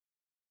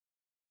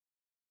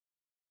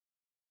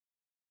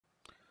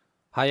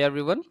Hi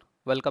everyone,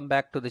 welcome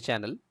back to the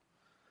channel.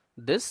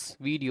 This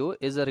video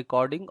is a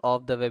recording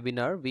of the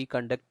webinar we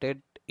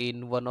conducted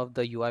in one of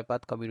the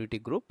UiPath community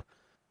group.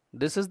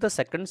 This is the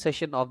second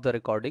session of the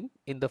recording.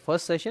 In the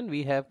first session,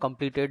 we have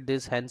completed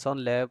this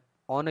hands-on lab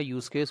on a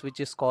use case which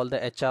is called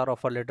the HR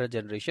offer letter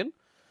generation.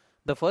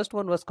 The first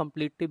one was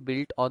completely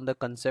built on the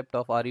concept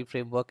of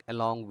ReFramework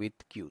along with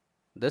queues.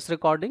 This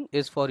recording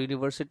is for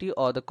university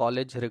or the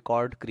college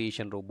record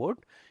creation robot.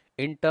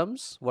 In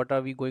terms, what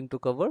are we going to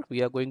cover?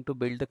 We are going to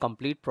build the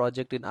complete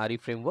project in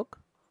ReFramework.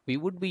 We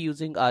would be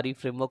using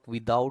ReFramework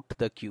without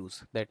the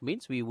queues. That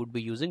means we would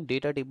be using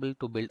data table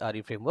to build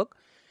ReFramework.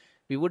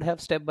 We would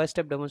have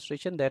step-by-step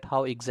demonstration that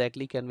how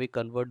exactly can we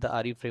convert the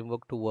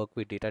ReFramework to work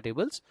with data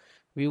tables.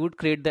 We would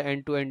create the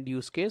end-to-end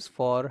use case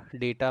for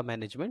data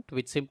management,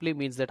 which simply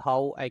means that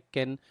how I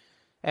can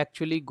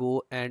actually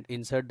go and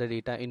insert the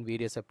data in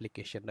various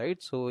applications,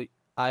 right? So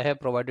I have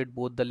provided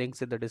both the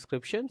links in the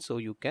description, so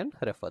you can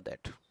refer that.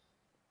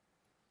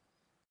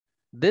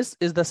 This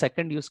is the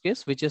second use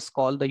case, which is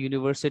called the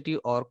university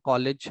or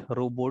college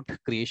robot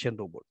creation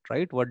robot,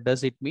 right? What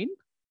does it mean?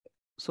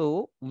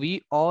 So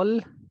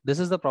this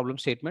is the problem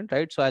statement,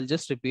 right? So I'll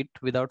just repeat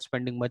without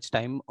spending much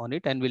time on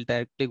it and we'll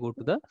directly go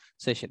to the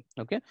session.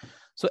 Okay.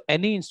 So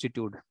any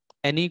institute,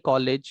 any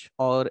college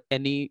or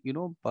any,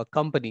 a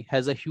company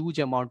has a huge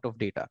amount of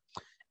data,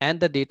 and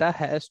the data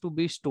has to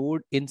be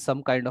stored in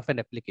some kind of an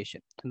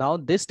application. Now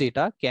this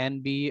data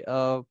can be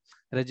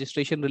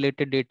registration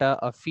related data,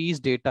 a fees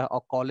data,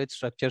 or college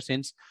structure,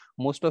 since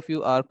most of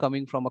you are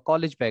coming from a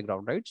college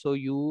background, right? So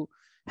you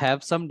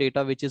have some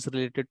data which is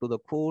related to the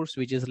course,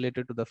 which is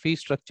related to the fee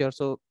structure.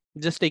 So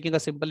just taking a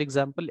simple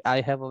example, I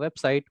have a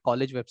website,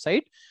 college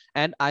website,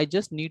 and I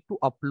just need to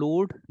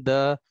upload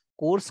the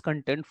course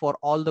content for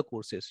all the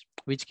courses,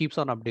 which keeps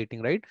on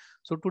updating, right?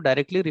 So to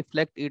directly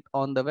reflect it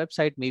on the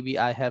website, maybe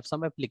I have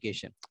some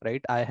application,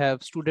 right? I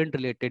have student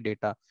related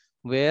data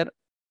where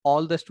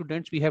all the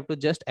students, we have to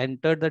just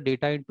enter the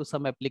data into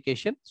some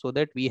application so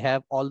that we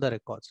have all the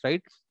records,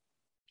 right?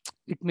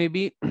 It may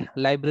be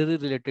library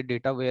related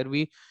data where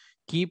we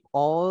keep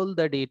all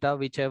the data,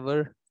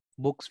 whichever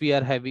books we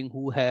are having,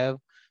 who have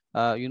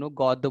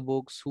got the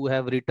books, who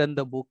have written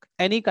the book,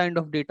 any kind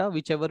of data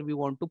whichever we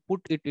want to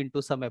put it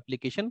into some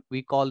application,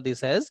 we call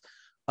this as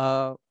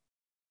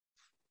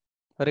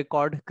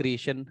record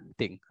creation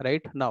thing.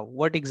 Right now,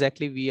 what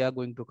exactly we are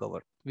going to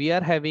cover? We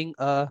are having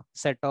a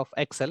set of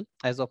Excel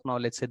as of now.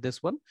 Let's say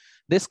this one.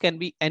 This can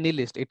be any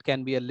list. It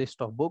can be a list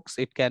of books,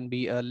 it can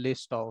be a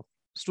list of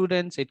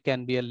students, it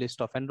can be a list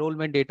of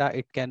enrollment data,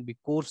 it can be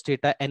course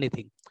data,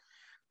 anything.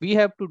 We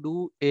have to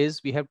do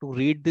is we have to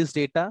read this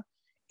data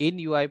in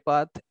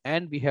UiPath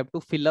and we have to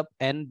fill up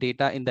n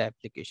data in the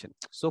application.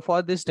 So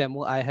for this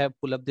demo, I have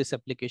pulled up this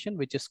application,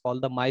 which is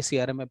called the My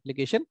CRM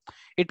application.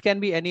 It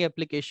can be any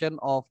application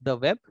of the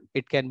web.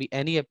 It can be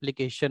any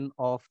application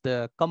of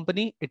the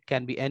company. It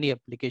can be any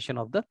application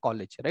of the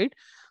college, right?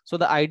 So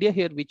the idea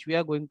here, which we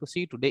are going to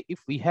see today,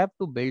 if we have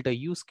to build a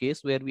use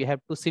case where we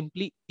have to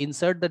simply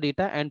insert the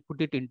data and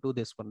put it into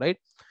this one, right?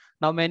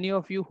 Now, many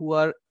of you who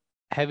are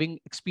having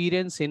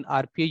experience in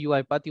RPA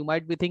UiPath, you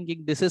might be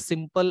thinking this is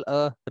simple,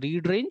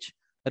 read range,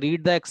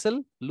 read the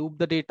Excel, loop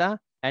the data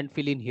and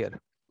fill in here,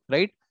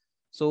 right?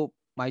 So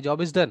my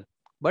job is done,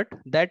 but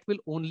that will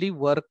only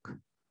work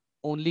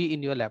only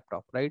in your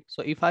laptop, right?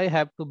 So if I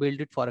have to build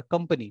it for a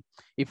company,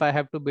 if I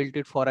have to build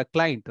it for a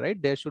client,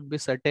 right, there should be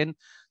certain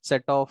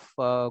set of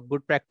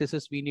good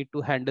practices we need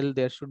to handle.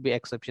 There should be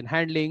exception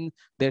handling,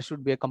 there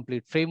should be a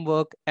complete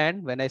framework,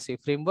 and when I say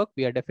framework,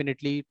 we are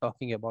definitely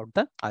talking about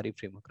the RE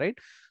framework, right?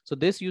 So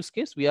this use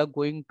case, we are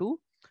going to,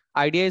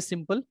 idea is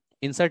simple: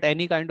 insert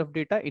any kind of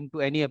data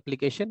into any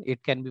application.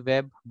 It can be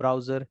web,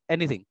 browser,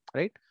 anything,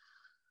 right?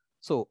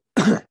 So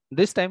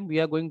this time we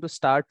are going to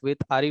start with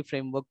RE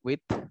framework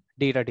with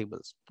data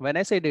tables. When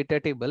I say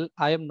data table,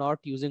 I am not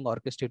using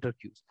orchestrator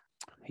queues.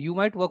 You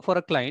might work for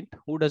a client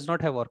who does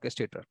not have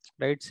orchestrator,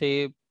 right?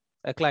 Say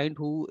a client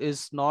who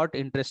is not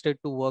interested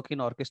to work in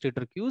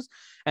orchestrator queues,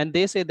 and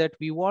they say that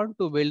we want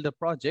to build a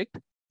project,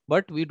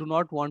 but we do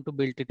not want to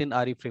build it in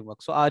RE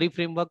framework. So RE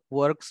framework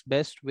works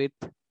best with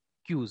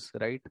queues,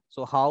 right?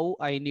 So how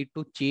I need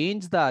to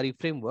change the RE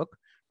framework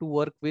to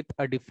work with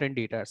a different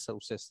data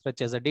sources,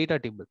 such as a data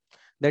table.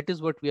 That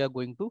is what we are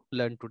going to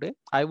learn today.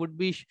 I would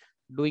be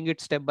doing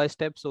it step by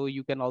step, so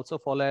you can also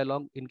follow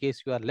along. In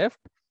case you are left,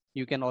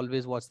 you can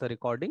always watch the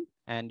recording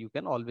and you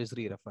can always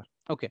re-refer.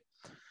 Okay.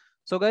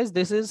 So guys,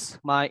 this is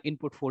my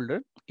input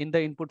folder. In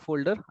the input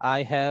folder,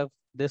 I have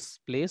this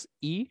place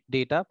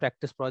data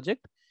practice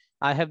project.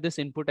 I have this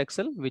input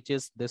Excel, which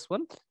is this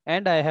one,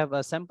 and I have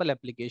a sample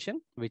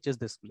application, which is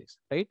this place,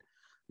 right?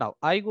 Now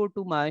I go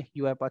to my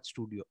UiPath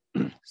Studio.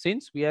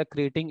 Since we are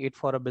creating it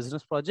for a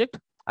business project,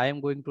 I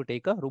am going to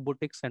take a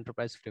robotics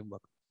enterprise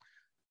framework.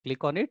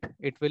 Click on it.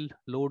 It will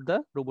load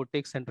the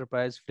robotics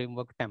enterprise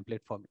framework template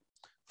for me.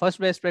 First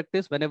best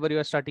practice, whenever you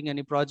are starting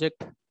any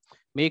project,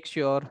 make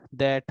sure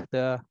that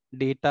the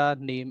data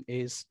name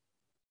is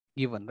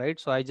given, right?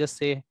 So I just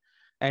say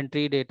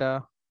entry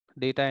data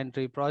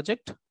entry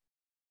project,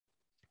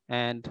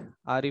 and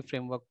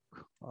ReFramework,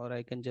 or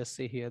I can just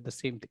say here the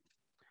same thing,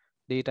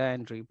 data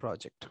entry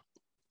project.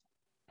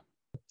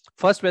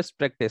 First best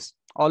practice,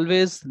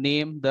 always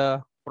name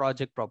the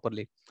project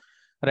properly,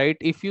 right?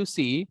 If you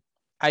see,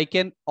 I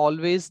can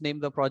always name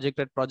the project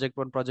at project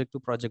 1, project 2,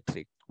 project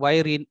 3.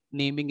 Why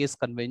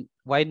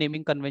why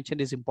naming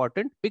convention is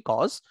important?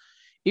 Because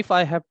if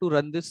I have to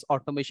run this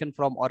automation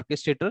from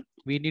orchestrator,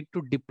 we need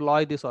to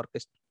deploy this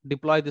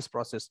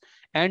process.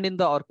 And in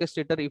the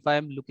orchestrator, if I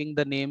am looking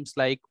the names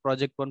like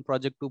project 1,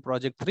 project 2,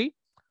 project 3,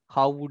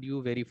 how would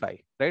you verify,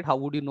 right? How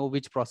would you know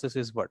which process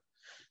is what?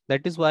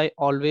 That is why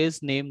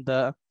always name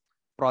the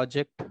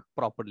project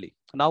properly.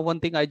 Now,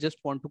 one thing I just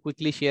want to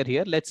quickly share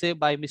here. Let's say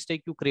by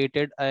mistake you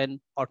created an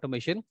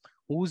automation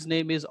whose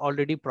name is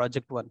already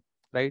project 1,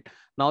 right?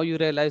 Now you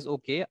realize,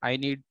 okay, I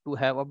need to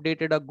have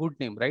updated a good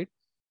name, right?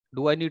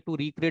 Do I need to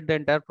recreate the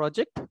entire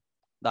project?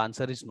 The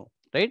answer is no,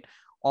 right?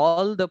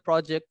 All the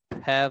project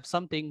have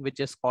something which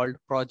is called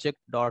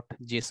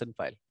project.json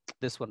file,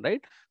 this one,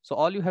 right? So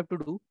all you have to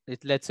do is,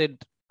 let's say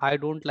I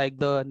don't like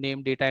the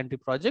name data entry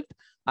project,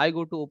 I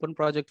go to open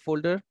project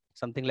folder,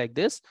 something like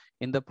this.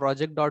 In the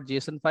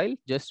project.json file,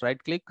 just right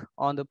click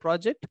on the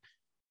project,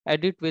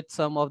 edit with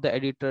some of the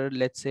editor.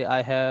 Let's say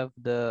I have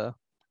the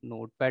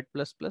notepad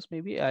plus plus,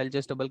 maybe I'll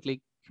just double click,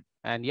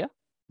 and yeah,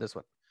 this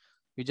one.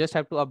 You just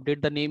have to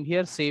update the name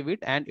here, save it,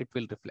 and it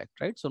will reflect,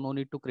 right? So no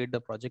need to create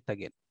the project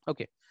again.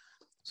 Okay.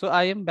 So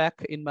I am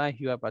back in my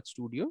UiPath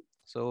Studio.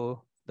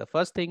 So the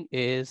first thing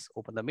is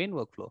open the main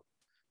workflow,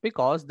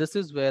 because this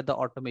is where the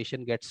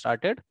automation gets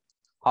started.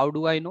 How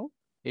do I know?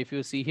 If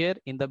you see here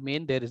in the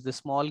main, there is the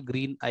small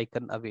green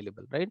icon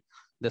available, right?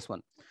 This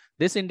one.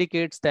 This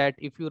indicates that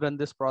if you run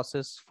this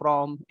process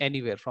from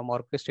anywhere, from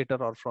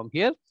orchestrator or from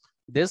here,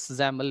 this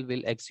XAML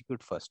will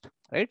execute first,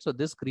 right? So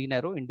this green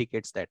arrow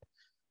indicates that.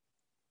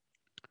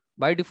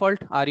 By default,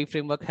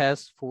 ReFramework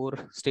has 4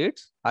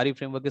 states.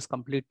 ReFramework is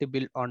completely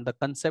built on the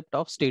concept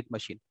of state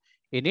machine: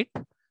 init,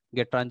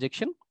 get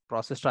transaction,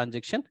 process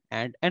transaction,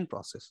 and end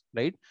process,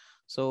 right?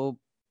 So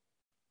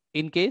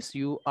in case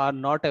you are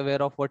not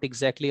aware of what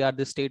exactly are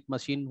the state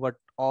machine, what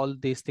all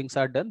these things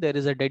are done, there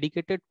is a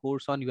dedicated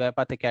course on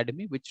UiPath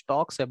Academy which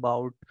talks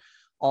about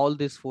all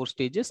these 4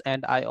 stages.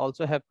 And I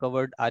also have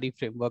covered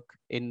ReFramework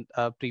in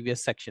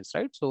previous sections,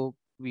 right? So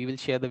we will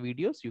share the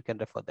videos, you can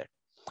refer that.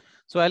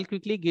 So I'll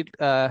quickly give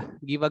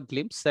a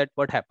glimpse at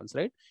what happens,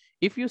 right?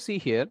 If you see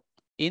here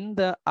in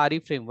the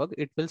ReFramework,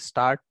 it will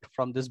start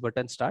from this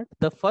button start.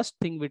 The first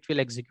thing which will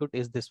execute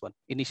is this one,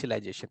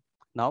 initialization.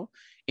 Now,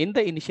 in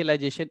the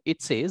initialization,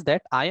 it says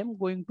that I am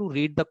going to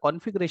read the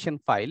configuration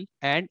file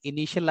and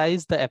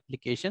initialize the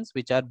applications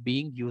which are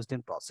being used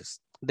in process.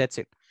 That's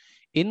it.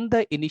 In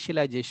the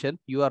initialization,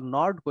 you are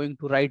not going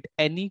to write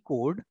any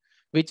code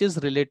which is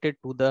related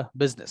to the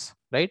business,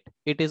 right?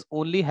 It is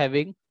only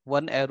having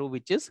one arrow,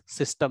 which is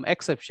system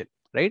exception,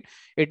 right?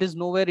 It is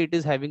nowhere it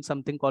is having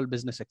something called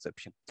business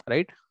exception,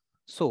 right?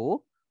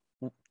 So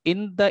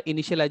in the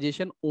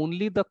initialization,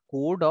 only the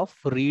code of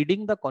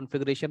reading the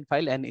configuration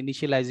file and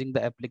initializing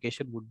the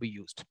application would be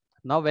used.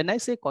 Now, when I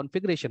say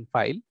configuration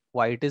file,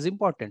 why it is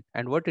important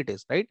and what it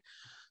is, right?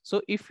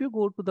 So if you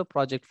go to the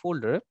project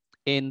folder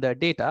in the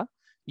data,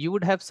 you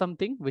would have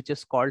something which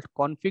is called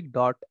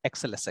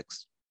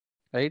config.xlsx,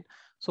 right?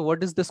 So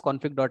what is this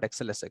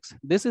config.xlsx?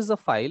 This is a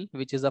file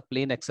which is a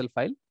plain Excel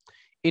file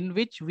in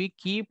which we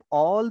keep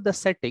all the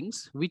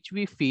settings which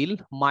we feel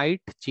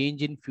might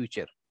change in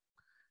future.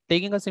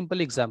 Taking a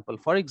simple example,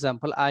 for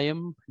example, I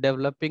am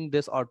developing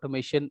this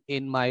automation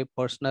in my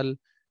personal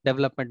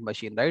development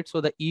machine, right? So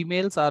the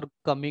emails are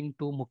coming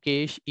to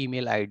Mukesh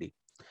email ID.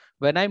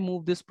 When I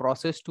move this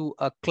process to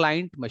a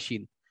client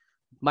machine,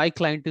 my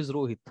client is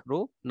Rohit.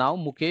 Now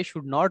Mukesh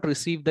should not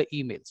receive the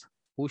emails.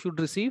 Who should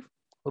receive?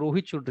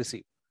 Rohit should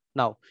receive.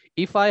 Now,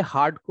 if I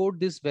hard code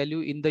this value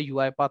in the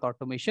UiPath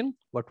automation,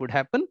 what would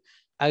happen?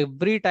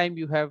 Every time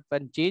you have a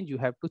change, you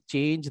have to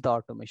change the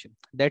automation.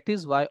 That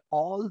is why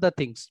all the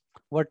things,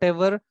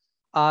 whatever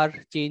are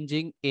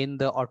changing in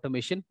the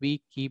automation,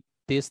 we keep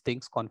these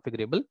things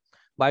configurable.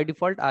 By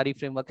default,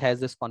 ReFramework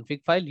has this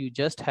config file. You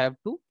just have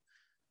to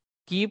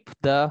keep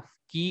the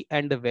key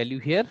and the value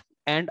here,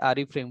 and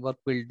ReFramework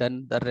will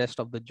done the rest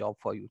of the job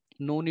for you.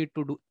 No need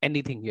to do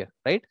anything here,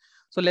 right?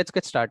 So let's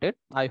get started.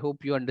 I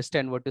hope you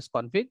understand what is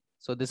config.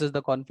 So this is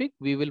the config.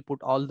 We will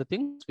put all the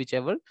things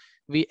whichever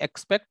we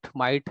expect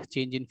might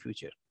change in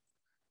future.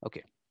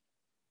 Okay.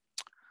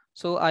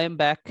 So I am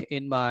back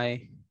in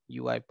my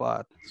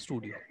UiPath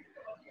Studio.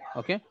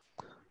 Okay.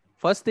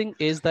 First thing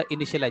is the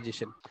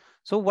initialization.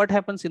 So what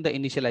happens in the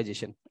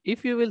initialization?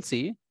 If you will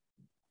see,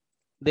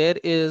 there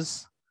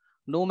is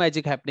no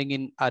magic happening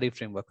in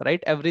ReFramework,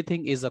 right?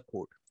 Everything is a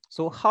code.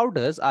 So how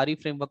does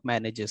ReFramework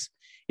manages?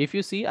 If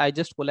you see, I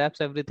just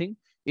collapse everything.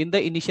 In the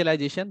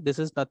initialization, this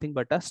is nothing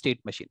but a state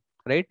machine,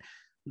 right?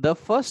 The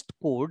first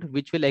code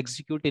which will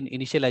execute in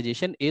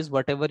initialization is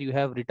whatever you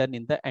have written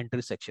in the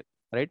entry section,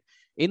 right?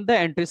 In the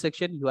entry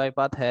section,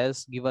 UiPath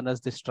has given us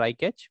this try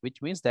catch,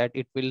 which means that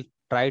it will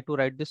try to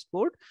write this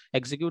code,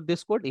 execute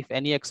this code. If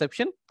any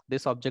exception,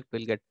 this object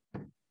will get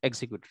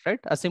executed, right?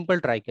 A simple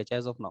try catch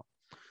as of now.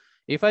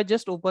 If I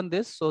just open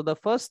this, so the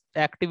first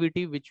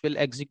activity which will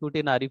execute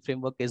in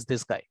ReFramework is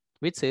this guy,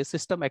 which says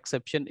system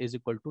exception is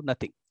equal to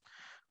nothing,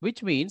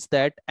 which means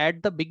that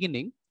at the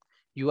beginning,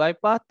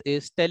 UiPath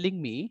is telling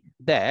me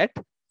that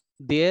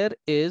there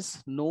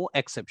is no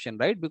exception,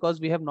 right? Because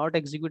we have not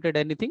executed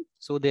anything.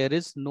 So there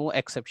is no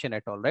exception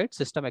at all, right?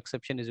 System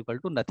exception is equal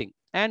to nothing.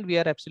 And we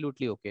are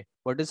absolutely okay.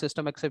 What is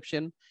system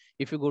exception?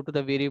 If you go to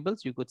the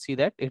variables, you could see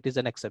that it is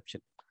an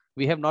exception.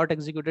 We have not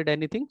executed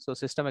anything. So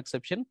system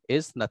exception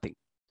is nothing.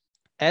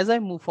 As I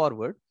move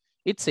forward,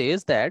 it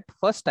says that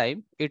first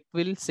time it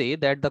will say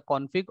that the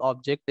config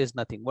object is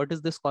nothing. What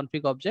is this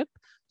config object?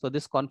 So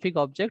this config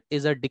object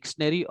is a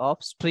dictionary of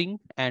string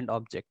and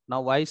object.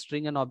 Now, why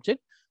string and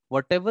object?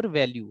 Whatever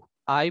value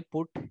I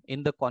put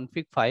in the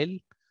config file,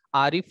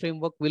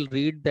 ReFramework will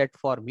read that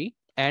for me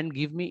and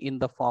give me in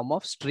the form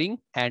of string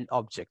and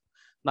object.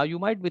 Now you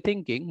might be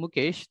thinking,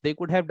 Mukesh, they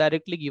could have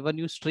directly given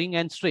you string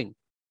and string.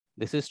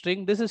 This is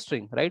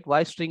string, right?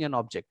 Why string and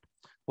object?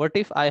 What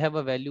if I have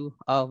a value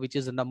which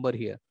is a number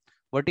here?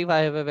 What if I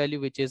have a value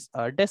which is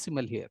a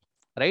decimal here,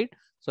 right?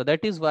 So that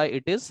is why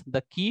it is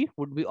the key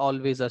would be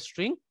always a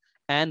string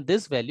and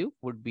this value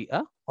would be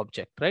a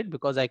object, right?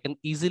 Because I can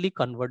easily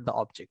convert the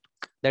object.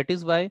 That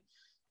is why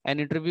an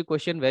interview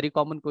question, very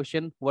common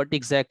question, what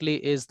exactly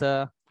is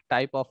the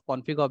type of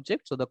config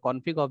object? So the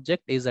config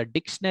object is a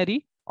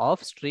dictionary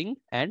of string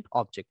and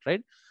object,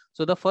 right?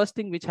 So the first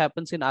thing which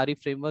happens in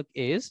ReFramework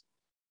is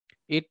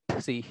it,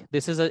 see,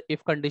 this is a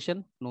if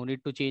condition, no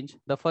need to change.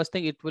 The first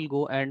thing, it will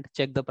go and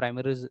check the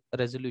primary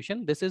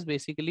resolution. This is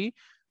basically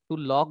to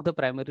log the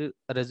primary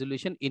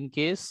resolution in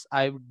case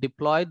I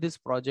deploy this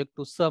project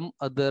to some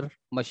other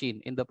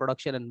machine in the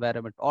production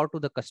environment or to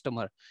the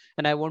customer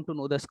and I want to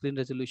know the screen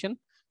resolution.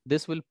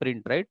 This will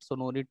print, right? So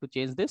no need to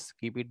change this,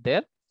 keep it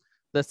there.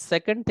 The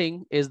second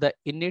thing is the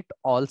init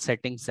all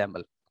settings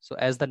XAML. So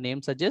as the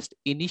name suggests,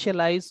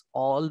 initialize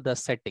all the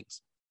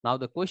settings. Now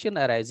the question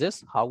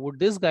arises, how would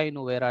this guy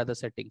know where are the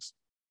settings?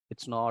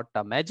 It's not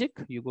a magic.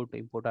 You go to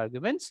import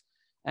arguments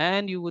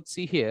and you would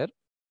see here,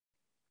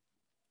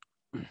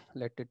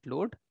 let it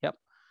load. Yep.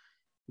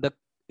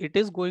 It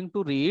is going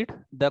to read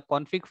the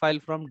config file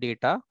from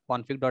data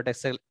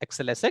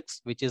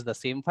config.xlsx, which is the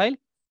same file.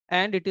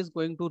 And it is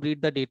going to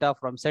read the data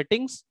from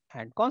settings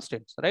and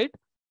constants, right?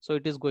 So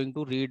it is going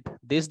to read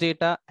this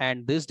data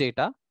and this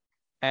data.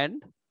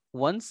 And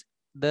once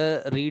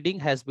the reading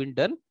has been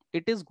done,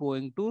 it is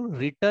going to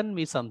return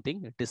me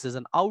something. This is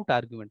an out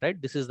argument,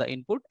 right? This is the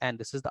input and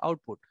this is the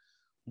output.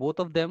 Both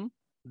of them,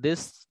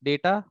 this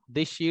data,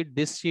 this sheet,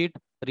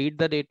 read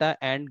the data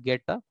and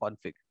get a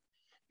config.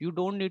 You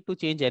don't need to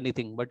change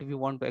anything, but if you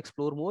want to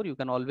explore more, you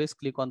can always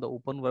click on the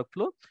open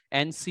workflow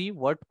and see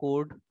what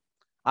code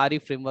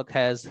ReFramework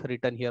has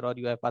written here or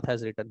UiPath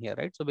has written here,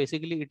 right? So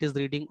basically it is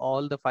reading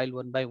all the file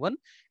one by one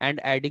and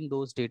adding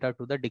those data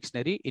to the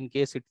dictionary. In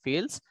case it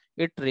fails,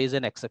 it raises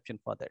an exception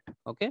for that.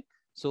 Okay.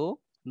 So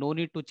no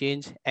need to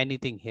change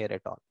anything here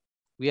at all.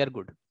 We are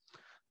good.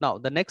 Now,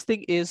 the next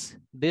thing is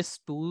this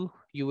tool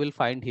you will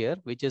find here,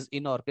 which is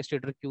in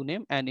orchestrator queue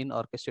name and in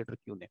orchestrator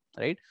queue name,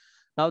 right?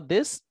 Now,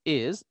 this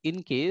is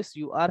in case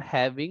you are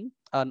having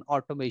an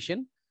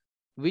automation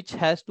which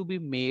has to be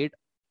made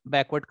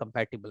backward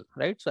compatible,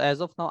 right? So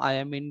as of now, I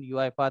am in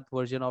UiPath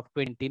version of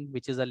 20,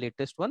 which is the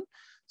latest one.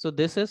 So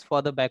this is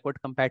for the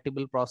backward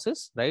compatible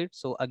process, right?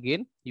 So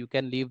again, you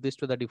can leave this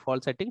to the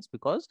default settings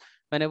because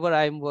whenever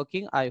I'm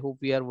working, I hope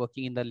we are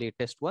working in the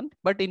latest one.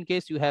 But in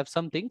case you have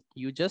something,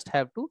 you just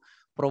have to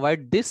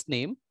provide this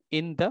name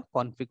in the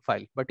config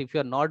file. But if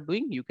you're not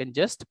doing, you can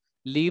just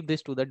leave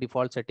this to the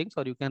default settings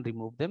or you can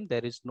remove them.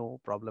 There is no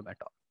problem at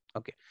all.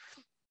 Okay.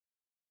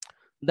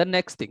 The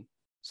next thing.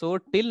 So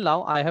till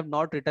now, I have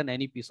not written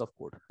any piece of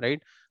code,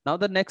 right? Now,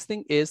 the next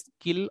thing is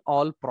kill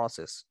all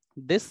process.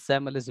 This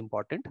XAML is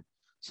important.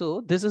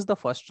 So this is the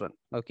first run.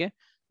 Okay.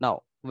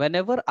 Now,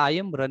 whenever I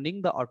am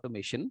running the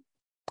automation,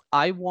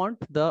 I want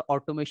the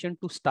automation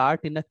to start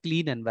in a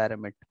clean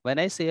environment. When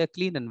I say a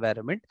clean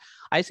environment,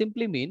 I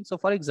simply mean, so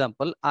for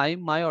example,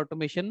 my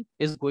automation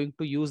is going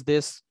to use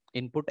this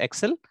input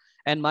Excel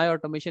and my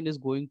automation is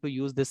going to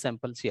use this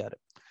sample CRM.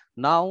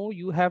 Now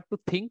you have to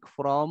think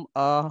from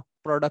a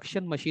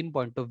production machine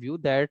point of view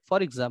that,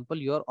 for example,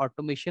 your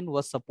automation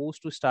was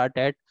supposed to start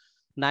at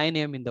 9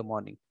 a.m. in the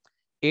morning.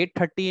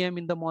 8:30 a.m.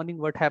 in the morning,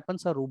 what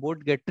happens? A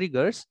robot get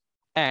triggers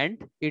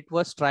and it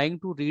was trying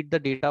to read the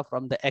data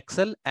from the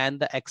Excel and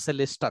the Excel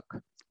is stuck.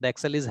 The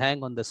Excel is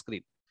hang on the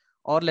screen.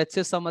 Or let's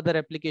say some other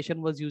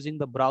application was using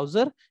the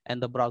browser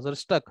and the browser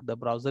stuck. The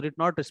browser is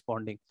not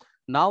responding.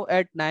 Now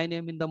at 9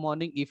 a.m. in the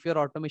morning, if your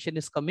automation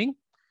is coming,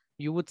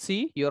 you would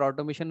see your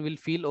automation will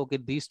feel, okay,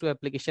 these two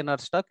applications are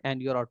stuck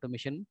and your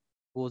automation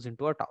goes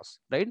into a task,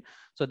 right?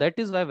 So that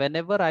is why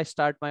whenever I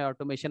start my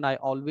automation, I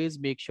always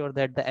make sure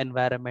that the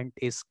environment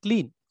is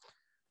clean.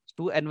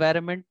 To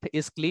environment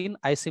is clean,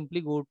 I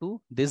simply go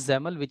to this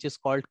XAML, which is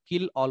called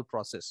kill all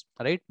process,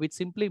 right? Which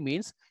simply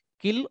means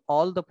kill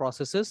all the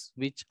processes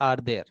which are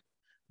there.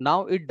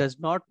 Now, it does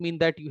not mean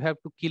that you have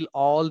to kill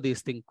all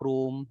these things,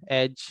 Chrome,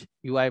 Edge,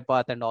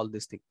 UiPath, and all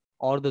these things.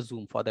 or the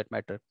Zoom for that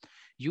matter.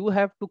 You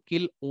have to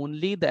kill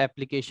only the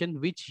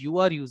application which you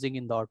are using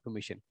in the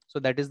automation. So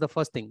that is the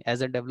first thing.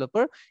 As a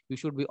developer, you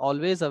should be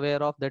always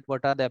aware of that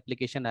what are the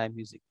application I am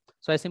using.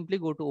 So I simply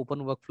go to open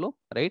workflow,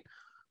 right?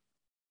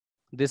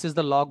 This is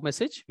the log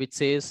message which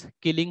says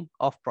killing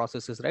of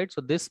processes, right? So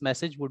this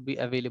message would be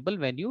available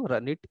when you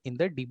run it in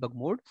the debug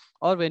mode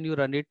or when you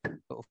run it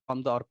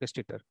from the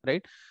orchestrator,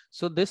 right?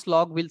 So this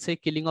log will say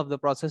killing of the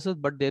processes,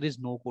 but there is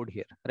no code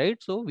here, right?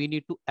 So we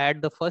need to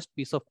add the first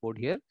piece of code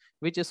here,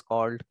 which is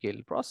called kill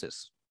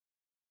process.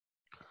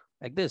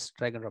 Like this,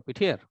 drag and drop it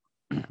here.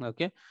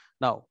 Okay.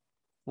 Now,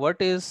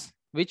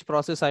 which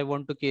process I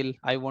want to kill?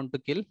 I want to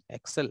kill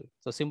Excel.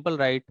 So simple,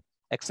 write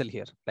Excel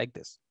here like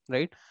this,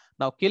 right?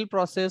 Now kill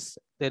process,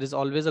 there is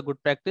always a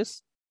good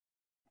practice.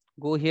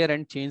 Go here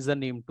and change the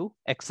name to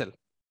Excel.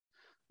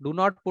 Do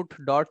not put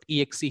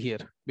 .exe here,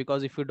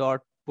 because if you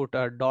put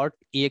a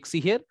 .exe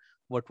here,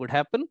 what would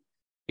happen?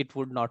 It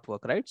would not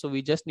work, right? So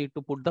we just need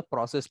to put the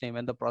process name,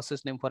 and the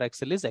process name for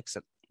Excel is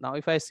Excel. Now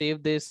if I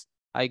save this,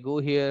 I go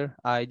here,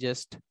 I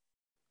just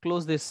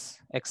close this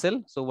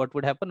Excel. So what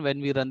would happen when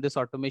we run this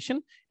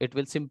automation? It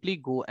will simply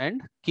go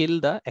and kill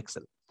the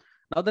Excel.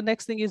 Now the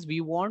next thing is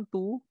we want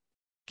to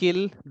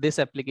kill this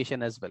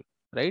application as well,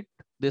 right?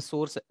 This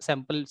source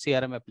sample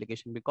CRM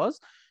application, because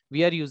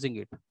we are using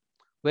it.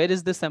 Where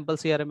is this sample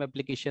CRM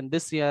application?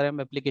 This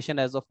CRM application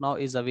as of now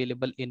is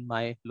available in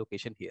my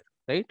location here,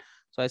 right?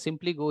 So I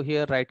simply go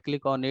here, right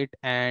click on it,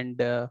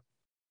 and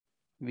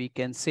we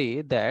can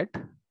say that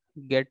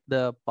get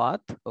the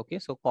path. Okay,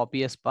 so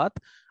copy as path.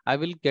 I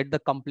will get the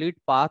complete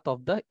path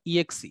of the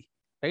exe,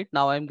 right?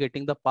 Now I'm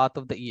getting the path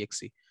of the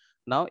exe.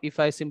 Now if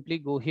I simply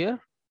go here,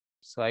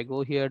 so I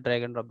go here,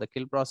 drag and drop the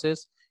kill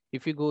process.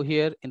 If you go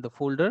here in the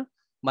folder,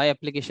 my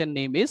application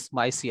name is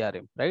my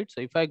CRM, right? So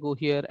if I go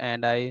here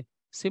and I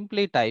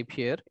simply type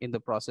here in the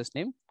process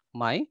name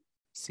my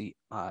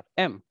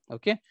CRM.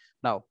 Okay,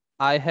 now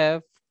I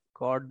have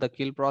got the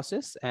kill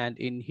process, and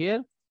in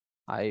here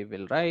I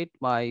will write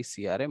my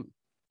CRM,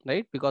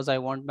 right? Because I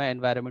want my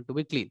environment to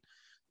be clean.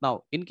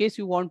 Now, in case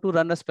you want to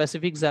run a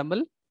specific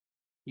XAML,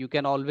 you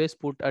can always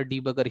put a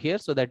debugger here.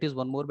 So that is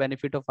one more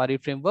benefit of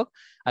ReFramework.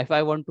 If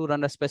I want to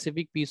run a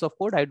specific piece of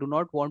code, I do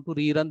not want to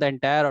rerun the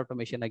entire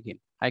automation again.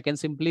 I can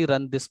simply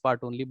run this part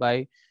only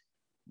by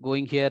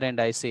going here and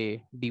I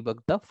say debug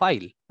the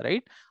file,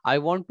 right? I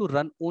want to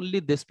run only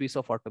this piece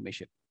of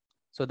automation.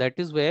 So that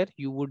is where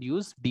you would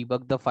use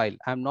debug the file.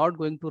 I'm not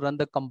going to run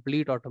the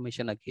complete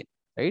automation again,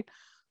 right?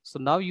 So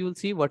now you will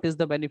see what is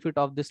the benefit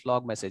of this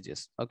log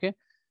messages. Okay.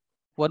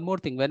 One more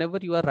thing, whenever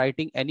you are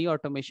writing any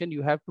automation,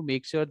 you have to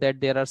make sure that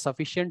there are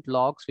sufficient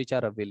logs which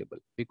are available,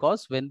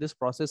 because when this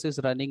process is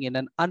running in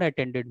an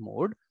unattended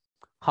mode,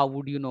 how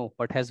would you know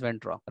what has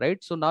went wrong,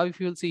 right? So now if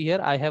you will see here,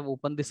 I have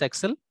opened this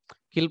Excel,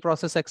 kill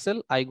process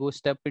Excel, I go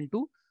step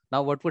into.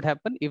 Now what would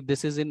happen if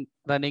this is in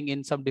running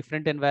in some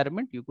different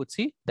environment? You could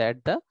see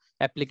that the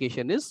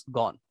application is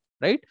gone,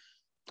 right?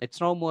 It's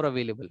now more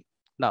available.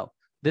 Now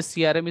this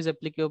CRM is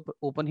applicable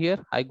open here.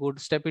 I go to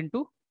step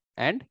into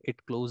and it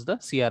closed the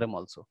CRM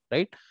also,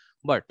 right?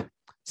 But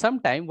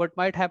sometime what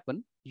might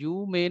happen,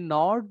 you may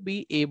not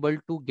be able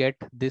to get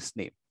this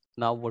name.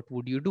 Now what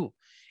would you do?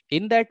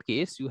 In that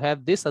case, you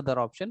have this other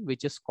option,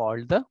 which is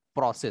called the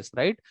process,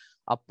 right?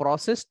 A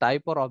process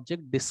type or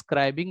object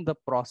describing the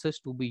process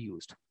to be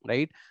used,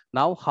 right?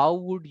 Now, how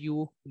would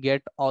you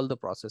get all the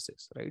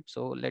processes, right?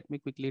 So let me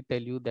quickly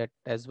tell you that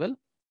as well.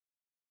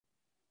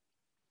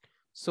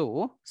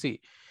 So see,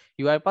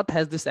 UiPath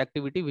has this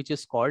activity which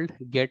is called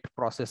get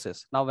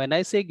processes. Now, when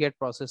I say get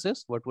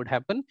processes, what would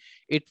happen?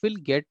 It will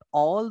get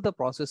all the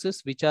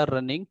processes which are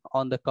running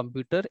on the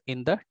computer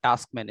in the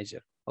task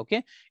manager.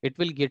 Okay, it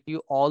will get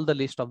you all the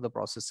list of the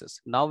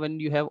processes. Now, when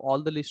you have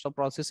all the list of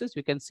processes,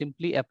 you can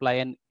simply apply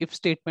an if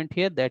statement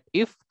here, that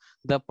if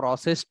the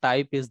process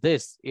type is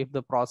this, if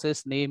the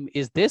process name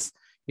is this,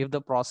 if the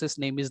process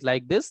name is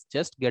like this,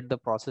 just get the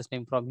process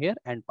name from here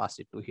and pass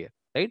it to here,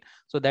 right?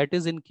 So that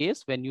is in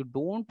case when you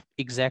don't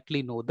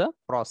exactly know the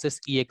process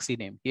exe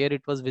name. Here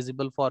it was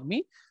visible for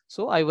me,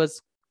 so I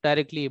was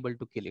directly able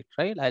to kill it,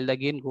 right? I'll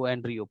again go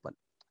and reopen,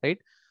 right?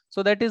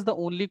 So that is the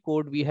only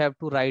code we have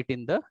to write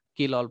in the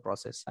kill all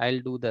process. I'll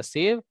do the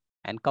save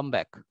and come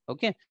back.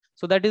 Okay,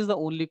 so that is the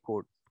only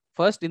code.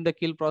 First, in the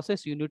kill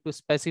process, you need to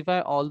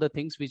specify all the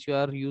things which you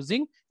are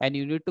using and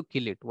you need to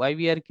kill it. Why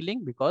we are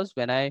killing? Because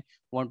when I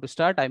want to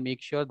start, I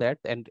make sure that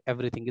and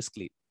everything is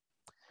clean.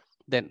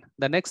 Then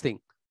the next thing,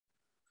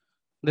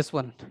 this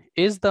one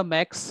is the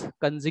max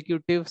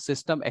consecutive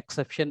system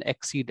exception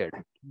exceeded.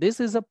 This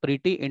is a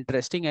pretty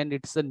interesting and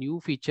it's a new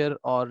feature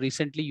or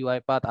recently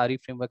UiPath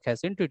ReFramework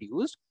has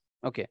introduced.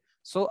 Okay,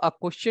 so a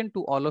question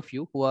to all of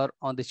you who are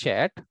on the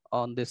chat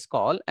on this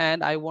call,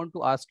 and I want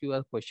to ask you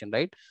a question,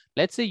 right?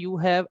 Let's say you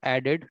have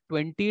added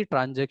 20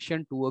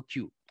 transactions to a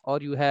queue, or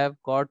you have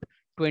got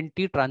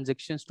 20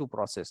 transactions to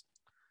process.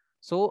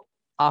 So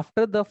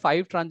after the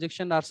 5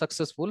 transactions are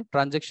successful,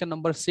 transaction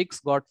number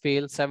 6 got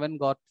failed, 7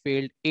 got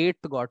failed, 8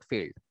 got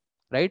failed,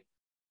 right?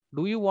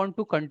 Do you want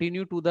to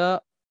continue to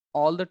the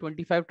all the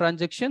 25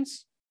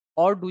 transactions,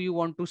 or do you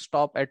want to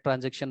stop at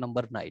transaction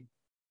number 9?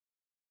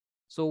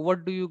 So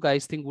what do you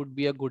guys think would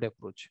be a good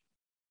approach?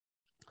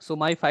 So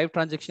my 5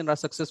 transactions are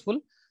successful,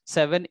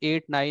 7,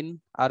 8, 9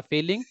 are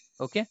failing.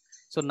 Okay,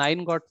 so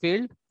 9 got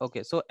failed.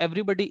 Okay, so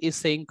everybody is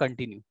saying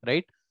continue,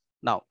 right?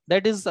 Now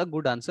that is a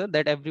good answer,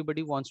 that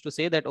everybody wants to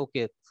say that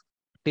okay,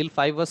 till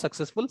 5 was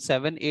successful,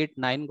 7, 8,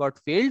 9 got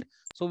failed,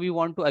 so we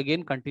want to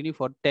again continue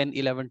for 10,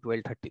 11,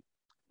 12, 13.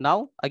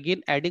 Now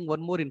again adding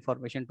one more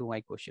information to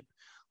my question.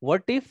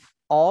 What if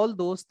all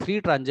those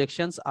 3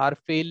 transactions are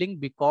failing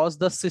because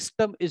the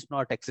system is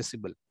not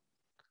accessible,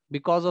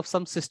 because of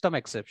some system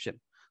exception?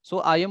 So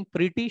I am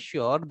pretty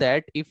sure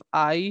that if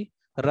I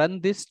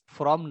run this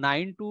from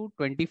 9 to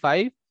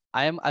 25,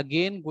 I am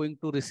again going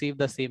to receive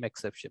the same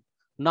exception.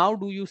 Now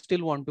do you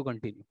still want to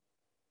continue?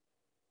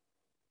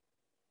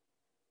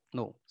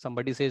 No,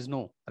 somebody says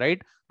no, right?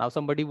 Now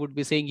somebody would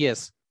be saying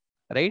yes,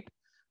 right?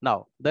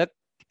 Now the,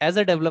 as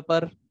a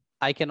developer,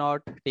 I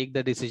cannot take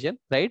the decision,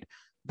 right?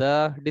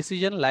 The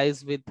decision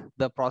lies with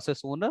the process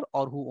owner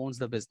or who owns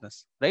the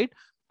business, right?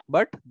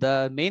 But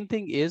the main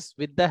thing is,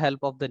 with the help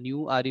of the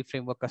new RE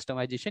framework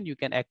customization, you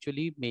can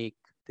actually make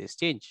this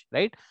change,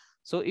 right?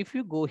 So if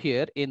you go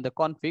here in the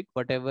config,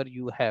 whatever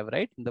you have,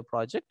 right, in the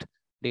project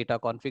data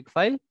config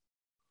file,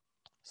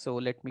 so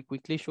let me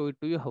quickly show it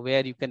to you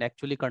where you can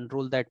actually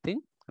control that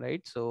thing,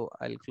 right? So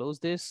I'll close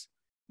this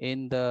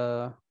in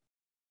the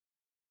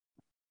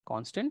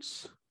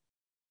constants.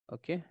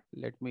 Okay,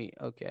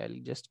 okay,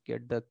 I'll just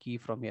get the key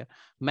from here.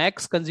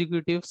 Max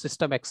consecutive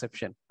system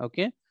exception.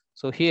 Okay,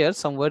 so here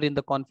somewhere in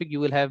the config, you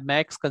will have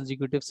max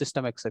consecutive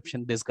system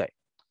exception, this guy.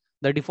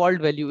 The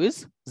default value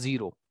is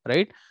 0,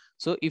 right?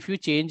 So if you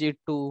change it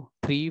to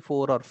 3,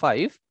 4, or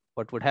 5,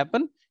 what would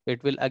happen?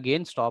 It will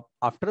again stop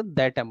after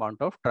that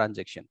amount of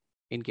transaction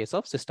in case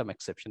of system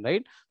exception,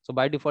 right? So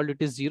by default, it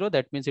is 0.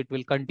 That means it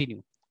will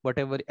continue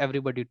whatever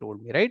everybody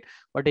told me, right?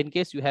 But in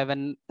case you have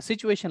a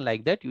situation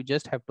like that, you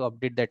just have to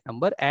update that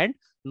number and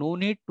no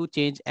need to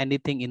change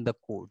anything in the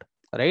code,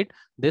 right?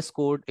 This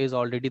code is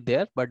already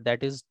there, but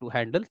that is to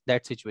handle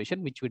that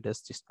situation which we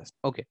just discussed.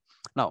 Okay,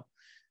 now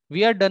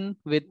we are done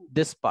with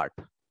this part.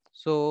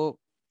 So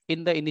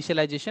in the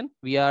initialization,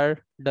 we are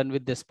done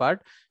with this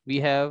part.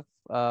 We have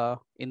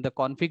in the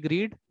config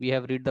read, we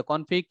have read the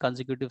config,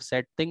 consecutive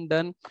set thing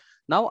done.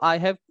 Now I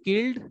have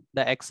killed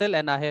the Excel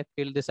and I have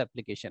killed this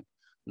application.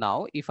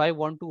 Now, if I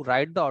want to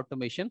write the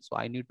automation, so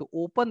I need to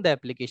open the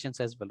applications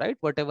as well, right?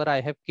 Whatever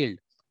I have killed,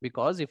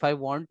 because if I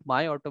want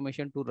my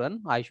automation to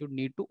run, I should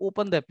need to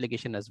open the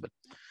application as well.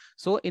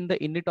 So in the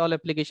init all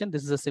application,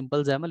 this is a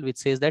simple XAML which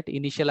says that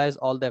initialize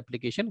all the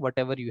application,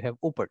 whatever you have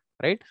opened,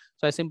 right?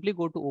 So I simply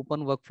go to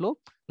open workflow.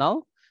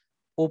 Now,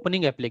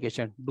 opening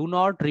application, do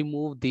not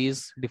remove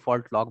these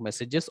default log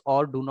messages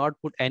or do not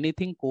put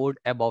anything code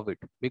above it,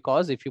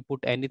 because if you put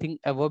anything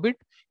above it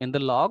in the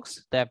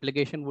logs, the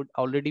application would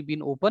already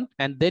been open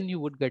and then you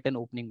would get an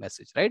opening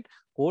message, right?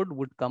 Code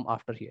would come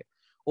after here.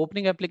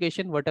 Opening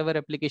application, whatever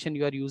application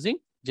you are using,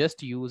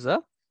 just use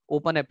a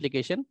open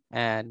application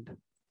and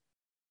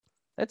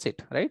that's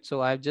it, right?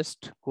 So I'm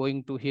just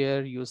going to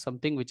here use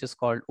something which is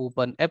called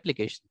open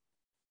application.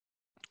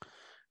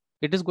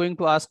 It is going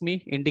to ask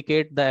me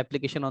indicate the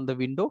application on the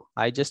window.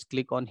 I just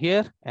click on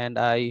here and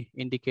I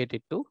indicate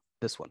it to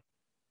this one.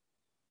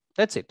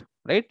 That's it,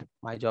 right?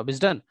 My job is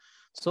done.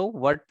 So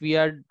what we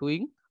are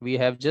doing, we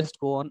have just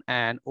go on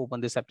and open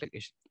this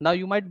application. Now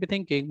you might be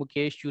thinking,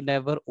 Mukesh, you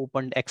never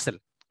opened Excel,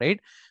 right?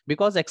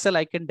 Because Excel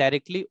I can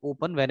directly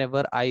open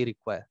whenever I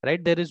require,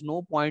 right? There is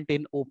no point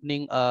in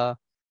opening a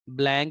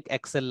blank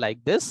Excel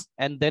like this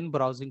and then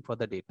browsing for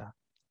the data,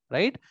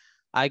 right?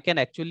 I can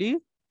actually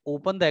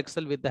open the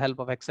Excel with the help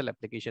of Excel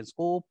application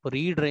scope,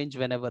 read range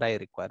whenever I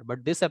require.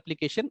 But this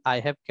application, I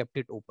have kept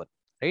it open,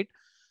 right?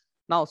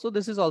 Now, so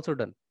this is also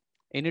done.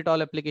 Init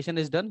all application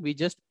is done. We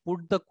just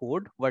put the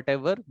code,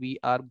 whatever we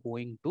are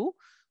going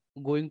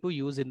to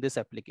use in this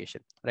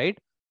application, right?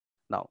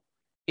 Now,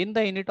 in the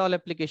init all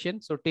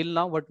application, so till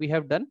now what we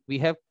have done, we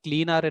have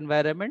clean our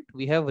environment,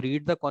 we have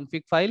read the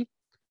config file,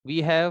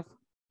 we have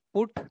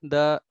put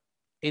the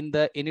in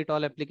the init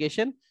all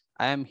application.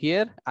 I am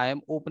here, I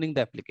am opening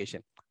the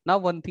application. Now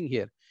one thing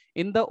here,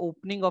 in the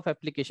opening of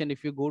application,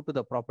 if you go to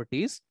the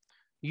properties,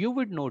 you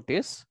would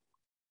notice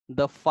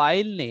the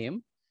file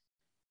name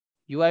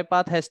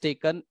UiPath has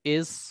taken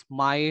is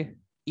my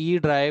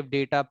eDrive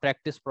data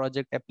practice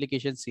project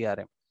application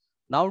CRM.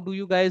 Now, do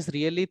you guys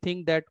really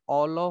think that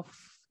all of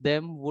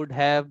them would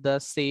have the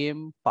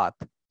same path?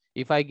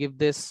 If I give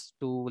this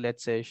to,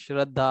 let's say,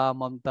 Shraddha,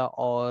 Mamta,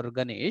 or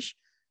Ganesh,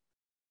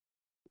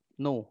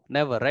 no,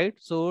 never, right?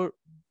 So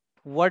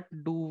what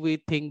do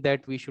we think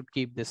that we should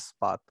keep this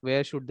path?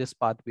 Where should this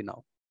path be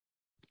now?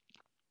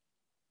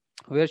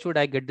 Where should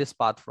I get this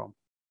path from?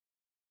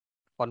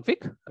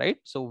 Config, right?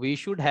 So we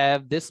should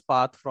have this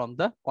path from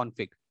the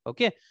config.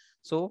 Okay,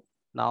 so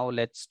Now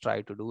let's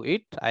try to do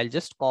it. I'll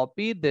just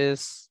copy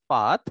this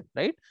path,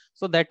 right?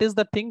 So that is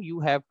the thing you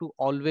have to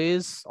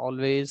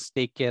always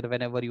take care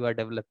whenever you are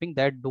developing,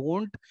 that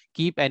don't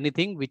keep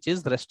anything which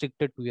is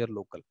restricted to your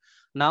local.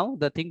 Now,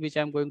 the thing which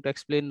I'm going to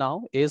explain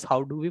now is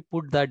how do we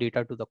put the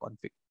data to the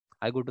config.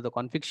 I go to the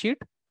config sheet,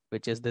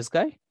 which is this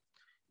guy.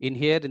 In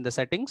here in the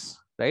settings,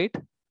 right?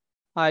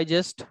 I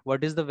just,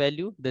 what is the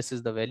value? This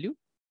is the value,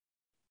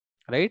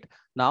 right?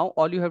 Now,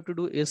 all you have to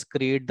do is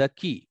create the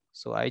key.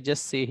 So I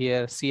just say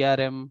here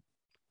CRM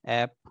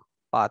app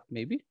path,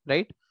 maybe,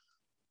 right?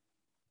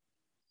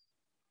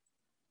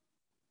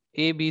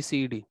 A, B,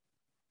 C, D.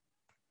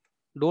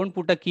 Don't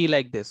put a key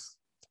like this,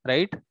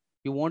 right?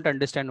 You won't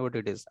understand what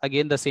it is.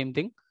 Again, the same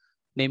thing,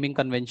 naming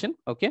convention,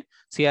 okay?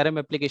 CRM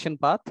application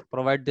path,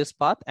 provide this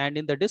path, and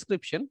in the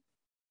description,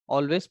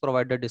 always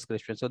provide the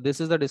description. So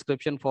this is the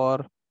description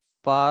for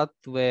path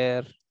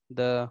where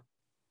the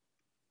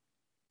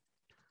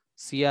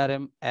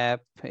CRM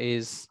app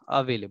is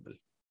available,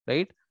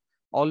 right?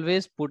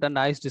 Always put a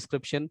nice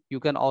description. You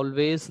can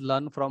always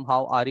learn from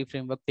how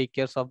ReFramework take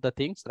care of the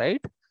things, right?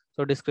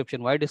 So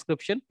description, why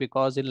description?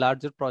 Because in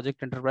larger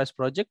project, enterprise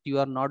project, you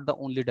are not the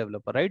only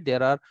developer, right?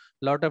 There are a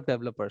lot of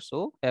developers.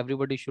 So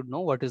everybody should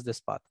know what is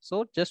this path.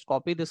 So just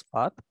copy this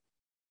path,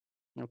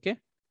 okay?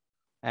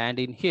 And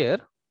in here,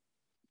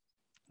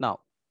 now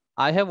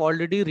I have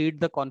already read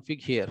the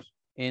config here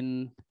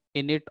in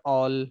init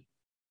all.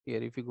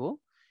 Here, if you go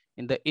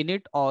in the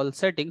init all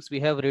settings, we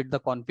have read the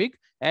config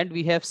and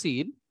we have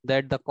seen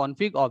that the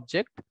config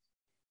object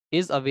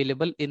is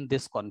available in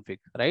this config,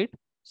 right?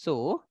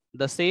 So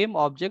the same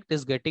object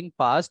is getting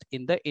passed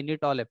in the init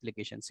all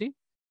application. See,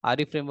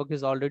 ReFramework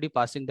is already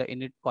passing the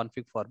init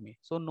config for me.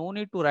 So no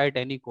need to write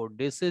any code.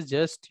 This is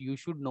just, you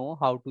should know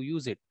how to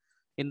use it.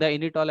 In the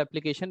init all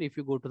application, if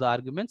you go to the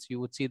arguments, you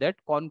would see that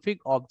config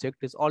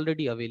object is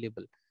already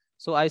available.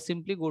 So I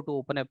simply go to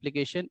open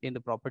application in the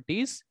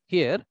properties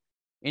here.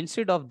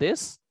 Instead of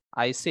this,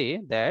 I say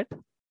that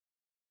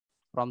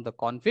from the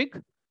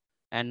config,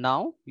 and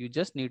now you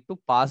just need to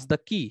pass the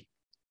key,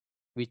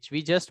 which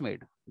we just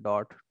made,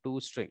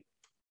 .toString.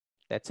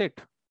 That's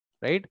it,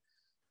 right?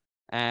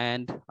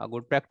 And a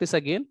good practice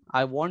again,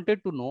 I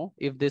wanted to know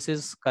if this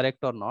is correct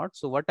or not.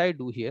 So what I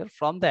do here,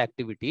 from the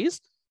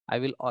activities, I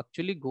will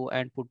actually go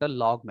and put a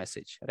log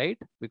message, right?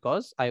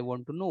 Because I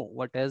want to know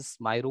what is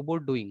my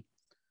robot doing.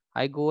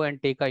 I go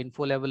and take a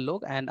info level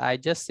log and I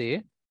just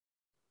say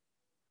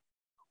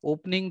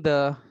opening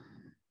the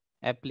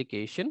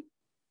application,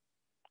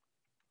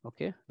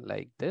 okay,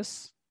 like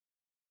this.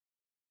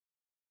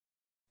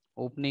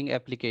 Opening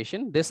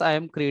application. This I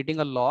am creating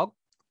a log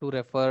to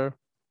refer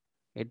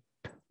it,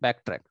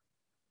 backtrack.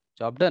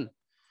 Job done.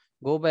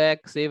 Go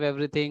back, save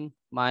everything.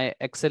 My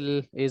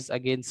Excel is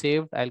again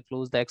saved. I'll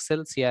close the Excel.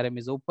 CRM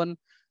is open.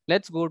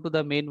 Let's go to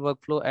the main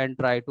workflow and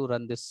try to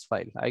run this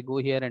file. I go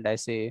here and I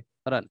say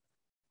run.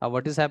 Now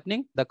what is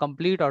happening? The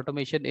complete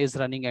automation is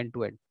running end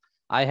to end.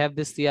 I have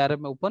this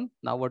CRM open.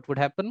 Now what would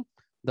happen?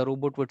 The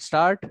robot would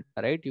start,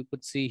 right? You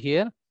could see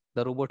here,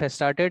 the robot has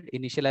started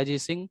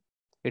initializing.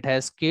 It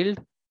has killed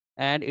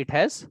and it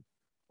has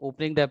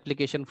opening the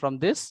application from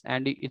this,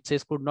 and it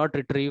says could not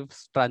retrieve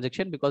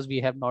transaction because we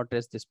have not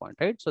reached this point,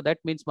 right? So that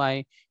means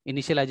my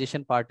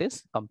initialization part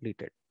is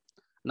completed.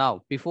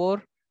 Now,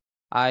 before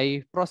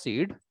I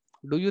proceed,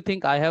 do you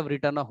think I have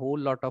written a whole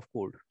lot of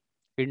code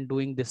in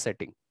doing this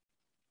setting?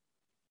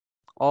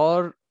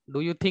 Or do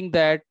you think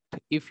that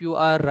if you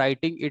are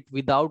writing it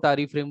without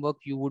ReFramework,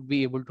 you would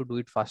be able to do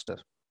it faster?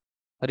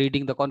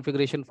 Reading the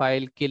configuration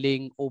file,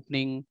 killing,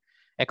 opening,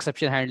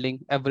 exception handling,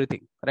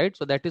 everything, right?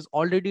 So that is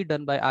already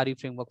done by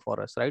ReFramework for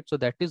us, right? So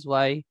that is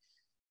why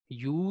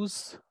you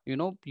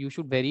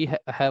should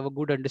have a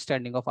good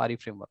understanding of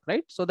ReFramework,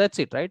 right? So that's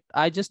it, right?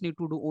 I just need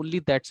to do only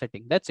that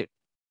setting. That's it.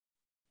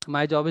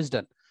 My job is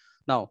done.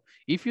 Now,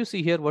 if you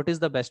see here, what is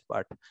the best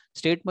part?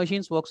 State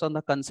machines works on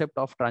the concept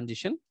of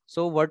transition.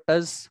 So what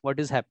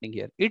is happening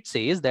here? It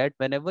says that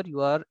whenever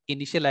you are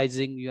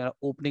initializing, you are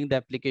opening the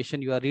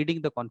application, you are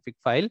reading the config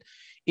file,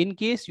 in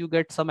case you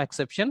get some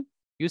exception,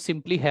 you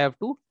simply have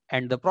to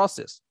end the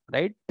process,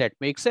 right? That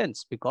makes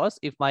sense, because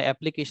if my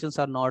applications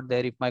are not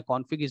there, if my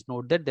config is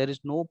not there, there is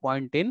no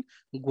point in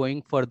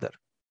going further,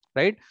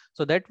 right?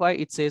 So that's why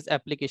it says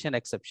application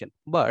exception.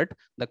 But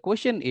the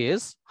question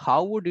is,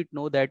 how would it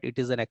know that it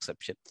is an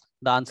exception?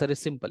 The answer is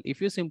simple.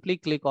 If you simply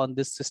click on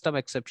this system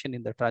exception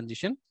in the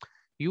transition,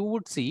 you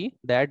would see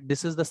that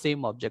this is the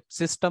same object.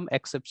 System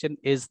exception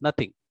is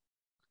nothing,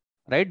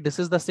 right? This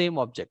is the same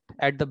object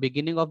at the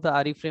beginning of the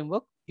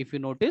ReFramework. If you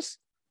notice,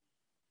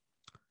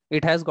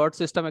 it has got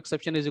system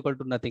exception is equal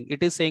to nothing.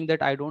 It is saying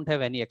that I don't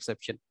have any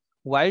exception.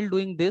 While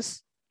doing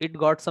this, it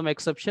got some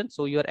exception.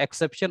 So your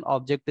exception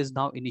object is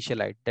now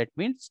initialized. That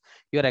means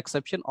your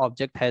exception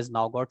object has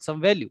now got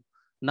some value.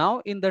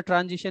 Now in the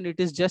transition, it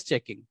is just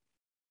checking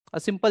a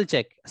simple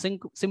check,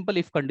 simple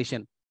if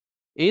condition.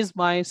 Is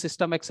my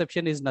system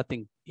exception is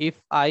nothing.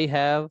 If I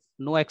have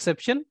no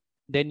exception,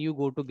 then you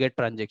go to get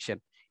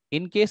transaction.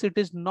 In case it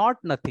is not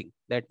nothing,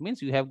 that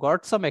means you have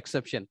got some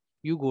exception.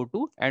 you go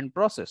to end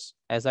process.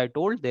 As I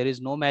told, there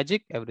is no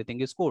magic,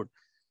 everything is code.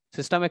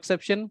 System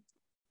exception,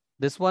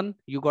 this one,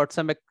 you got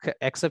some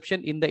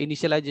exception in the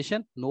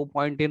initialization, no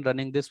point in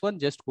running this one,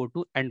 just go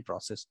to end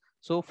process.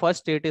 So first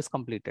state is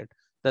completed.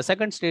 The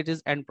second state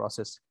is end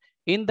process.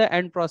 In the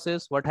end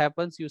process, what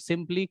happens? You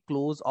simply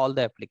close all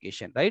the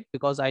application, right?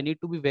 Because I need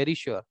to be very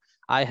sure.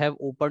 I have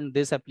opened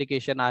this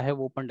application, I have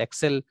opened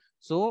Excel.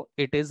 So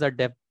it is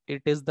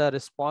the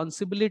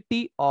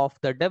responsibility of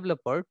the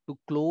developer to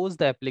close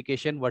the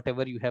application,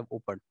 whatever you have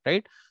opened,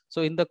 right?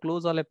 So in the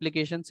close all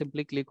application,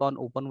 simply click on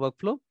open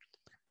workflow,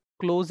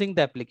 closing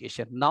the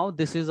application. Now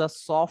this is a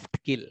soft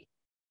kill.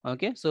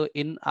 Okay, so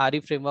in RE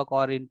framework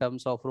or in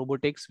terms of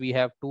robotics, we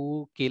have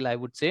two kill, I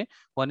would say.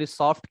 One is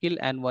soft kill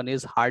and one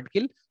is hard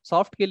kill.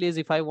 Soft kill is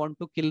if I want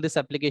to kill this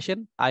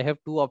application, I have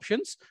two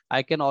options.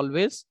 I can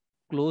always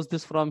close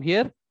this from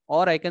here,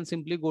 or I can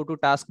simply go to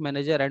task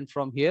manager and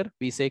from here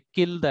we say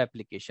kill the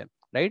application,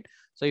 right?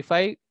 So if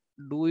I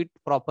do it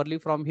properly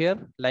from here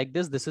like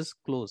this is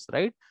close,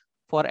 right?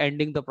 For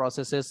ending the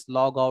processes,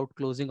 log out,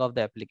 closing of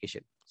the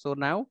application. So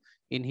now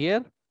in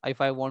here,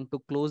 if I want to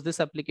close this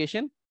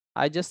application,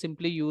 I just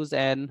simply use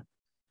an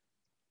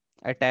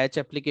attach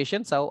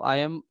application. So I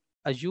am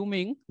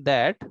assuming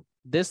that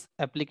this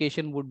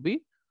application would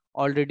be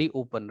already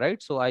open,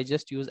 right? So I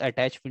just use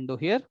attach window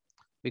here,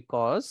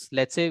 because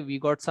let's say we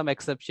got some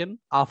exception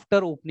after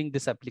opening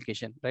this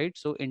application, right?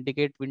 So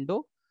indicate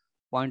window,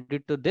 point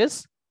it to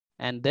this,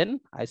 and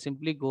then I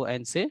simply go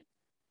and say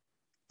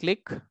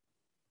click.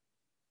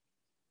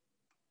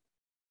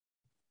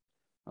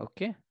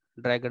 Okay,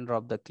 drag and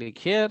drop the click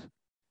here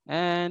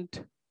and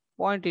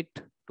point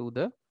it to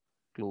the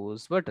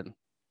close button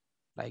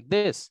like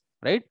this,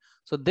 right?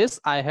 So this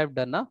I have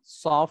done a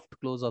soft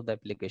close of the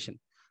application.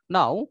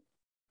 Now,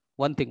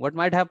 one thing, what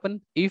might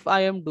happen if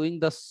I am doing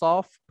the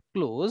soft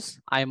close,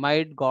 I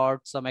might got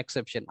some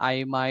exception.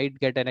 I might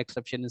get an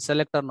exception in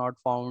selector not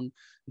found.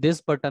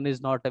 This button is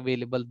not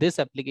available. This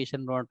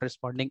application not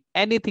responding.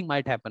 Anything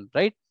might happen,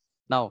 right?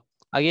 Now,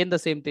 again, the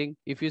same thing.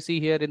 If you see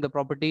here in the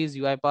properties,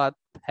 UiPath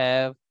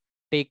have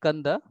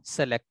taken the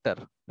selector,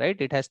 right?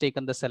 It has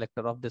taken the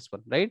selector of this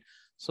one, right?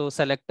 So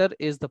selector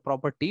is the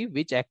property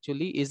which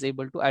actually is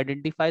able to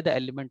identify the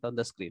element on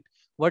the screen.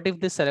 What if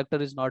this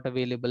selector is not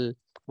available?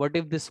 What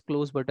if this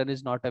close button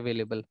is not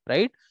available,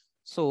 right?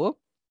 So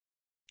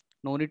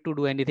no need to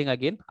do anything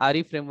again.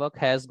 RE framework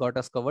has got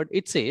us covered.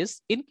 It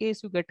says in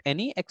case you get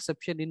any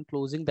exception in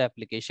closing the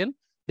application,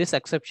 this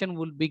exception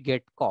will be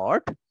get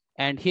caught.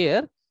 And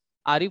here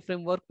RE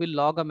framework will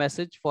log a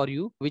message for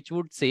you, which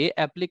would say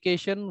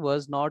application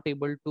was not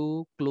able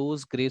to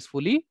close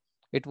gracefully.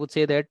 It would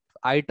say that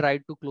I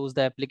tried to close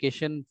the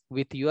application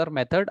with your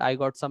method. I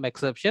got some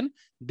exception.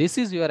 This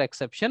is your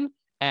exception.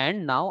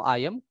 And now I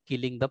am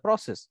killing the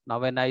process. Now,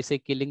 when I say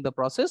killing the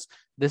process,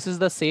 this is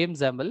the same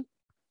XAML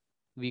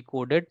we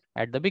coded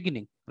at the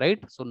beginning, right?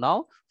 So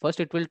now first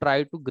it will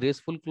try to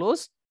graceful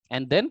close,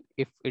 and then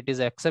if it is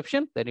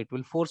exception, then it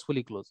will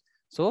forcefully close.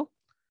 So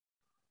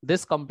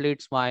this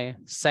completes my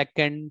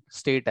second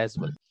state as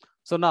well.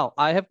 So now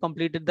I have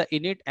completed the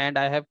init and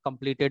I have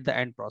completed the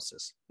end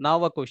process.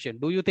 Now a question,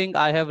 do you think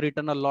I have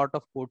written a lot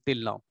of code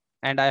till now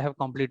and I have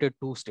completed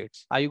two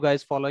states? Are you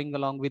guys following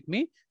along with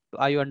me?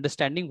 Are you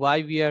understanding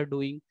why we are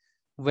doing,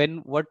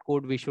 what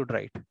code we should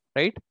write,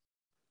 right?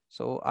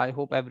 So I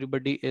hope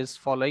everybody is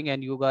following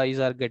and you guys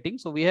are getting.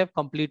 So we have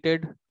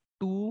completed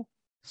two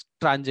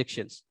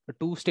transactions,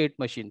 two state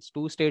machines,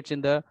 two states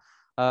in the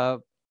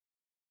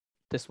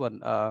this one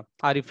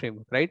RE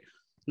framework, right?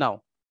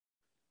 Now,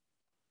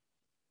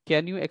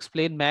 can you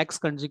explain max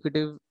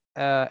consecutive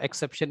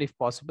exception if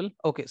possible?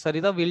 Okay,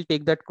 Sarita, we'll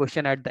take that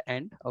question at the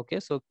end. Okay,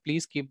 so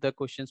please keep the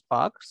questions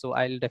parked. So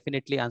I'll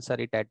definitely answer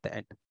it at the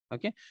end.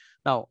 Okay,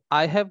 now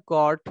I have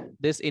got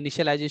this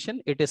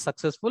initialization. It is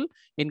successful.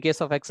 In case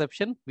of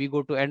exception, we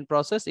go to end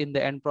process. In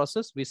the end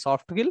process, we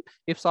soft kill.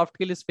 If soft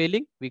kill is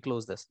failing, we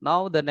close this.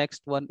 Now the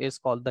next one is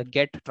called the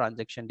get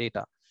transaction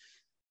data.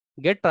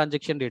 Get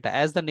transaction data,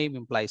 as the name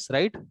implies,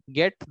 right?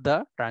 Get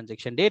the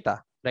transaction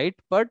data, right?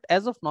 But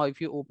as of now,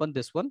 if you open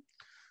this one,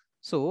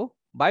 so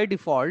by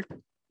default,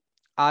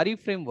 RE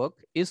framework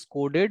is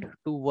coded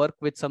to work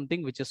with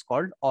something which is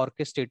called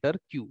orchestrator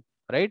queue,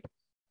 right?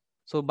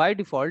 So by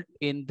default,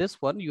 in this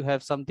one, you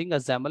have something, a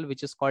XAML,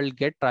 which is called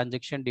get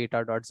transaction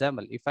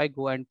data.xaml. If I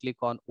go and click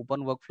on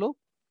open workflow,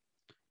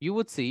 you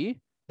would see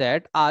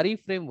that RE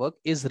framework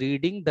is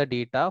reading the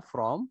data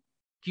from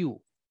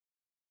queue,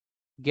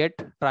 get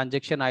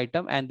transaction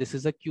item, and this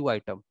is a queue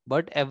item.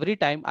 But every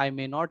time I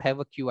may not have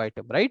a queue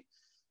item, right?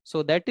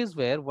 So that is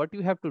where what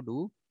you have to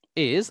do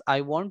is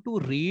I want to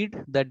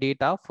read the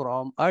data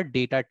from a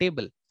data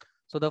table.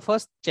 So the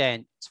first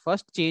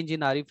change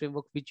in RE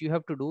framework which you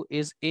have to do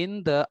is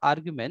in the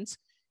arguments,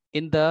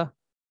 in the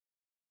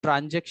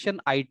transaction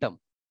item.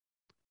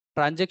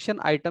 Transaction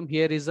item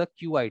here is a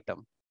queue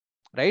item,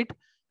 right?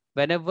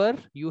 Whenever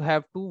you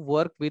have to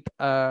work with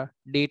a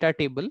data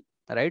table,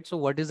 right? So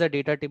what is a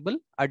data table?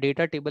 A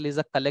data table is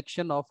a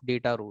collection of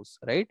data rows,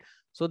 right?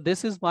 So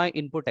this is my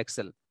input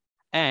Excel.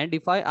 And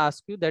if I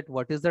ask you that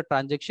what is the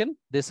transaction,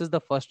 this is the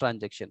first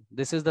transaction,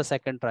 this is the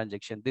second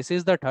transaction, this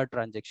is the third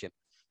transaction.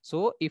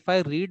 So if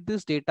I read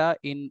this data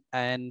in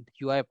an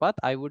UiPath,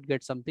 I would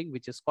get something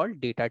which is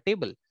called data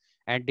table.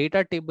 And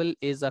data table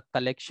is a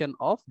collection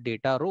of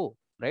data row,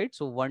 right?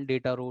 So one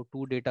data row,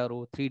 two data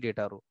row, three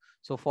data row.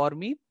 So for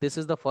me, this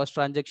is the first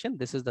transaction,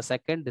 this is the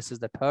second, this is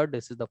the third,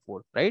 this is the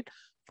fourth, right?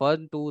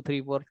 1, 2,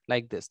 3, 4,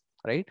 like this,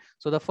 right?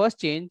 So the first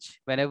change,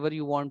 whenever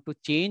you want to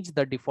change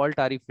the default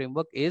RE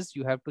framework, is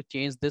you have to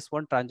change this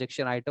one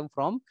transaction item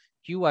from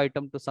queue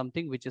item to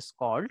something which is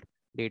called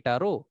data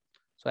row.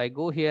 So I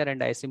go here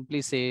and I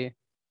simply say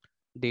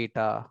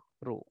data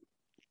row.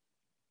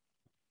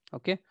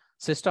 Okay,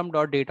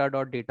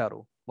 system.data.data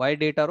row. Why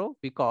data row?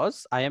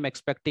 Because I am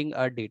expecting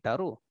a data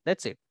row.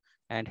 That's it.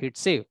 And hit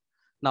save.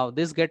 Now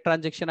this get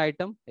transaction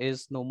item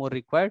is no more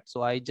required.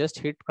 So I just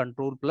hit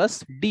Control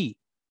plus D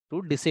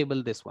to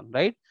disable this one,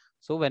 right?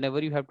 So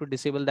whenever you have to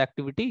disable the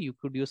activity, you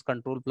could use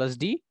Control plus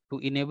D. To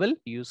enable,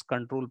 use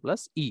Control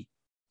plus E,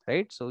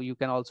 right? So you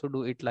can also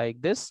do it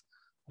like this.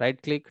 Right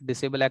click,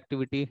 disable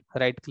activity,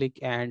 right click,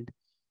 and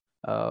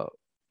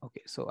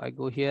okay, so I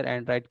go here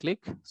and right click.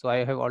 So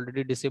I have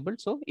already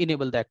disabled, so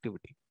enable the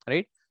activity,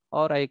 right?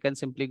 Or I can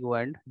simply go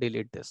and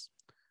delete this.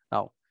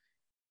 Now,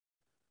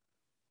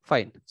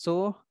 fine.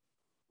 So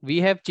we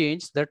have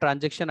changed the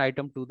transaction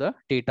item to the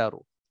data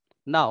row.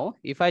 Now,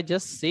 if I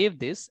just save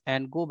this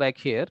and go back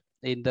here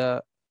in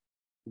the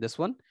this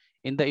one,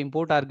 in the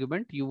import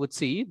argument, you would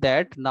see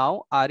that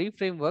now RE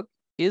framework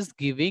is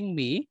giving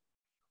me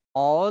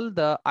all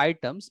the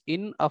items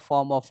in a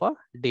form of a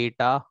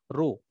data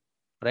row,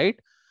 right?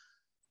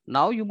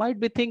 Now you might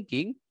be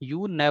thinking,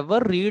 you never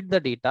read the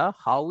data.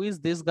 How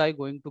is this guy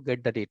going to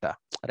get the data,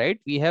 right?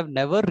 We have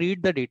never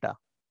read the data,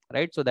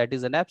 right? So that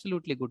is an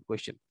absolutely good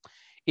question.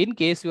 In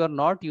case you are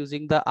not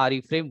using the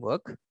RE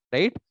framework,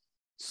 right?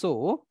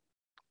 So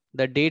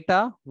the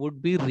data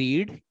would be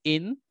read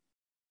in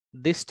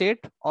this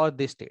state or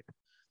this state.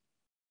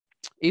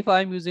 If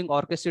I'm using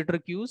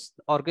orchestrator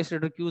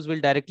queues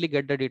will directly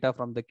get the data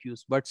from the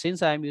queues. But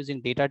since I'm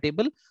using data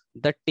table,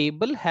 the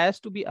table has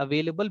to be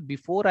available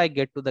before I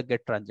get to the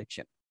get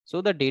transaction.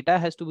 So the data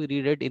has to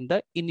be read in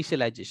the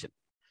initialization.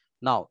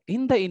 Now,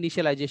 in the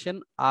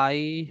initialization,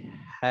 I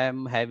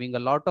am having a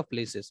lot of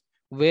places.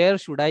 Where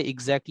should I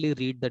exactly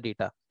read the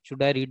data?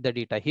 Should I read the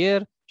data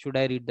here? Should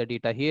I read the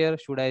data here?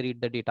 Should I read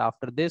the data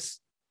after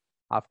this?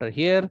 After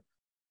here?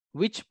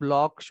 Which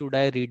block should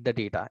I read the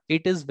data?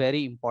 It is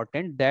very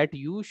important that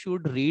you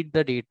should read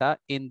the data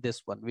in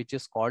this one, which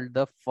is called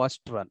the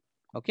first run.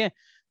 Okay.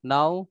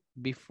 Now,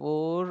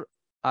 before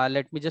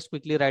let me just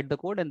quickly write the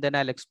code and then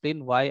I'll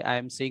explain why I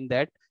am saying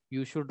that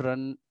you should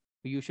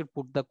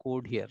put the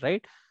code here,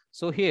 right?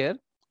 So here,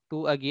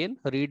 to again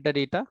read the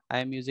data, I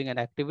am using an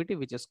activity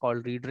which is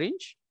called read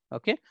range.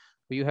 Okay.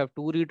 You have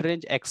two read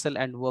range, Excel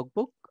and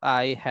workbook.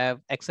 I have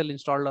Excel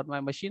installed on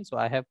my machine, so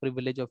I have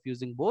privilege of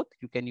using both.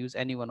 You can use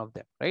any one of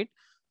them, right?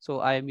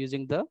 So I am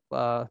using the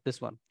this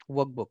one,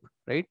 workbook,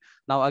 right?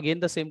 Now again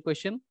the same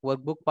question,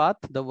 workbook path.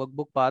 The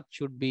workbook path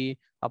should be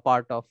a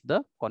part of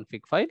the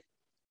config file.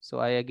 So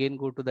I again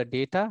go to the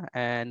data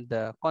and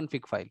the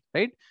config file,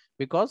 right?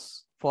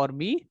 Because for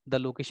me the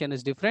location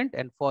is different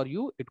and for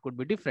you it could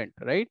be different,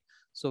 right?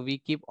 So we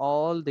keep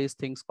all these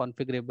things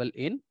configurable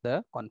in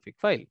the config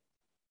file.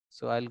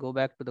 So I'll go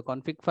back to the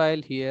config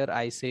file. Here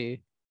I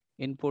say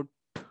input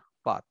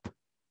path,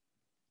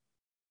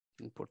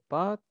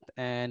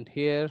 and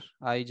here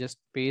I just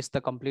paste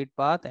the complete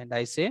path and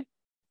I say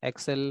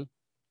Excel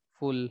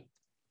full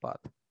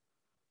path.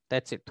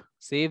 That's it.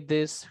 Save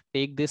this,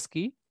 take this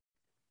key,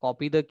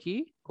 copy the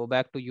key, go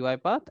back to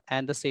UiPath,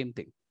 and the same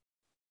thing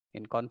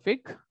in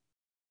config.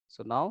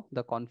 So now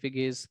the config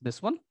is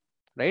this one,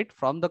 right?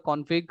 From the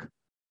config,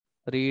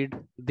 read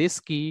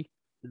this key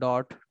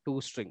dot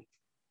toString.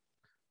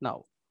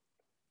 Now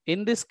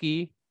in this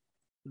key,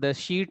 the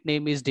sheet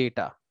name is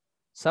data.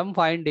 Some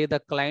fine day the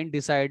client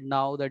decide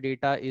now the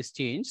data is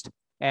changed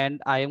and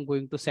I am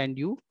going to send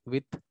you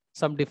with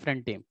some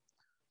different name.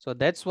 So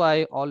that's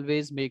why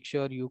always make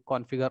sure you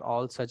configure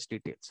all such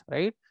details,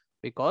 right?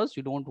 Because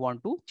you don't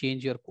want to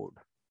change your code.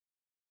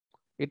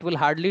 It will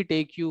hardly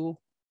take you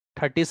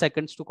 30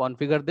 seconds to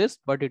configure this,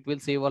 but it will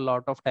save a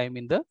lot of time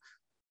in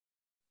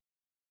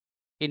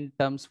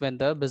terms when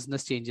the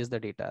business changes the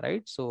data,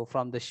 right? So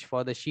from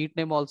for the sheet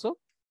name also,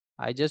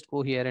 I just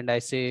go here and I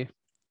say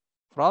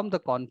from the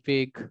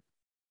config,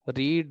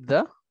 read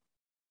the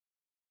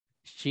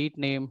sheet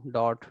name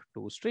dot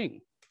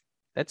toString.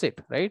 That's it,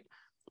 right?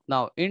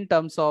 Now in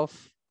terms of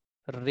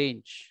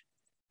range,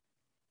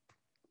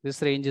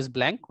 this range is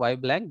blank. Why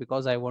blank?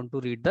 Because I want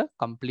to read the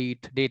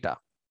complete data,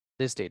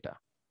 this data,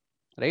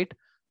 right?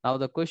 Now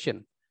the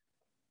question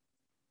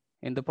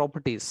in the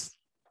properties,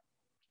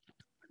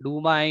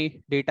 do my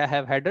data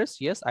have headers?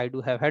 Yes, I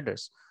do have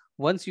headers.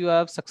 Once you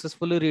have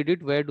successfully read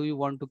it, where do you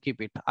want to keep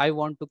it? I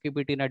want to keep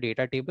it in a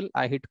data table.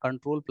 I hit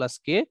Control plus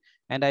K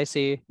and I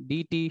say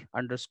DT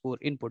underscore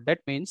input. That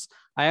means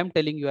I am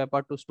telling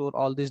UiPath to store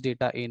all this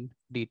data in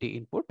DT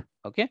input.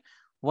 Okay.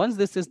 Once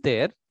this is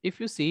there, if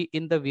you see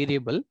in the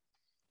variable,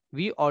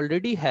 we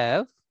already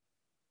have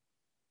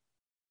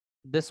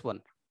this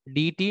one,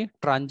 DT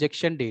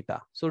transaction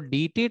data. So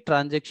DT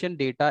transaction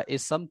data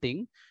is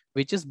something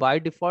which is by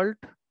default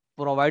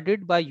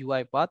provided by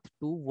UiPath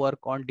to work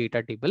on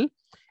data table.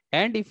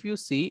 And if you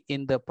see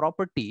in the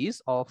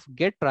properties of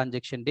get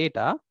transaction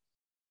data,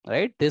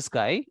 right, this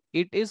guy,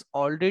 it is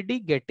already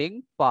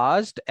getting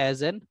passed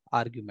as an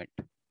argument,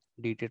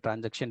 DT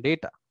transaction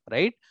data,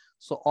 right?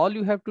 So all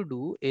you have to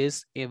do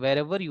is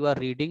wherever you are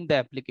reading the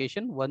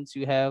application, once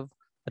you have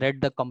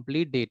read the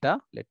complete data,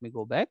 let me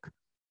go back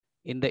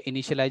in the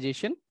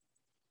initialization,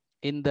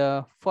 in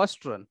the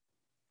first run,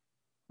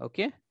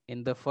 okay,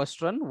 in the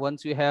first run,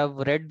 once you have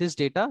read this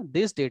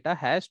data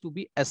has to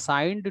be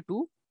assigned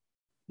to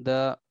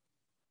the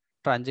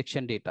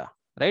transaction data,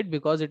 right?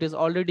 Because it is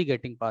already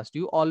getting passed.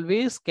 You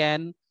always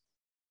can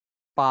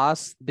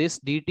pass this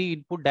DT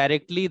input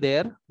directly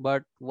there,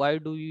 but why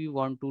do you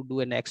want to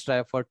do an extra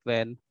effort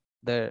when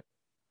the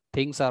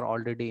things are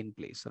already in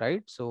place,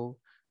 right? So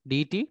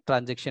DT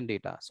transaction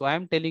data. So I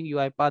am telling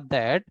UiPath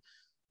that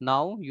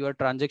now your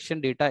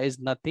transaction data is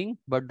nothing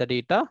but the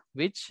data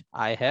which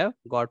I have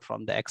got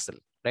from the Excel,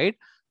 right?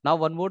 Now,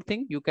 one more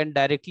thing, you can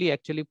directly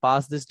actually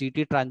pass this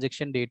DT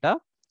transaction data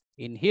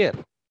in here.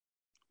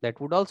 That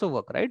would also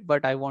work, right?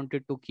 But I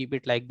wanted to keep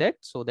it like that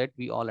so that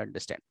we all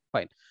understand.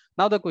 Fine.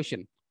 Now the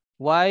question,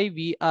 why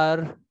we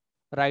are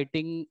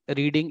reading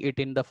it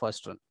in the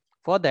first run?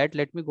 For that,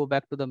 let me go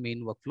back to the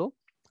main workflow,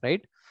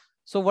 right?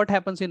 So what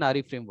happens in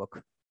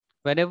ReFramework?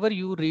 Whenever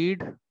you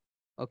read,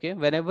 okay,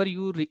 whenever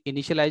you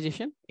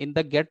initialization in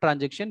the get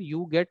transaction,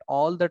 you get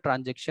all the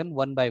transaction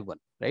one by one,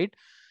 right?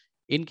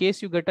 In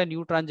case you get a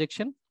new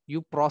transaction,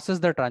 you process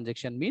the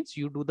transaction, means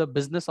you do the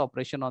business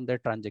operation on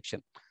that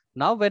transaction.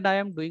 Now, when I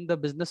am doing the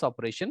business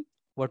operation,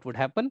 what would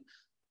happen?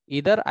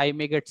 Either I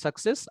may get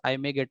success, I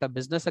may get a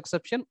business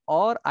exception,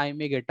 or I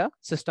may get a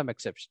system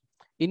exception.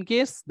 In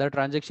case the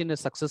transaction is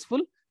successful,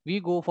 we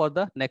go for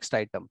the next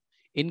item.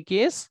 In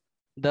case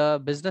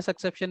the business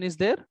exception is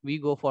there, we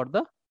go for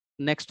the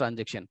next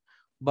transaction.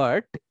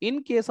 But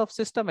in case of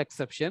system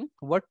exception,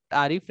 what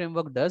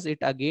ReFramework does, it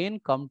again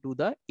come to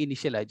the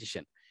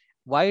initialization.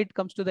 Why it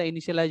comes to the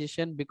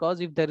initialization? Because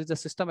if there is a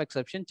system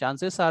exception,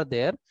 chances are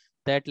there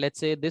that, let's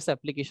say, this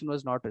application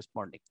was not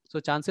responding. So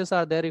chances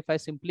are there, if I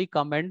simply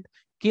come and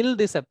kill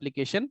this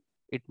application,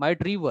 it might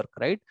rework,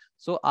 right?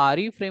 So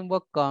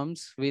ReFramework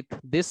comes with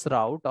this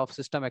route of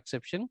system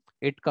exception.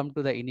 It come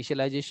to the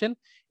initialization.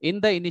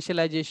 In the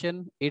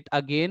initialization, it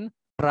again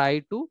try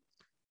to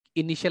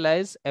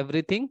initialize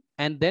everything,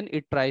 and then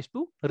it tries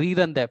to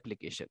rerun the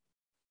application,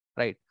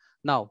 right?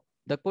 Now,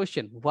 the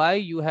question, why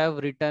you have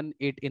written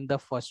it in the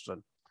first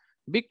run?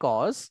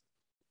 Because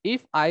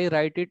if I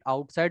write it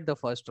outside the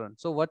first run,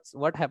 so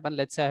what happened?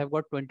 Let's say I have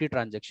got 20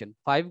 transaction,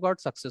 5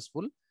 got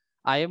successful.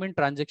 I am in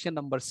transaction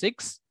number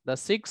 6. The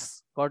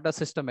 6 got a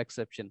system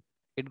exception.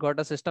 It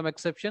got a system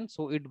exception,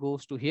 so it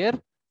goes to here.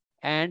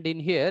 And in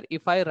here,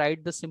 if I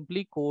write the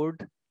simply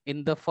code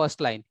in the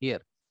first line here,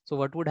 so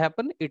what would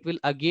happen? It will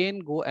again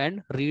go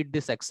and read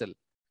this Excel.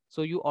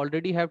 So you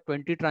already have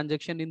 20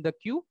 transaction in the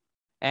queue,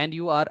 and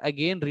you are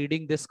again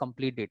reading this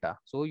complete data.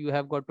 So you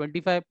have got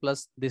 25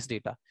 plus this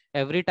data.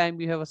 Every time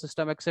you have a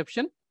system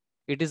exception,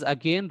 it is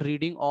again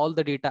reading all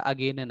the data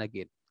again and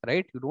again,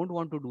 right? You don't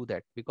want to do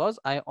that because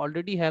I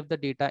already have the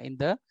data in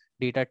the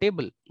data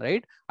table,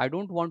 right? I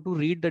don't want to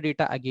read the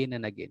data again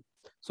and again.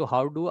 So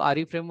how do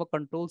ReFramework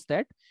controls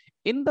that?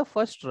 In the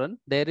first run,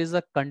 there is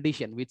a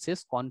condition which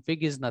says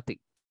config is nothing,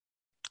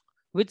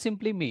 which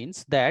simply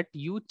means that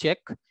you check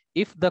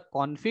if the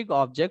config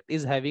object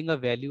is having a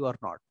value or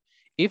not.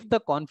 If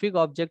the config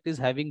object is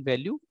having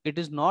value, it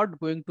is not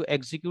going to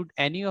execute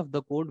any of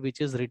the code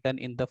which is written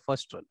in the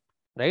first run,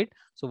 right?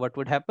 So what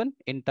would happen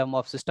in terms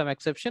of system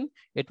exception?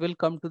 It will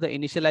come to the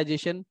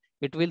initialization.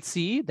 It will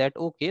see that,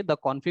 okay, the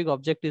config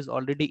object is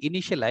already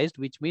initialized,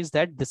 which means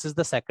that this is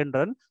the second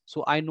run.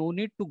 So I no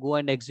need to go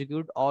and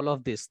execute all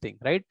of this thing,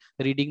 right?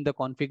 Reading the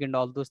config and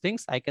all those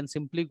things. I can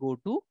simply go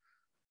to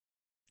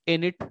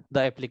init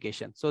the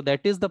application. So that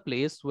is the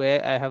place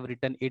where I have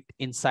written it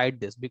inside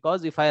this,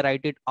 because if I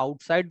write it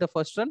outside the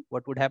first run,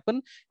 what would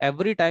happen?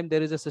 Every time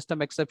there is a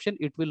system exception,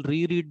 it will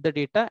reread the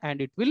data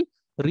and it will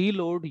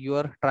reload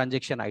your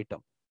transaction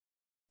item,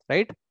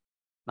 right?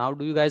 Now,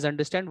 do you guys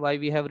understand why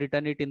we have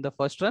written it in the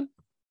first run?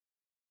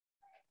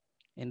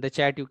 In the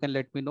chat, you can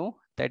let me know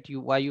that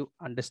why you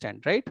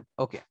understand, right?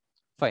 Okay,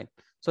 fine.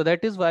 So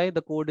that is why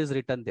the code is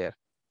written there.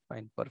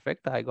 Fine,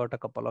 perfect. I got a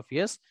couple of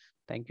yes.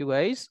 Thank you,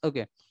 guys.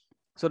 Okay.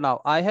 So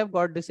now I have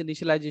got this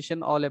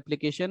initialization all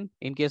application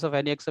in case of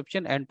any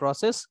exception and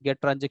process get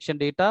transaction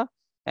data,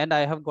 and I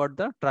have got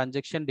the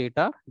transaction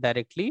data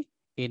directly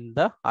in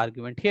the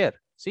argument here.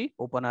 See,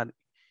 open our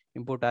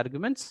import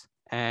arguments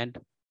and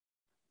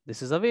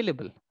this is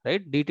available,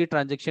 right? DT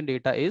transaction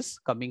data is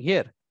coming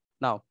here.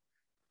 Now,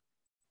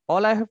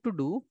 all I have to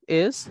do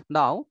is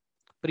now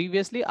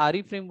previously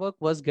ReFramework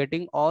was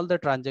getting all the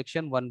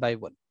transaction one by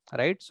one,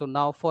 right? So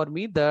now for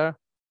me, the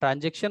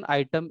transaction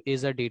item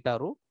is a data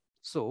row.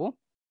 So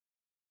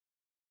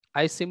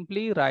I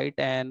simply write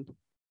an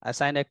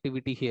assign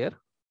activity here.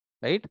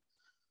 right?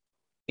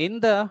 In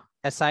the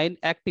assign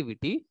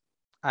activity,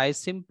 I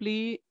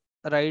simply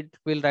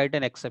will write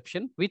an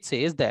exception which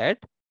says that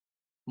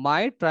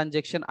my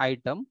transaction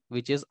item,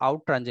 which is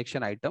out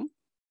transaction item,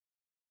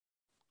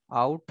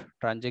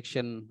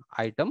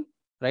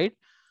 right?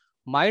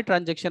 My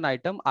transaction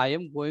item, I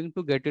am going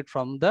to get it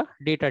from the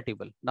data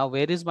table. Now,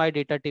 where is my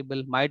data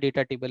table? My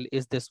data table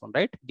is this one,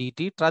 right?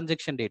 DT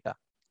transaction data.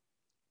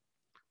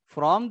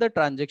 From the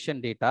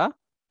transaction data,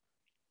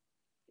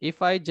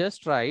 if I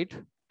just write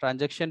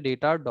transaction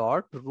data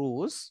dot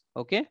rows,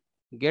 okay,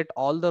 get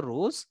all the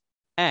rows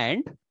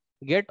and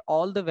get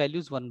all the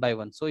values one by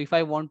one. So if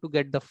I want to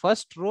get the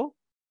first row,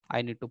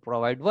 I need to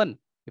provide 1.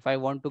 If I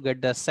want to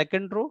get the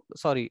second row,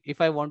 sorry,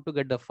 if I want to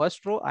get the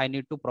first row, I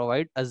need to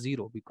provide a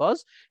 0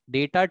 because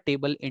data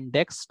table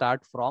index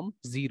start from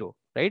 0,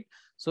 right?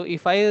 So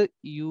if I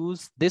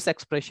use this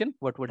expression,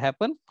 what would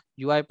happen?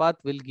 UiPath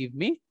will give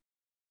me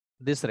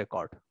this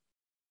record.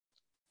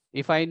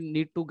 If I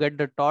need to get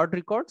the Todd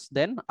records,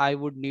 then I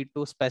would need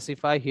to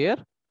specify here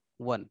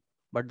 1.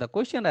 But the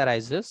question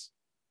arises,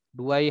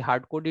 do I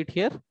hard code it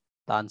here?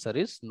 The answer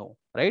is no,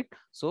 right?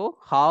 So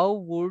how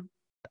would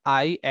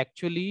I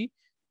actually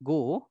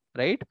go,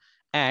 right,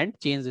 and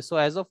change this? So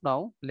as of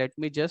now, let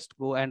me just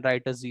go and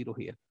write a 0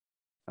 here.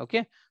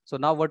 Okay, so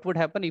now what would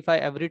happen if I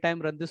every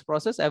time run this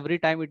process? Every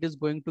time it is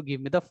going to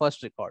give me the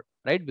first record,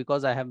 right?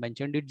 Because I have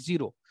mentioned it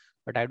 0,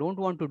 but I don't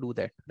want to do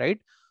that, right?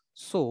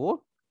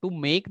 So to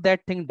make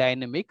that thing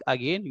dynamic,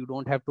 again, you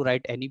don't have to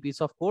write any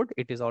piece of code.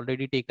 It is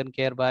already taken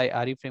care by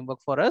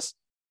ReFramework for us.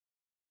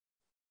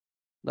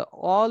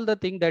 All the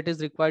thing that is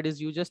required is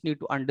you just need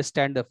to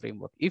understand the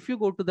framework. If you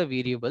go to the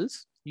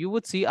variables, you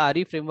would see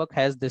ReFramework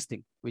has this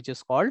thing, which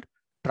is called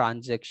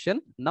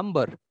transaction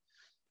number.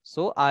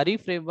 So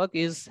ReFramework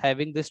is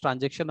having this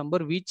transaction number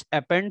which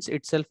appends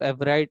itself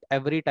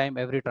every time,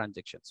 every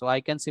transaction. So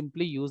I can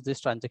simply use this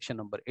transaction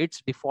number.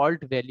 Its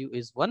default value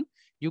is 1.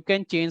 You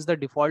can change the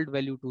default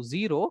value to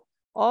 0,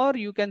 or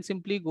you can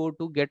simply go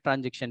to get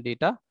transaction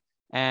data,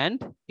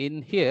 and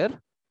in here,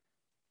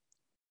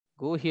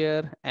 go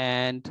here,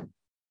 and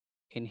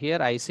in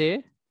here I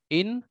say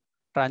in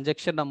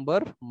transaction number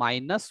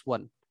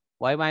 -1.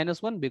 Why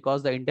 -1?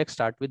 Because the index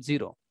start with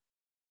 0.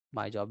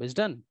 My job is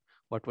done.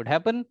 What would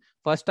happen?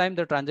 First time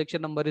the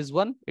transaction number is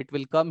 1, it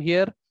will come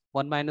here,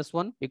 1 minus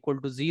 1 equal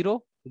to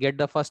 0, get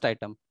the first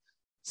item.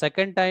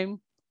 Second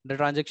time the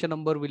transaction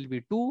number will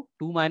be 2,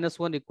 2 minus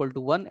 1 equal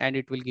to 1, and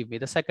it will give me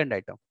the second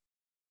item.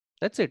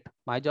 That's it.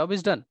 My job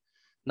is done.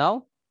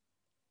 Now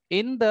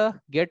in the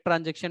get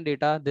transaction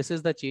data, this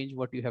is the change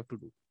what you have to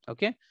do.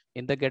 Okay,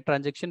 in the get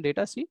transaction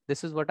data, see,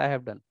 this is what I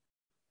have done.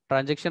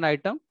 Transaction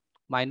item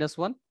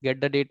 -1, get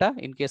the data.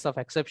 In case of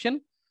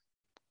exception,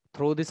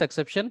 throw this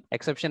exception.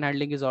 Exception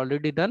handling is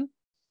already done.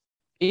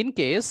 In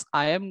case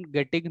I am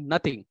getting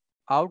nothing,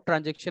 out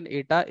transaction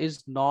data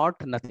is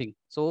not nothing.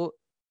 So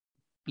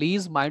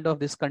please mind of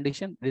this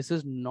condition. This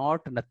is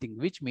not nothing,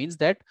 which means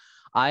that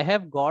I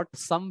have got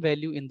some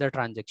value in the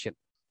transaction.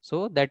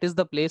 So that is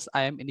the place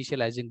I am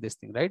initializing this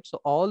thing, right? So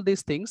all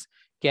these things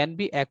can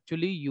be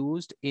actually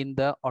used in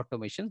the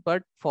automations,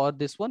 but for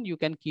this one, you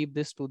can keep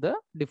this to the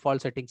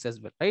default settings as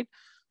well, right?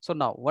 So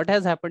now what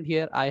has happened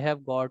here? I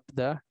have got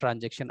the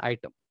transaction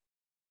item.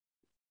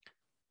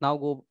 Now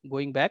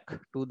going back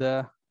to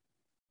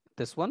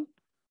this one,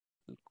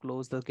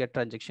 close the get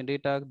transaction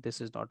data.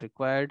 This is not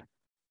required.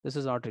 This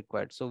is not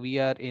required. So we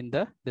are in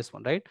this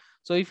one, right?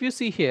 So if you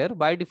see here,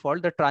 by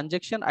default, the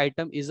transaction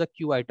item is a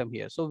queue item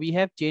here. So we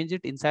have changed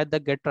it inside the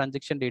get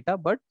transaction data,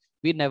 but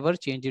we never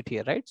change it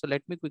here, right? So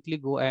let me quickly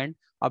go and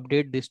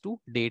update this to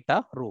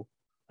data row,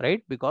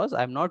 right? Because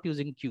I'm not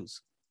using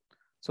queues.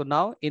 So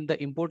now in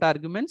the import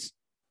arguments,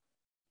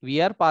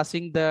 we are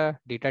passing the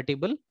data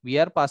table, we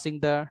are passing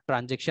the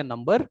transaction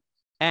number,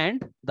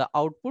 and the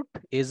output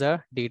is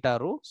a data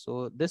row.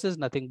 So this is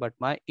nothing but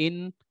my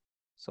in.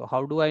 So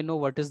how do I know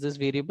what is this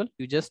variable?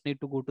 You just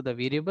need to go to the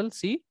variable,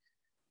 see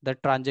the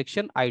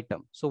transaction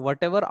item. So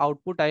whatever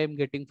output I am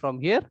getting from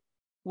here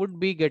would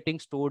be getting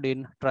stored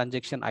in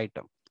transaction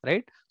item,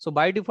 right? So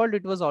by default,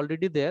 it was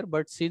already there,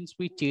 but since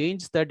we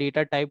changed the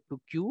data type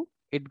to queue,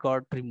 it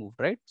got removed,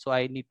 right? So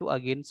I need to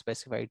again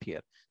specify it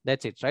here.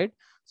 That's it, right?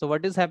 So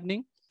what is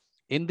happening?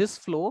 In this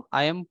flow,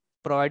 I am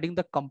providing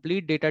the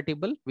complete data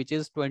table, which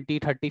is 20,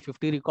 30,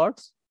 50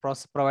 records,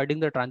 providing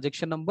the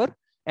transaction number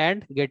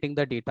and getting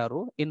the data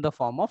row in the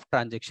form of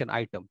transaction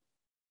item.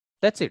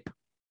 That's it.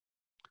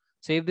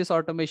 Save this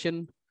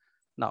automation.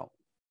 Now,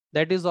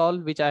 that is all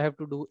which I have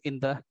to do in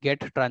the get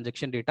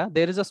transaction data.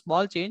 There is a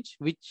small change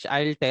which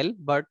I'll tell,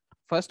 but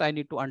first I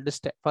need to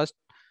understand. First,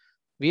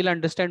 we'll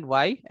understand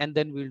why, and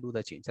then we'll do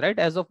the change, right?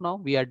 As of now,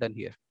 we are done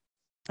here.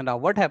 Now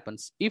what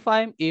happens if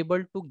I am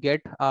able to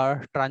get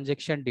our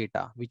transaction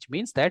data, which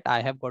means that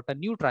I have got a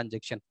new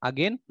transaction?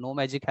 Again, no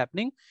magic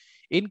happening.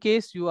 In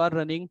case you are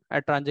running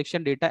a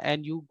transaction data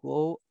and you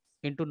go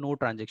into no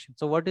transaction.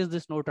 So what is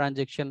this no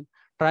transaction?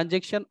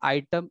 Transaction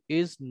item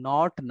is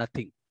not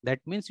nothing. That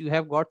means you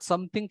have got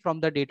something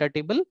from the data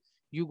table.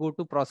 You go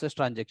to process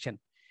transaction.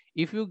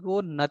 If you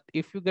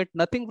if you get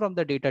nothing from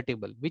the data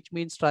table, which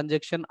means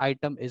transaction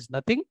item is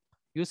nothing,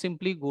 you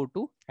simply go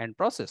to end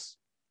process.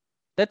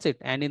 That's it.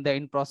 And in the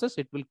end process,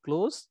 it will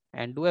close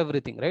and do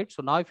everything, right?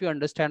 So now if you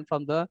understand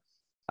from the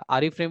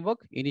RE framework,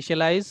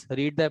 initialize,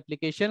 read the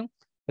application,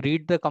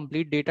 read the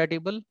complete data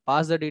table,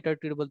 pass the data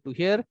table to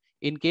here.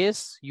 In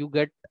case you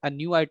get a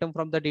new item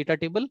from the data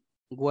table,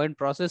 go and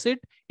process it.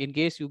 In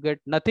case you get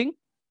nothing,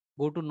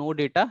 go to no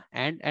data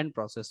and end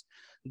process.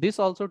 This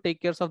also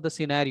take care of the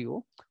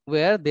scenario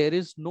where there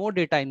is no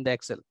data in the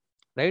Excel,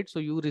 right? So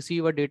you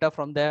receive a data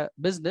from the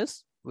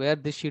business where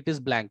this sheet is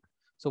blank.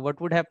 So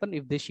what would happen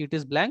if this sheet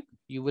is blank?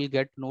 You will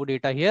get no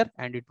data here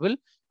and it will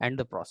end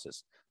the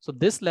process. So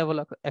this level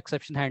of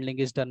exception handling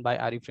is done by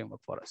RE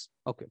framework for us.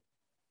 Okay.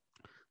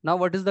 Now,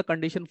 what is the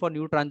condition for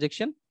new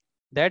transaction?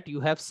 That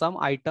you have some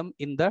item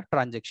in the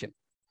transaction.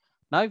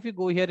 Now, if you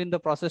go here in the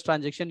process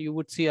transaction, you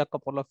would see a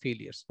couple of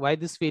failures. Why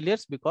these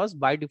failures? Because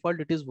by default,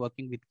 it is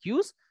working with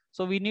queues.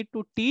 So we need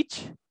to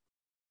teach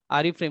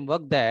RE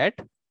framework that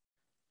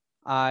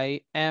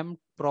I am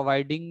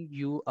providing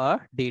you a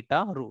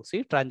data row.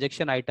 See,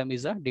 transaction item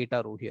is a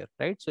data row here,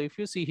 right? So if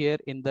you see here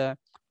in the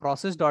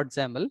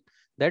process.xaml,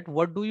 that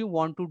what do you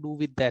want to do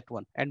with that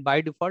one? And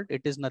by default,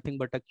 it is nothing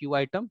but a queue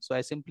item. So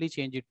I simply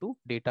change it to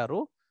data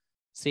row,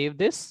 save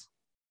this,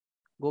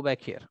 go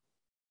back here.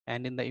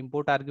 And in the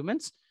import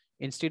arguments,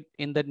 instead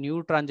in the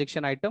new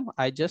transaction item,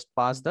 I just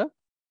pass the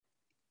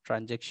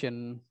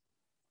transaction.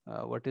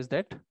 What is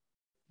that?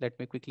 Let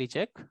me quickly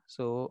check.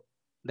 So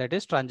that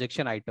is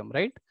transaction item,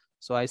 right?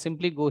 So I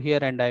simply go here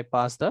and I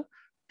pass the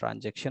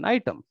transaction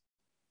item,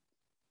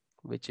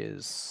 which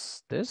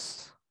is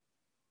this.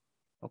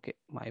 Okay,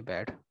 my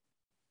bad.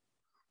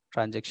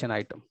 Transaction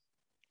item.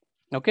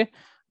 Okay.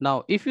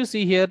 Now, if you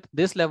see here,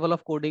 this level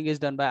of coding is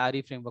done by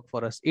RE framework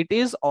for us. It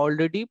is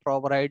already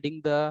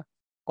providing the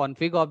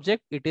config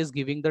object. It is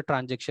giving the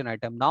transaction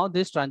item. Now,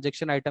 this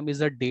transaction item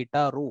is a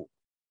data row.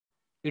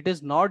 It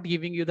is not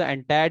giving you the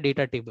entire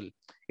data table.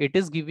 It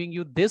is giving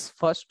you this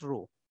first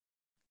row,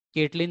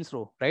 Caitlin's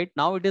row, right?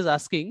 Now it is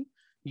asking,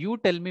 you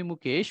tell me,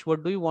 Mukesh,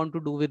 what do you want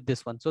to do with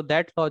this one? So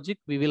that logic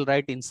we will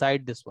write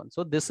inside this one.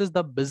 So this is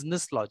the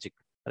business logic,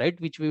 right?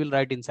 Which we will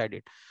write inside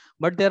it.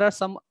 But there are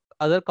some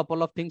other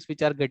couple of things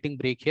which are getting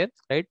break here,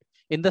 right?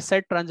 In the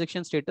set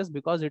transaction status,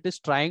 because it is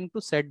trying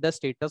to set the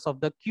status of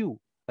the queue,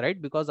 right?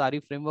 Because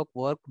RE framework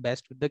work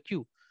best with the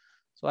queue.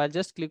 So I'll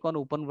just click on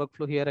open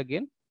workflow here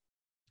again.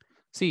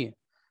 See,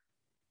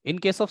 in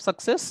case of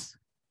success,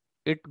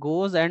 it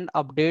goes and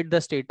update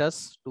the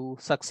status to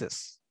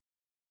success,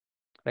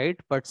 right?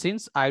 But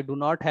since I do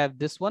not have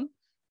this one,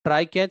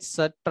 try catch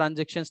set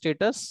transaction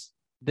status,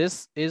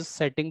 this is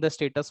setting the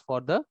status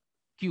for the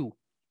queue,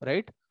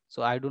 right?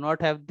 So I do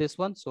not have this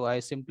one, so I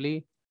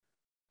simply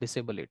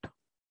disable it.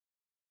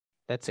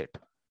 That's it,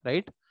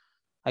 right?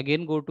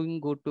 Again,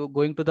 going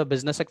to the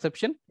business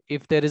exception.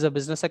 If there is a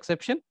business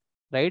exception,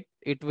 right,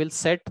 it will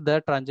set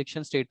the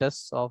transaction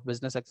status of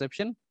business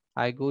exception.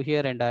 I go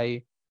here and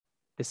I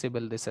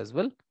disable this as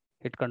well.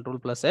 Hit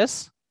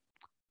Control+S,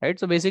 right?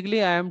 So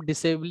basically I am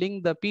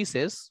disabling the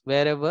pieces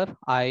wherever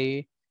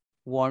I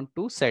want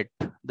to set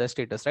the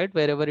status, right?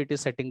 Wherever it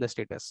is setting the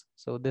status.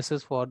 So this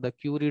is for the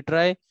queue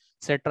retry,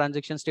 set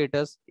transaction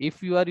status.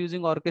 If you are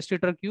using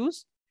orchestrator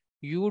queues,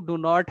 you do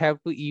not have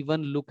to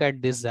even look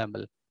at this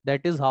XAML.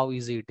 That is how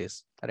easy it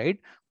is, right?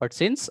 But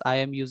since I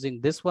am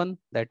using this one,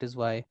 that is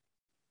why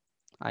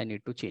I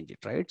need to change it,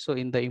 right? So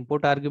in the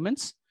import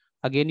arguments,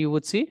 again, you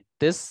would see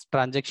this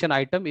transaction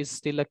item is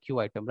still a queue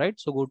item, right?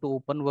 So go to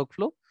open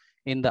workflow.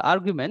 In the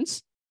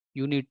arguments,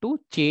 you need to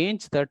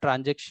change the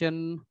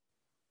transaction,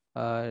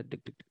 where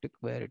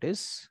it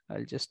is.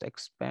 I'll just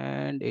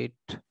expand it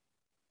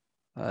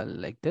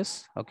like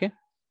this. Okay.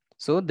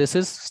 So this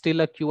is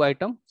still a queue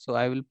item. So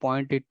I will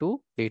point it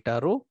to data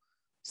row,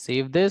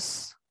 save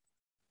this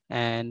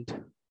and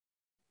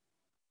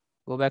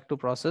go back to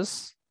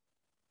process.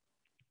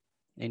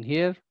 In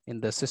here,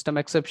 in the system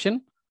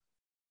exception,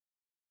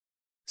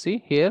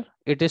 see here,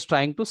 it is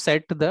trying to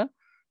set the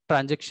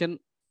transaction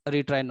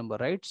retry number,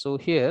 right? So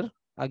here,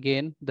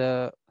 again,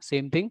 the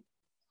same thing.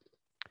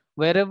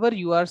 Wherever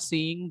you are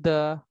seeing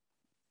the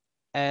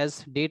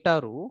as data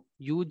row,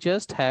 you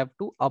just have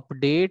to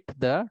update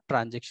the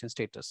transaction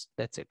status.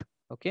 That's it.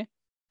 Okay.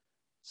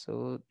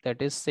 So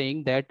that is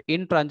saying that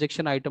in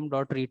transaction item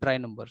dot retry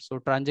number. So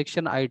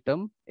transaction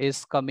item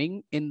is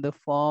coming in the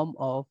form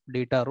of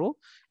data row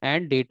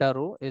and data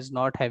row is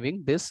not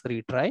having this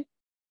retry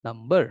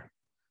number.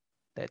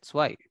 That's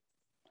why.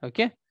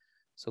 Okay.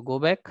 So go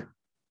back,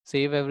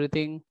 save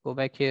everything, go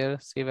back here,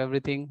 save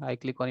everything. I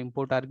click on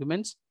import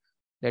arguments.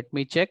 Let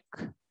me check.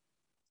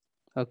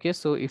 Okay.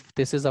 So if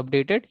this is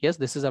updated, yes,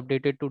 this is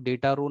updated to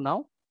data row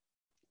now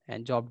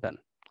and job done,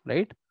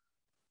 right?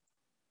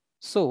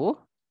 So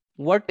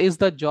what is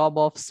the job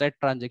of set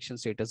transaction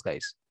status,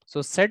 guys?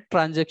 So set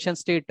transaction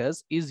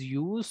status is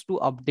used to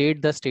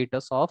update the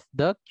status of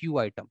the queue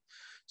item.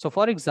 So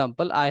for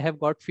example, I have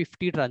got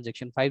 50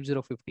 transaction,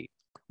 5050.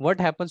 What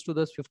happens to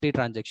those 50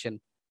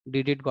 transaction?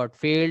 Did it got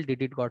failed?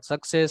 Did it got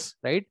success,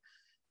 right?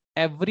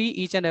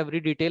 each and every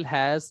detail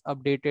has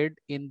updated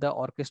in the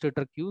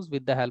orchestrator queues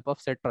with the help of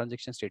set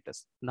transaction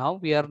status. Now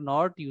we are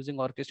not using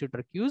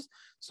orchestrator queues,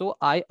 so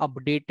I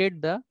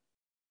updated the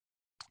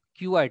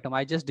queue item.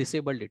 I just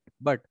disabled it,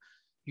 but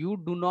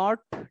you do not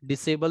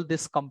disable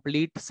this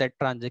complete set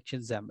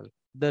transaction XAML.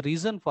 The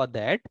reason for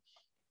that,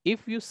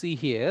 if you see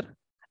here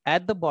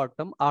at the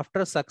bottom,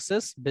 after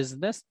success,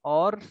 business,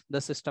 or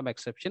the system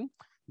exception,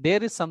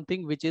 there is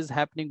something which is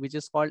happening, which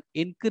is called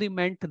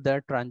increment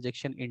the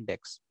transaction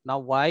index. Now,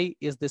 why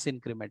is this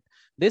increment?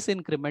 This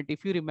increment,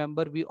 if you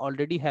remember, we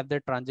already have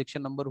the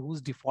transaction number whose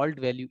default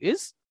value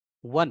is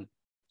 1.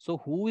 So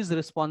who is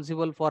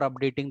responsible for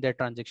updating that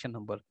transaction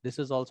number? This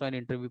is also an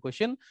interview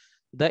question.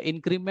 The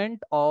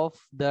increment of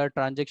the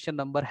transaction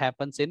number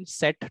happens in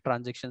set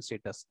transaction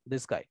status,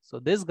 this guy. So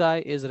this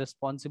guy is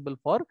responsible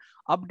for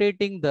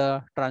updating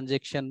the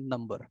transaction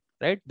number,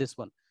 right? This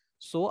one.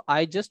 So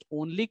I just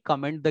only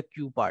comment the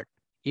queue part.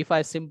 If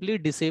I simply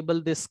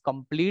disable this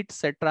complete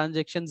set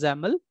transaction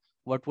XAML,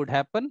 what would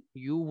happen?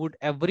 You would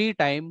every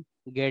time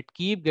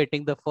keep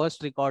getting the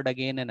first record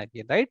again and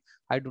again, right?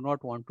 I do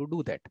not want to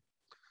do that.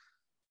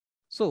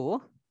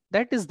 So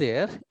that is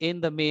there in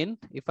the main.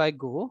 If I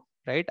go,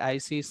 right, I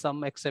see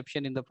some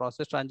exception in the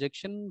process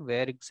transaction.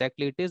 Where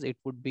exactly it is, it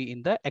would be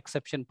in the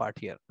exception part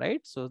here,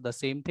 right? So the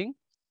same thing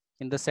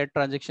in the set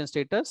transaction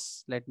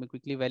status. Let me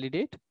quickly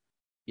validate.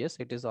 Yes,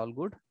 it is all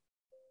good.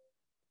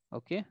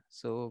 Okay,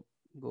 so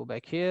go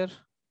back here.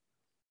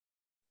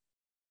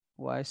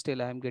 Why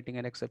still I am getting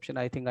an exception?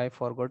 I think I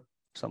forgot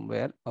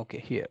somewhere. Okay,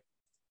 here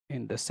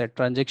in the set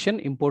transaction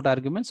import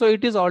argument. So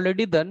it is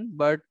already done,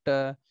 but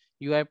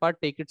UiPath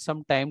take it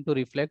some time to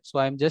reflect. So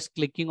I'm just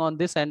clicking on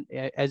this, and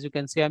as you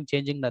can see, I'm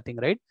changing nothing,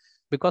 right?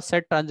 Because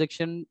set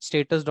transaction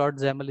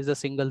status.xaml is a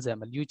single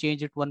XAML. You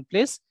change it one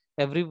place,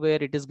 everywhere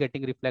it is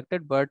getting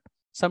reflected, but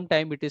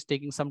sometime it is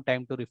taking some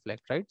time to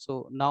reflect, right?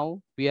 So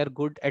now we are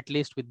good, at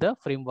least with the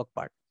framework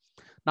part.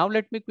 Now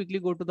let me quickly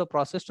go to the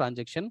process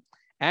transaction.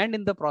 And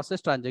in the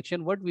process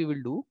transaction, what we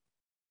will do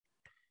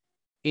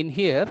in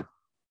here,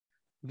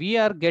 we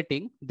are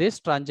getting this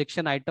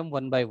transaction item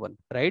one by one,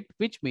 right?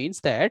 Which means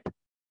that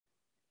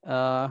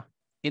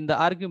in the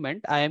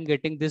argument, I am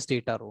getting this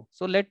data row.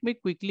 So let me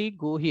quickly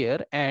go here,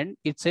 and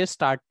it says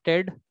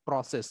started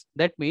process.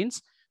 That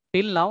means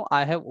till now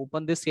I have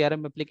opened this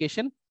CRM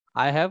application.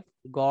 I have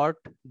got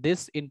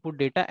this input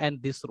data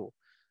and this row.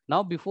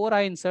 Now, before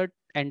I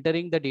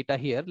entering the data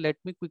here, let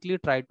me quickly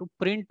try to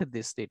print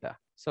this data.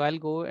 So I'll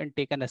go and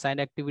take an assign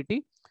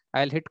activity.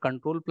 I'll hit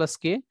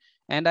Control+K,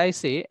 and I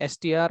say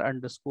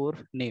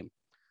str_name.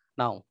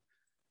 Now,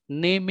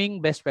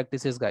 naming best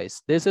practices,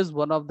 guys. This is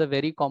one of the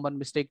very common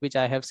mistake which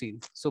I have seen.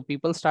 So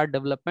people start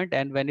development,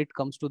 and when it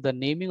comes to the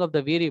naming of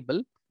the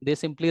variable, they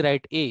simply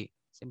write A,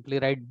 simply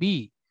write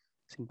B,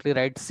 simply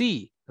write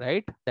C,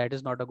 right? That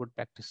is not a good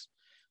practice.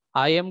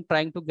 I am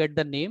trying to get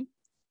the name.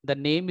 The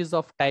name is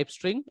of type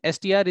string.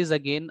 Str is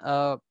again,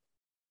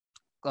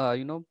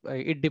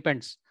 it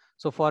depends.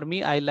 So for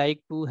me, I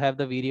like to have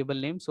the variable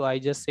name. So I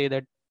just say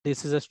that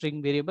this is a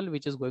string variable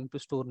which is going to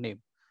store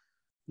name.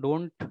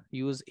 Don't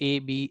use A,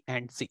 B,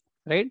 and C,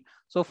 right?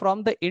 So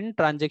from the in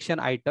transaction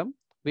item,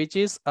 which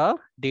is a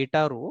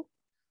data row,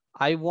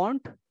 I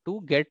want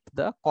to get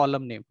the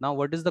column name. Now,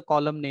 what is the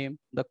column name?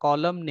 The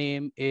column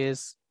name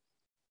is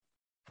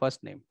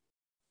first name.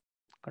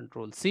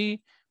 Control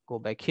C, go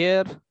back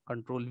here,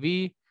 Control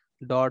V,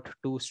 dot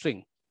to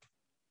string.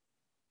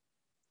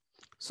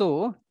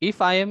 So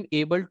if I am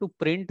able to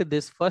print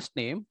this first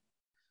name,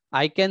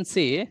 I can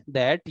say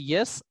that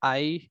yes,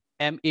 I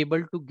am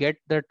able to get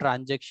the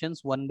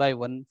transactions one by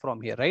one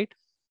from here, right?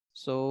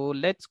 So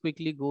let's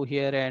quickly go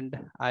here, and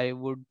I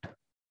would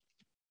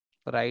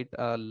write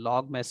a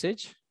log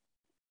message,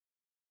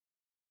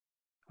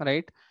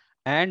 right?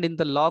 And in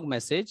the log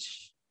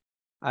message,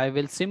 I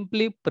will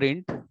simply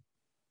print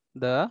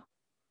the,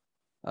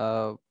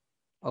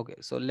 okay,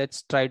 so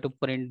let's try to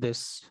print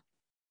this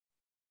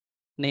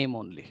name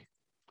only.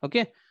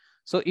 Okay.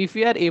 So if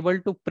we are able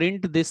to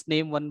print this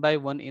name one by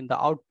one in the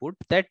output,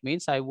 that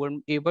means I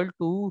won't able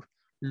to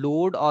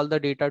load all the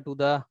data to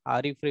the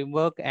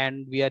ReFramework,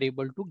 and we are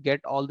able to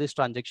get all this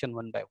transaction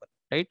one by one,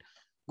 right?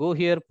 Go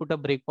here, put a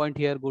breakpoint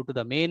here, go to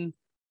the main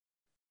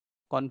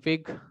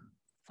config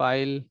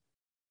file.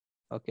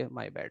 Okay,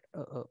 my bad.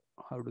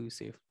 How do you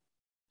save?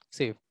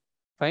 Save.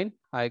 Fine.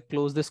 I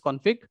close this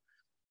config.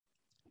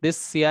 This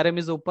CRM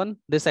is open.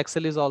 This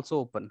Excel is also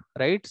open,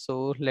 right?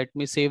 So let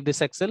me save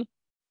this Excel.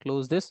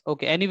 Close this.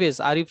 Okay. Anyways,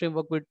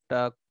 ReFramework would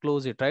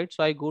close it, right?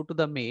 So I go to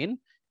the main,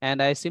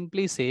 and I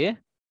simply say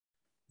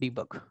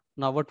debug.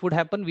 Now what would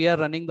happen? We are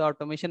running the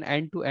automation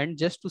end to end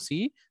just to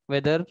see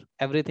whether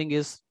everything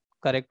is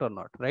correct or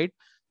not, right?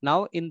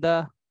 Now in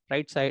the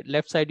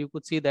left side, you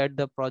could see that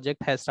the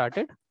project has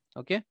started.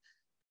 Okay.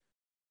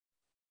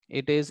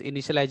 It is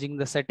initializing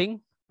the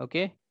setting.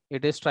 Okay.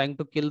 It is trying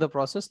to kill the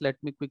process. Let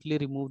me quickly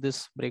remove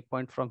this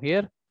breakpoint from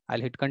here. I'll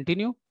hit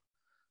continue.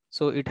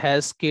 So it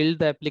has killed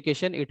the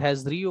application. It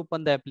has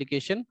reopened the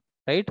application,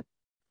 right?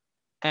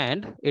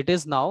 And it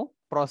is now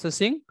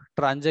processing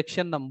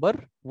transaction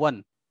number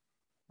 1,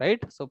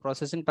 right? So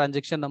processing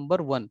transaction number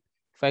 1.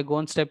 If I go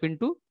on step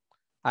into,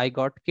 I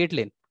got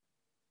Caitlin.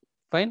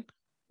 Fine.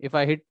 If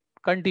I hit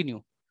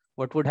continue,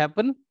 what would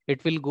happen?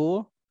 It will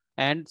go,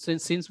 and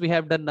since we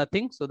have done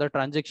nothing, so the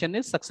transaction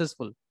is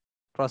successful.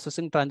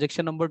 Processing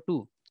transaction number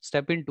 2,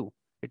 step into,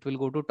 it will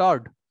go to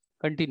Todd.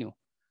 Continue.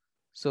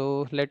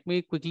 So let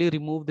me quickly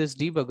remove this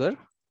debugger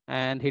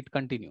and hit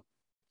continue.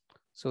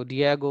 So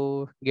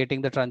Diego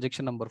getting the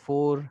transaction number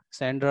 4,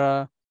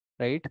 Sandra,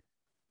 right?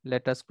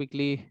 Let us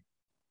quickly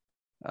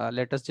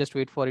let us just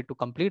wait for it to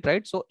complete,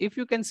 right? So if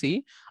you can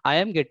see, I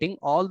am getting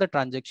all the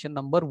transaction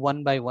number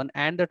one by one,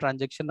 and the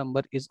transaction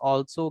number is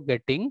also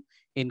getting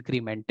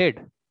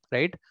incremented,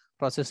 right?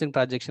 Processing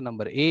transaction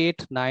number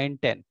 8, 9,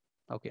 10.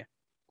 Okay,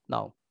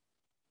 now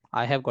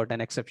I have got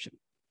an exception.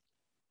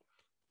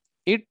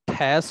 It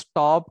has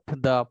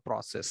stopped the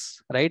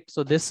process, right?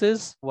 So this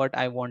is what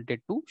I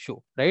wanted to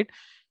show, right?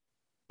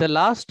 The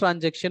last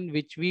transaction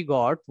which we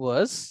got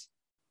was,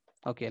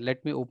 okay,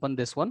 let me open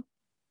this one.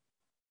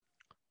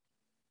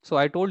 So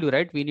I told you,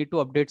 right, we need to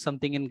update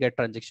something in get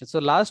transaction. So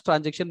last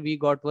transaction we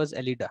got was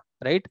Elida,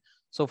 right?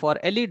 So for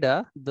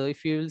Elida,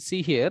 if you will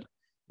see here,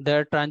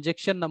 the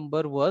transaction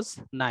number was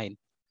 9.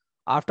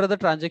 After the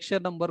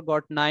transaction number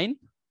got 9,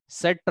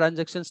 set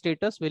transaction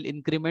status will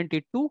increment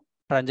it to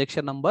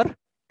transaction number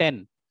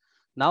 10.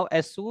 Now,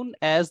 as soon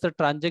as the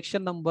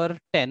transaction number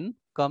 10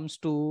 comes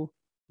to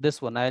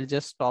this one, I'll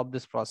just stop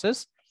this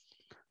process.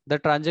 The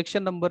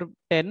transaction number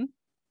 10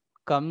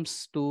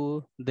 comes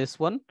to this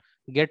one,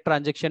 get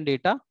transaction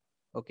data.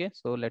 Okay,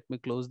 so let me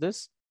close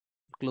this,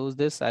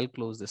 I'll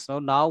close this.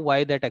 Now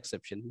why that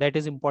exception? That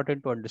is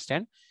important to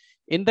understand.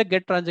 In the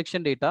get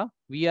transaction data,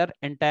 we are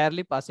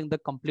entirely passing the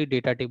complete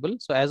data table.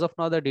 So as of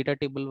now, the data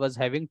table was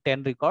having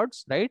 10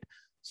 records, right?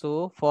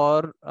 So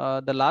for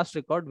the last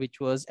record, which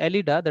was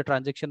Elida, the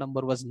transaction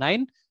number was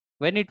 9.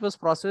 When it was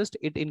processed,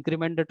 it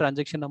incremented the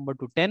transaction number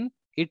to 10.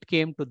 It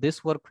came to this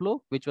workflow,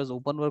 which was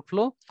open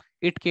workflow.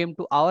 It came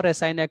to our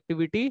assign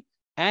activity.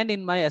 And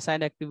in my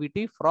assign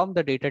activity from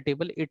the data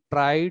table, it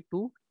tried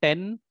to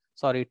 10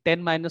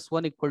 minus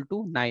 1 equal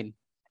to 9.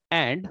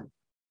 And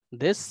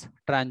this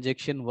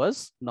transaction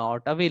was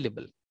not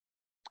available,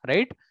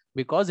 right?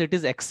 Because it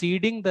is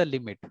exceeding the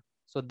limit.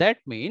 So that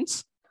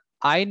means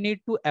I need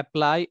to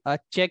apply a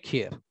check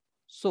here.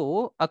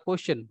 So a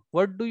question,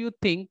 what do you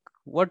think,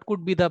 what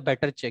could be the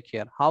better check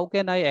here? How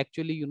can I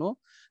actually,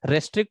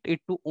 restrict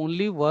it to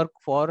only work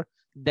for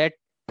that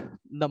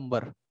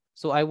number?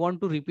 So I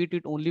want to repeat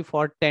it only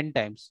for 10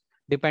 times,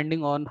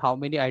 depending on how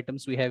many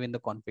items we have in the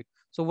config.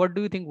 So what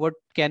do you think, what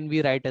can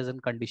we write as a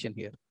condition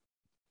here?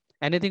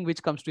 Anything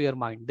which comes to your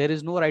mind. There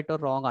is no right or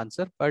wrong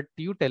answer, but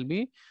you tell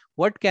me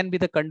what can be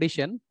the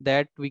condition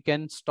that we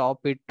can stop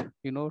it,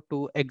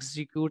 to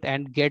execute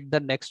and get the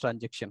next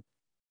transaction.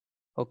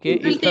 Okay,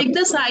 it will take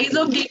the size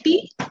of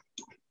DT.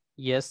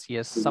 Yes,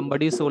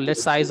 somebody sold the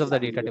size of the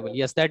data table.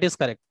 Yes, that is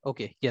correct.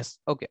 Okay, yes,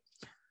 okay,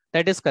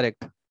 that is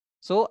correct.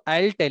 So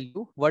I'll tell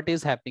you what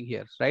is happening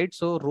here, right?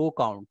 So row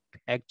count,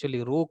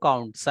 actually row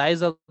count,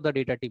 size of the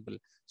data table.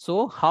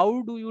 So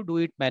how do you do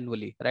it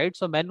manually, right?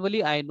 So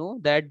manually, I know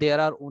that there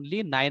are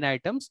only 9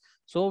 items.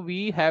 So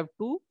we have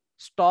to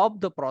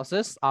stop the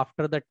process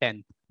after the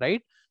 10th,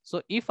 right?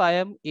 So if I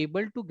am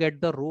able to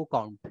get the row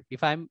count,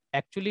 if I'm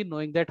actually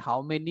knowing that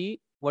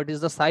what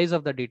is the size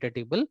of the data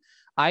table,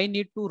 I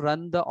need to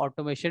run the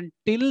automation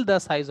till the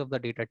size of the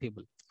data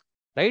table,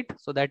 right?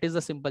 So that is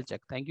a simple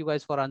check. Thank you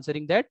guys for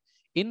answering that.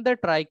 In the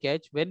try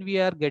catch, when we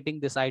are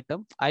getting this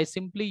item, I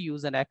simply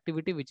use an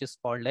activity which is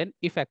called an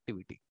if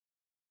activity.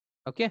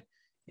 Okay,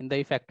 in the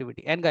if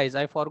activity. And guys,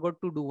 I forgot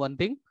to do one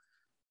thing.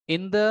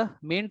 In the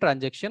main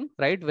transaction,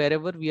 right,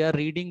 wherever we are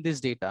reading this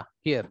data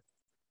here,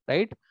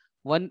 right,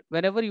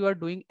 whenever you are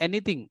doing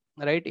anything,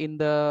 right, in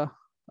the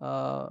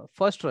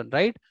first run,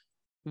 right,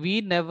 we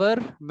never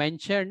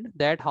mentioned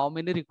that how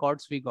many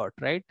records we got,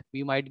 right?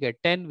 We might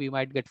get 10, we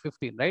might get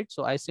 15, right?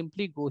 So I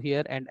simply go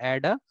here and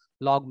add a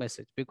log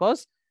message,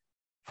 because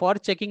for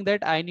checking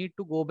that, I need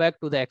to go back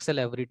to the Excel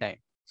every time.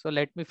 So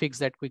let me fix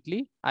that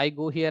quickly. I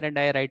go here and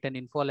I write an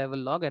info level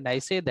log, and I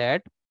say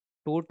that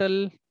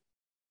total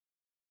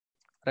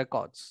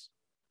records,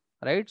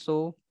 right?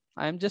 So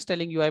I'm just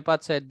telling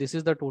UiPath said this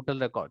is the total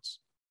records.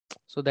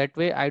 So that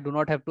way I do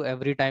not have to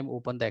every time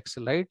open the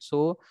Excel, right?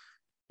 So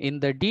in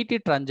the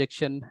DT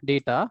transaction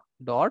data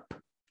dot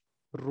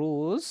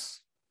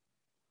rows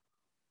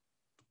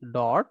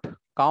dot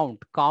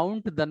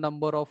count the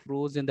number of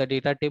rows in the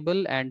data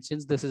table, and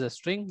since this is a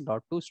string,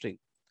 dot to string.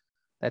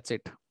 That's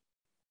it.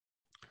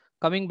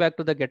 Coming back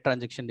to the get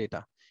transaction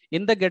data.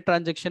 In the get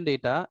transaction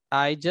data,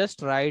 I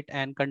just write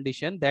an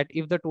condition that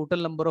if the total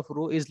number of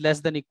row is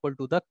less than equal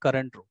to the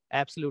current row.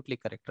 Absolutely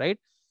correct, right?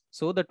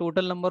 So the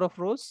total number of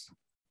rows,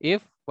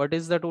 what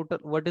is the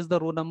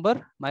row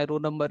number? My row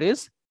number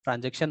is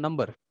transaction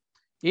number.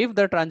 If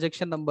the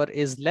transaction number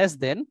is less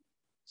than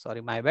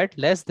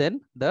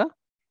the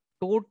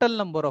total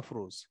number of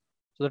rows.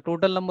 So the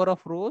total number of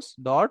rows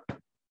dot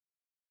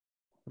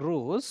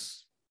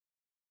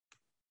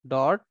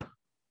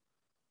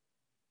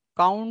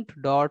count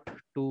dot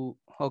to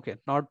Okay,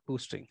 not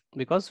toString,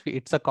 because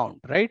it's a count,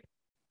 right?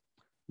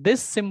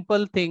 This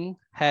simple thing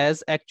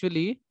has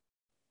actually,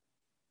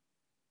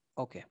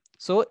 okay.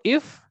 So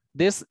if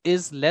this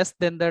is less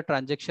than the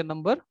transaction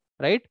number,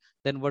 right,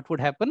 then what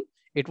would happen?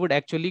 It would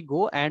actually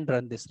go and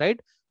run this, right?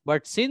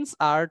 But since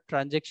our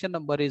transaction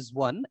number is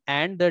 1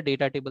 and the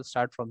data table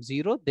start from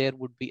 0, there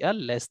would be a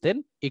less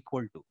than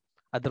equal to.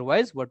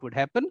 Otherwise, what would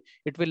happen?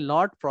 It will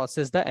not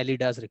process the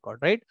ELIDAS record,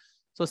 right?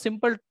 So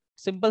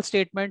simple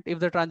statement, if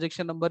the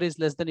transaction number is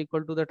less than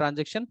equal to the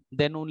transaction,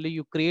 then only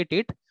you create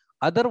it.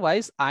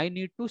 Otherwise, I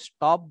need to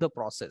stop the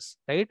process,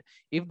 right?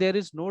 If there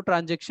is no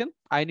transaction,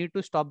 I need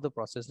to stop the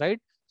process, right?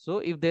 So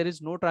if there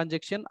is no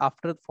transaction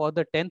after for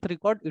the 10th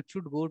record, it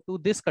should go to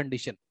this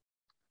condition.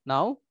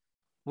 Now,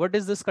 what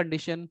is this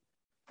condition?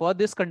 For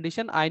this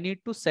condition, I need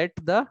to set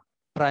the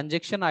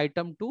transaction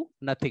item to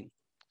nothing.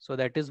 So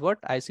that is what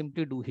I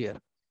simply do here.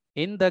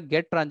 In the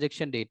get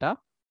transaction data,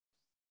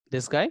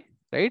 this guy,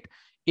 right?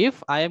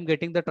 If I am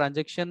getting the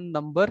transaction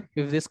number,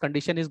 if this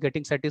condition is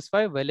getting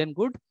satisfied, well and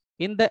good.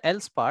 In the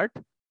else part,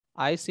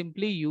 I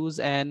simply use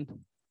an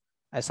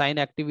assign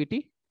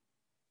activity.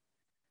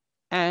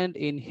 And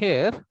in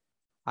here,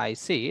 I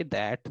say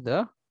that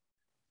the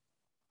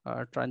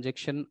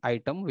transaction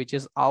item, which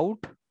is out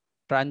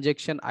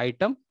transaction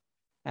item,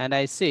 and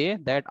I say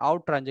that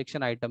out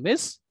transaction item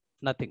is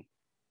nothing.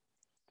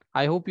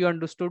 I hope you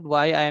understood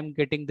why I am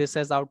getting this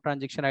as out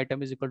transaction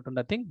item is equal to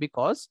nothing,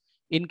 because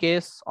in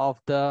case of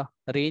the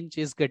range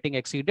is getting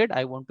exceeded,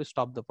 I want to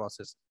stop the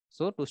process.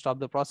 So to stop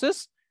the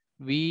process,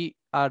 we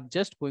are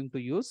just going to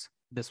use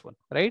this one,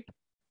 right?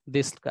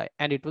 This guy,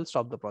 and it will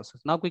stop the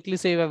process. Now quickly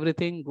save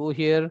everything, go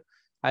here.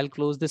 I'll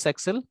close this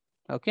Excel.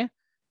 Okay.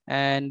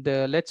 And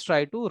let's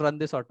try to run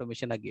this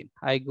automation again.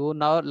 I go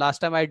now, last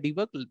time I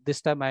debugged,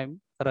 this time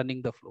I'm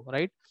running the flow,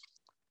 right?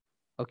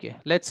 Okay,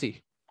 let's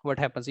see what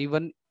happens.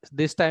 Even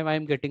this time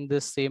I'm getting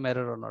this same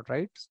error or not,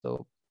 right?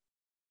 So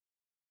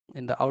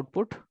in the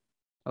output,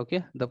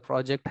 okay, the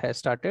project has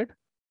started.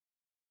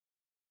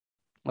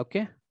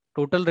 Okay,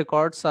 total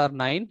records are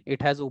 9.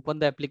 It has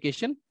opened the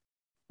application,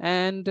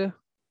 and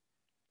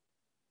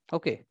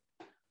okay,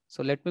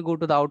 so let me go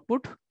to the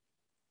output.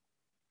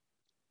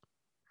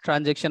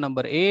 Transaction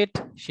number 8,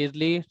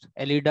 Shirley,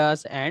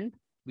 Elidas, and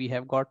we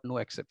have got no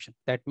exception.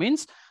 That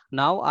means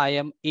now I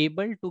am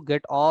able to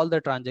get all the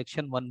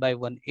transaction one by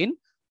one in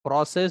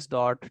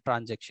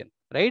process.transaction,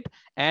 right?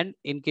 And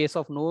in case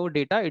of no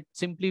data, it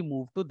simply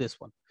move to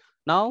this one.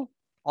 Now,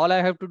 all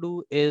I have to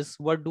do is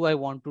what do I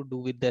want to do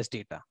with this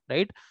data,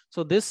 right?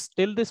 So this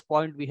till this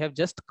point, we have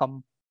just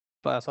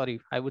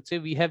I would say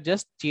we have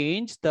just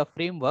changed the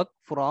framework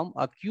from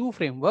a queue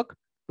framework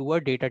to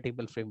a data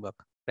table framework,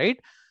 right?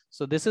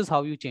 So this is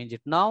how you change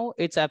it. Now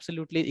it's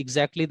absolutely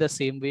exactly the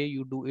same way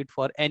you do it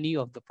for any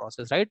of the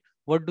process, right?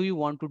 What do you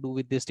want to do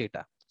with this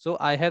data? So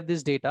I have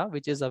this data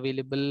which is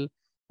available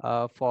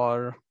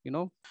for,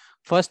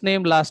 first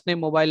name, last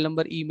name, mobile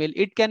number, email.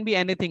 It can be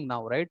anything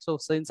now, right? So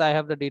since I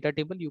have the data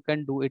table, you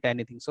can do it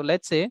anything. So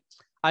let's say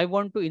I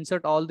want to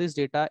insert all this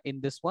data in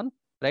this one,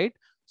 right?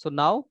 So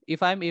now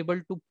if I'm able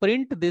to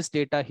print this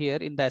data here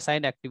in the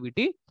assign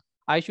activity,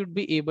 I should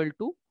be able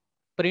to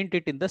print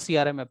it in the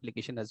CRM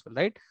application as well,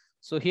 right?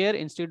 So here,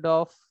 instead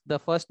of the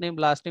first name,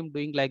 last name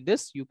doing like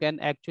this, you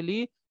can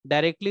actually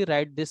directly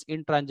write this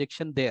in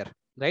transaction there,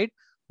 right?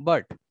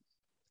 But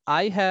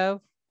I have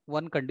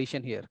one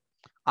condition here.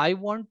 I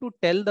want to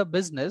tell the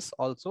business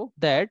also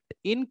that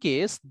in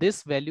case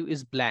this value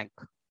is blank,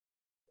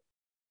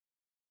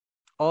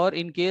 or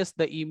in case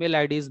the email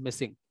ID is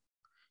missing,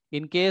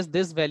 in case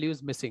this value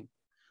is missing,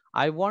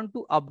 I want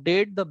to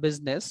update the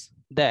business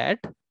that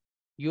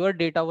your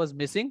data was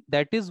missing.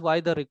 That is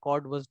why the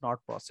record was not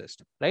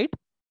processed, right?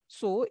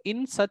 So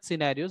in such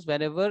scenarios,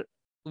 whenever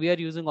we are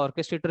using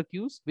orchestrator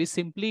queues, we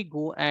simply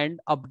go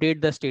and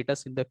update the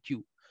status in the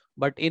queue.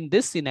 But in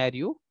this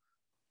scenario,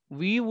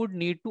 we would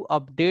need to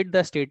update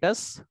the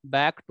status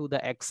back to the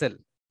Excel.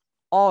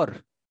 Or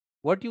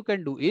what you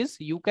can do is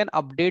you can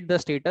update the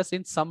status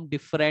in some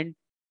different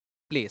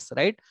place,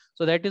 right?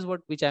 So that is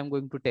what which I'm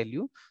going to tell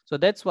you. So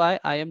that's why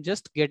I am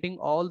just getting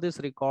all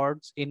these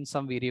records in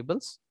some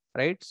variables,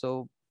 right?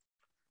 So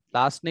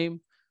last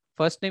name,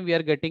 first name we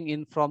are getting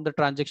in from the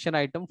transaction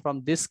item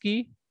from this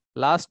key.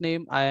 Last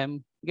name I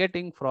am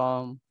getting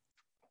from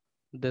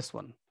this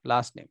one,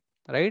 last name,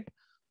 right?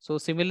 So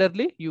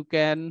similarly, you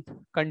can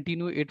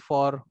continue it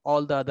for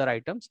all the other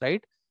items,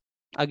 right?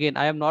 Again,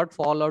 I am not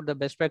followed the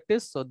best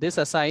practice. So this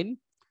assign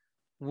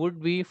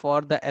would be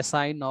for the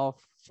assign of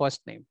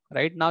first name,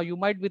 right? Now you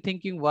might be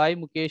thinking, why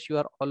Mukesh, you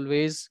are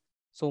always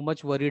so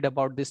much worried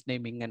about this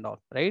naming and all,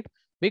 right?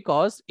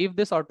 Because if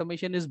this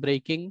automation is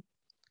breaking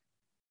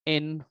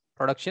in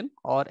production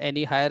or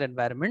any higher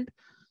environment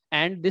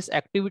and this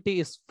activity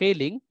is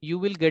failing, you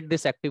will get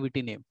this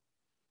activity name.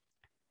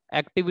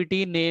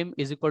 Activity name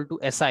is equal to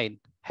assign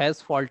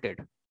has faulted.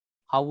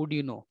 How would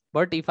you know?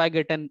 But if I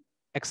get an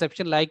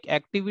exception like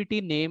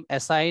activity name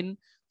assign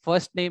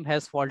first name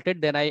has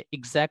faulted, then I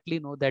exactly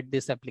know that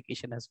this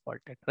application has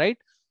faulted, right?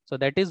 So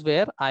that is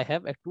where I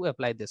have to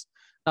apply this.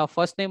 Now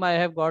first name I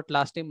have got,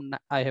 last name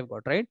I have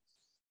got, right?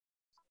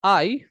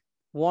 I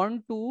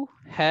want to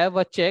have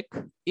a check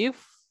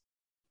if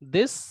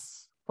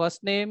this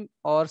first name,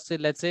 or say,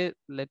 let's say,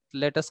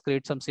 let us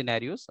create some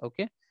scenarios.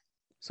 Okay.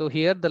 So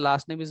here the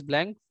last name is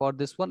blank. For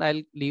this one,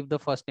 I'll leave the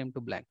first name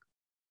to blank.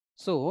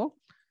 So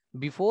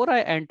before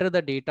I enter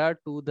the data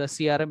to the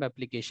CRM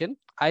application,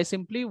 I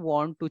simply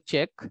want to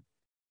check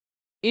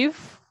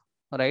if,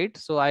 right?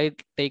 So I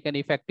take an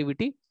if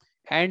activity,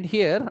 and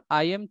here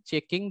I am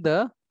checking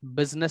the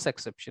business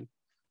exception.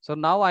 So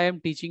now I am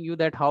teaching you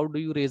that how do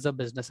you raise a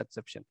business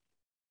exception.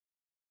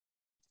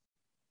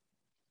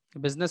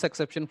 Business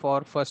exception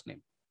for first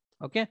name.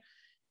 Okay.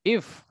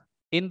 If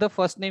in the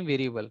first name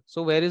variable,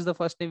 so where is the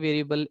first name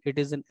variable? It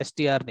is in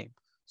str name.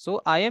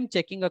 So I am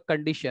checking a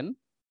condition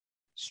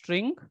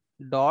string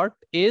dot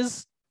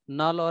is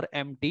null or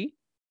empty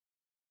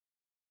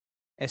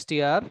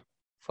str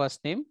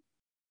first name,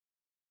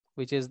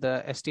 which is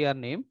the str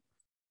name.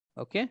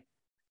 Okay.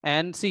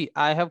 And see,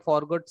 I have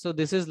forgot. So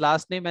this is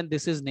last name and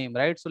this is name,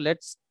 right? So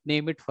let's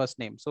name it first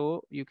name.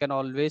 So you can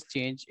always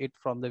change it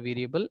from the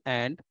variable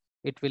and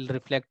it will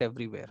reflect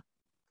everywhere.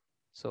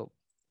 So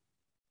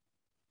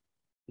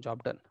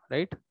job done,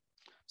 right?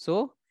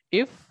 So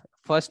if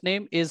first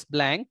name is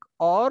blank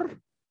or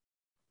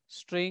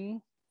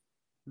string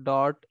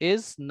dot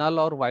is null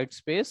or white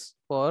space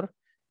for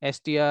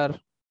str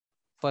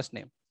first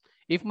name.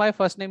 If my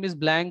first name is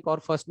blank or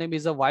first name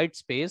is a white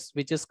space,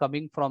 which is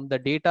coming from the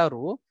data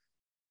row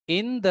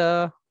in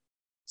the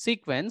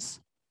sequence,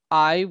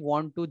 I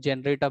want to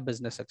generate a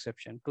business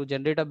exception. To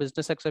generate a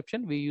business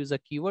exception, we use a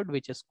keyword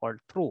which is called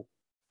throw.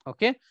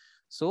 Okay.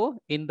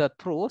 So in the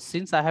throw,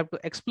 since I have to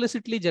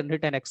explicitly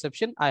generate an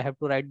exception, I have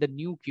to write the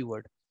new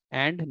keyword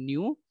and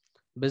new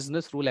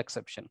business rule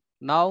exception.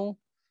 Now,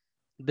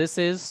 this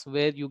is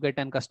where you get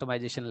an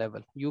customization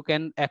level. You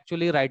can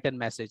actually write a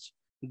message.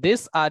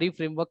 This RE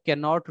framework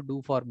cannot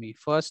do for me.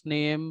 First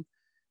name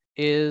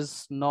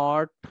is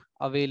not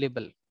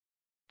available,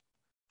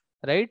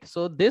 right?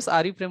 So this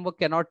RE framework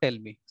cannot tell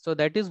me. So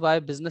that is why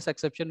business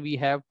exception, we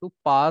have to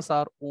pass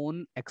our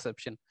own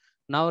exception.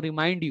 Now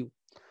remind you,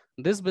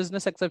 this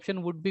business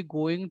exception would be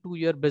going to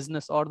your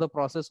business or the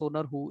process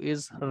owner who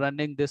is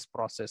running this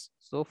process.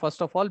 So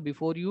first of all,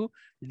 before you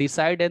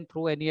decide and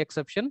throw any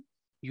exception,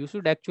 you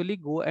should actually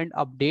go and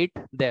update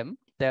them,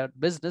 their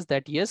business,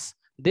 that yes,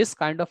 this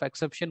kind of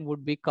exception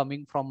would be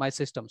coming from my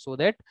system, so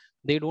that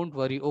they don't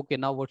worry, okay,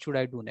 now what should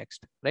I do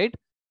next, right?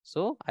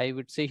 So I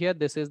would say here,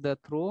 this is the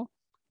throw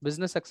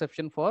business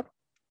exception for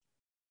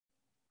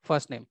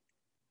first name.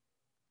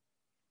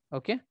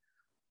 Okay.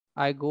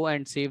 I go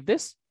and save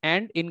this,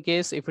 and in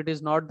case if it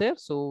is not there,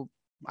 so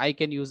I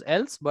can use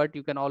else, but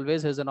you can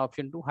always has an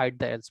option to hide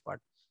the else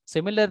part.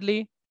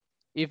 Similarly,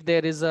 if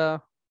there is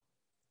a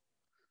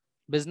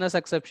business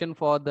exception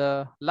for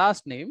the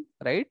last name,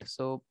 right?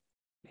 So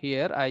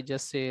here I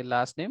just say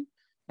last name,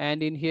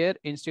 and in here,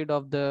 instead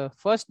of the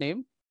first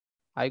name,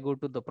 I go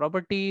to the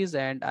properties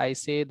and I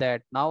say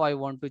that now I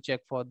want to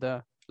check for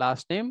the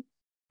last name,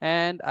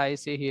 and I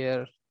say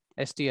here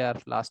str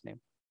last name.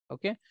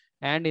 Okay.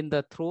 And in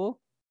the throw,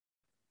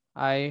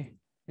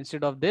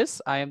 instead of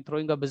this, I am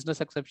throwing a business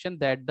exception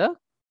that the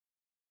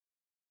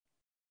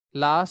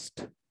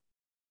last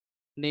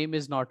name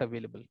is not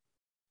available.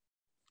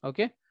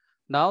 Okay.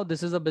 Now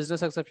this is a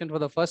business exception for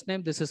the first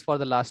name. This is for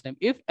the last name.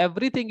 If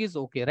everything is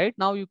okay, right?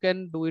 Now you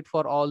can do it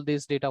for all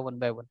this data one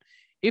by one.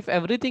 If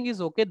everything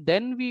is okay,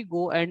 then we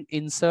go and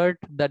insert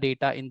the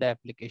data in the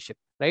application,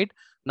 right?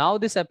 Now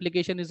this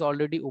application is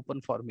already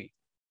open for me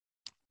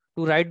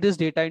to write this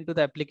data into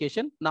the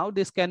application. Now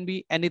this can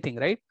be anything,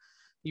 right?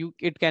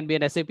 It can be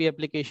an SAP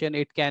application,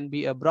 it can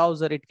be a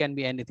browser, it can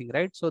be anything,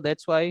 right? So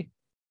that's why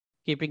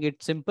keeping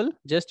it simple,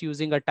 just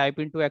using a type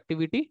into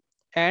activity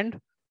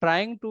and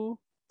trying to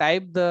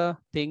type the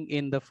thing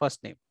in the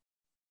first name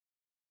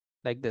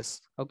like this.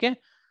 Okay.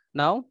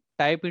 Now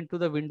type into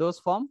the Windows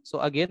form. So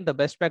again, the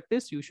best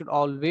practice, you should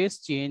always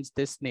change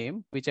this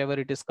name, whichever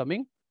it is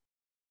coming,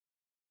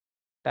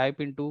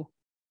 type into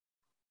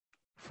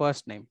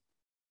first name.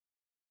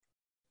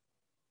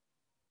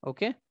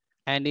 Okay.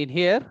 And in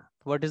here,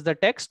 what is the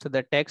text?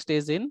 The text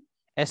is in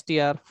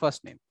str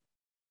first name.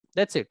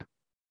 That's it.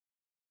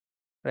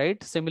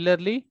 Right.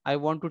 Similarly, I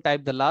want to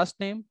type the last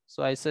name.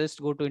 So I just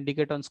go to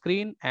indicate on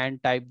screen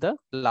and type the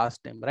last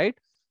name, right?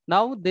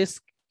 Now this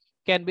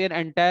can be an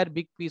entire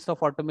big piece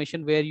of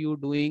automation where you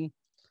doing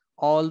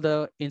all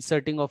the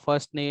inserting of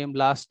first name,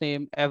 last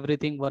name,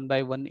 everything one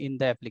by one in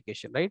the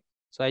application, right?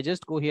 So I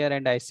just go here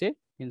and I say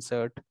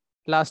insert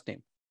last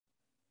name,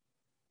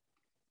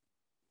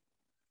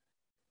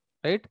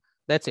 right?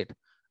 That's it.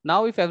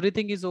 Now, if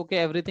everything is okay,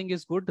 everything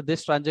is good,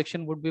 this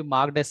transaction would be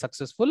marked as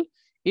successful.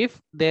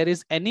 If there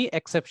is any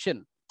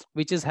exception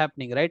which is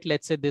happening, right?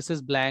 Let's say this is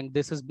blank,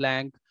 this is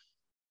blank.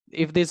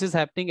 If this is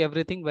happening,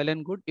 everything well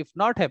and good. If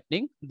not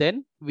happening,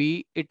 then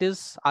it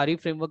is RE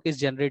framework is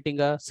generating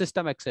a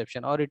system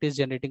exception or it is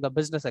generating a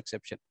business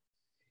exception.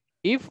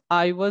 If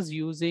I was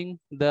using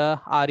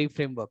the RE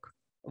framework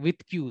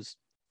with queues,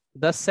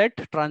 the set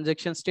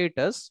transaction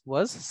status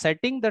was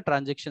setting the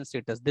transaction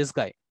status, this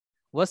guy.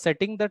 was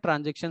setting the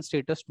transaction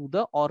status to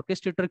the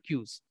orchestrator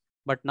queues.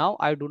 But now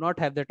I do not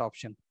have that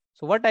option.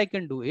 So what I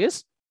can do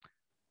is,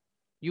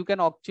 you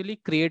can actually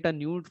create a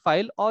new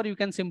file, or you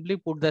can simply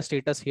put the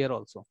status here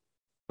also,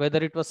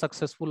 whether it was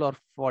successful or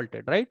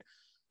faulted, right?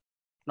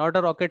 Not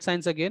a rocket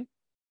science again.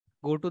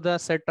 Go to the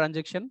set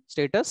transaction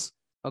status.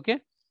 Okay.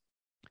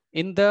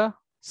 In the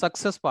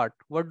success part,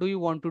 what do you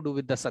want to do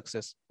with the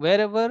success?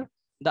 Wherever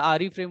the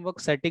RE framework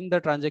setting the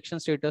transaction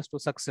status to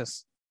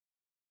success,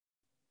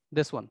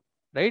 this one,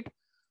 right?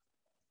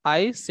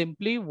 I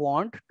simply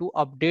want to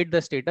update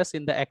the status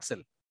in the Excel.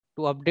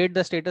 To update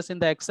the status in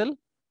the Excel,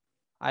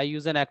 I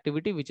use an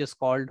activity which is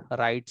called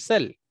write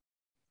cell.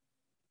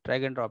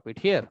 Drag and drop it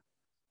here.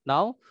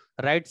 Now,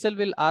 write cell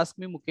will ask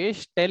me,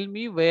 Mukesh, tell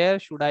me where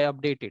should I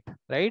update it,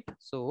 right?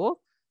 So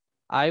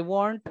I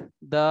want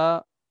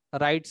the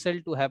write cell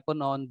to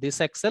happen on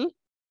this Excel,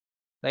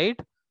 right?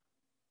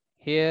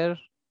 Here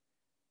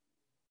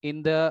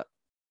in the,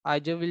 I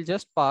will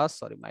just pass,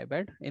 sorry, my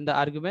bad. In the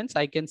arguments,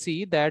 I can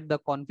see that the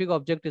config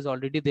object is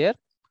already there.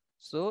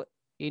 So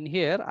in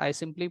here, I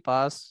simply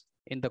pass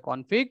in the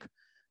config.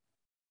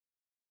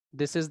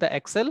 This is the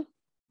Excel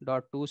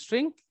dot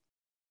toString,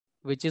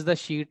 which is the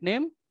sheet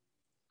name.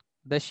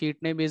 The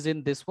sheet name is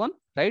in this one,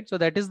 right? So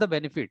that is the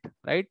benefit,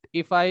 right?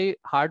 If I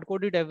hard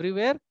code it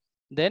everywhere,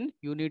 then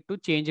you need to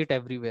change it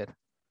everywhere.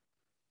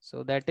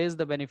 So that is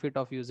the benefit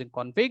of using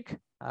config.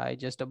 I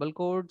just double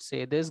code,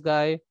 say this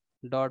guy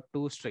dot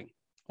toString,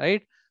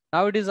 right?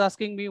 Now it is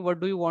asking me,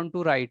 what do you want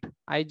to write?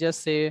 I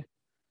just say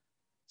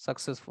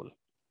successful.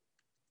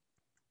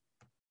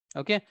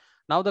 Okay.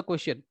 Now the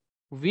question,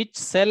 which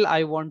cell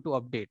I want to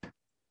update?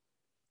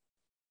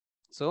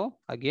 So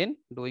again,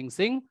 doing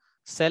sing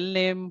cell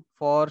name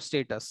for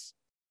status.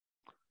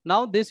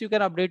 Now this you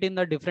can update in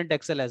the different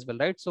Excel as well,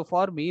 right? So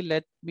for me,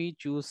 let me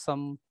choose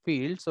some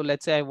field. So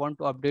let's say I want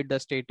to update the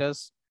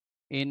status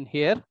in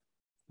here,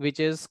 which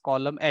is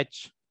column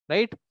H,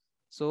 right?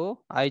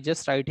 So I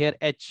just write here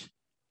H.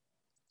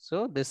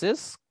 So this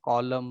is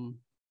column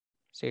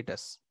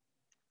status.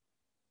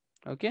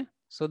 Okay.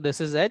 So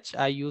this is H.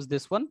 I use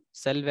this one,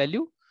 cell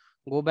value.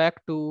 Go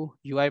back to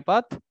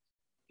UiPath.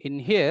 In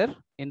here,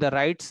 in the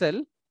right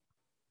cell,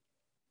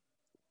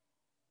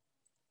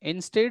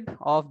 instead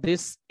of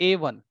this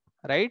A1,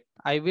 right,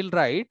 I will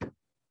write.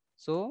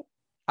 So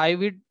I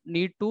would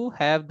need to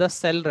have the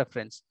cell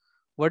reference.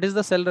 What is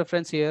the cell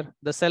reference here?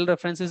 The cell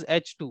reference is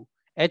H2,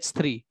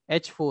 H3,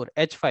 H4,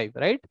 H5,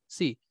 right?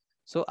 See,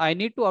 so I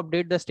need to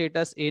update the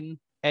status in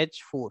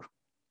H4,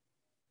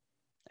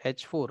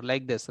 H4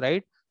 like this,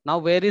 right? Now,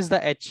 where is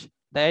the H?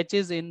 The H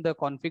is in the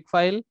config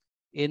file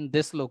in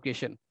this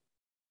location,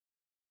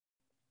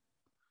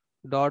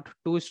 dot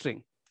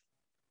toString,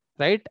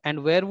 right?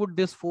 And where would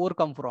this 4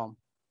 come from?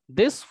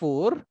 This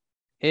 4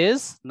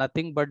 is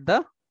nothing but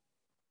the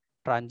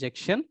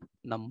transaction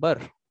number,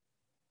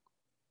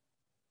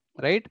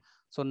 right?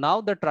 So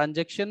now the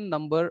transaction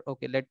number,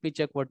 okay, let me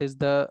check what is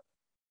the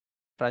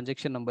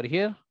transaction number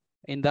here.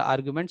 In the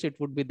arguments, it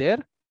would be there.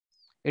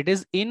 It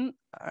is in,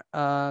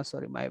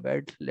 sorry, my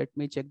bad. Let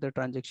me check the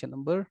transaction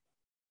number.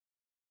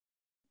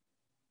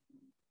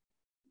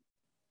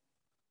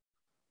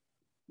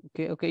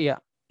 Okay, yeah.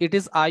 It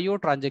is IO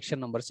transaction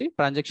number. See,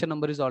 transaction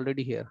number is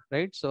already here,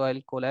 right? So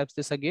I'll collapse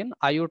this again,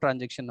 IO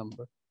transaction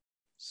number.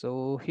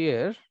 So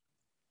here,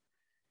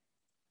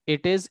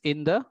 it is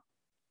in the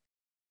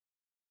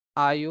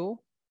IO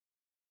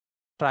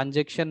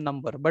transaction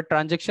number, but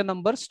transaction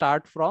number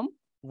start from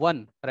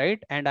 1,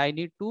 right? And I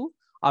need to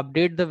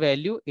update the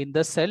value in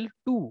the cell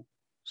 2.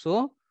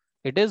 So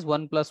it is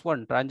 1 plus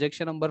 1,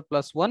 transaction number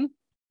plus 1.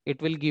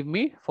 It will give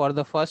me, for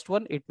the first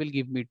one, it will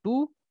give me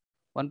 2.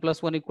 1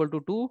 plus 1 equal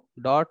to 2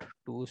 dot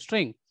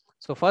toString.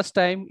 So first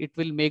time it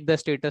will make the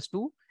status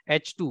to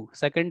H2,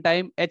 second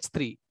time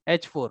H3,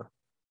 H4.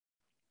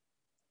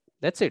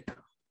 That's it.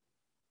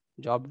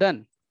 Job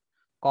done.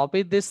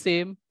 Copy this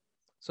same.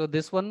 So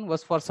this one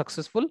was for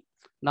successful.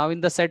 Now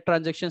in the set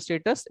transaction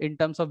status, in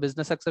terms of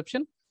business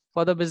exception,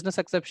 for the business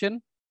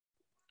exception,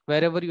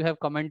 wherever you have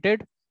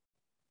commented,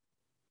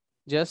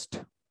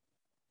 just,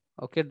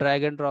 okay,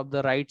 drag and drop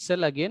the right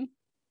cell again.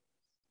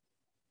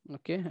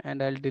 Okay,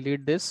 and I'll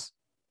delete this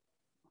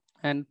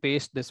and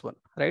paste this one,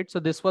 right? So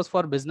this was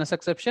for business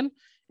exception.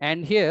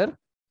 And here,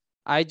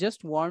 I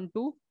just want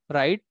to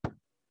write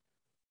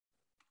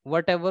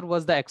whatever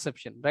was the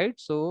exception, right?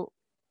 So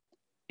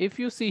if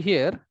you see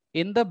here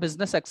in the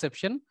business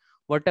exception,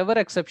 whatever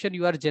exception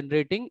you are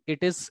generating, it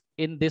is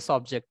in this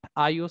object,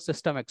 IO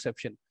system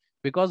exception,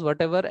 because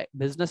whatever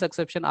business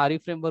exception RE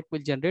framework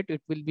will generate,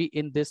 it will be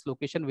in this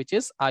location, which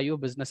is IO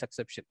business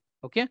exception.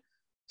 Okay.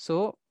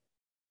 So,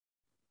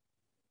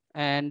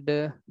 and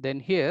then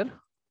here,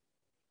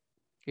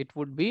 it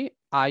would be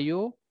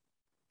IO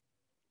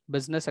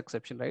business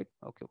exception, right?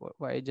 Okay.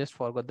 Why I just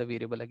forgot the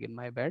variable again,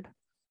 my bad.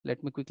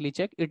 Let me quickly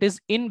check. It is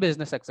in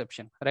business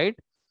exception, right?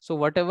 So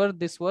whatever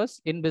this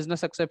was in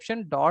business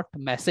exception dot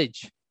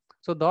message.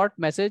 So dot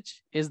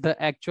message is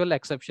the actual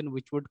exception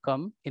which would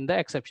come in the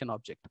exception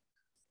object.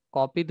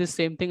 Copy this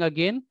same thing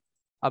again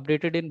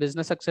updated in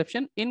business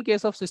exception. In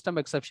case of system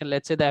exception,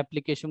 let's say the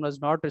application was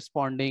not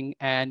responding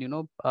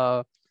and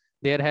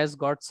there has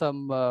got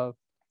some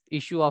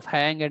issue of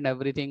hang and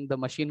everything, the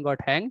machine got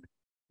hanged.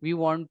 We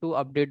want to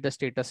update the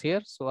status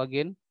here. So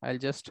again, I'll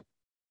just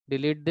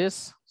delete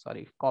this,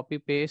 sorry, copy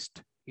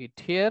paste it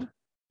here.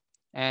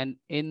 And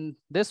in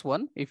this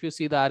one, if you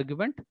see the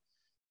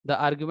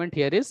argument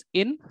here is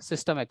in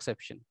system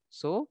exception.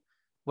 So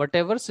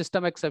whatever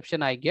system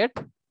exception I get,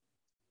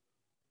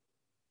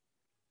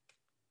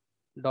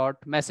 dot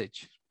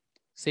message,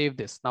 save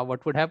this. Now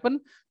what would happen?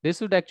 This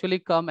would actually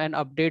come and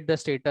update the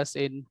status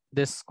in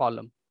this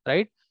column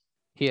right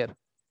here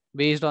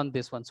based on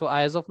this one. So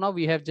as of now,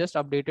 we have just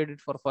updated it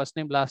for first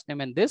name, last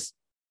name, and this.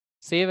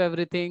 Save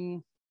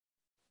everything,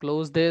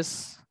 close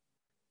this,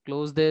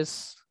 close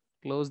this,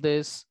 close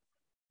this,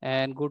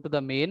 and go to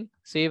the main,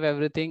 save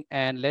everything,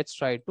 and let's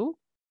try to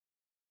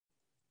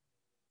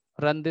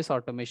run this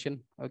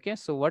automation. Okay,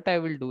 so what I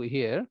will do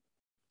here,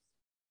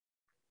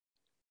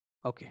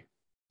 okay,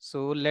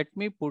 so let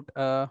me put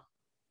a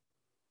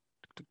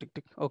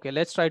okay,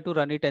 let's try to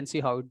run it and see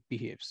how it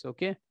behaves.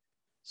 Okay,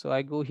 so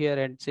I go here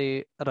and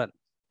say run.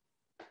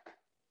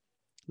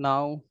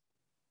 Now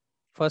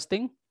first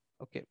thing,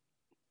 okay,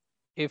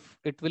 if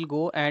it will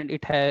go and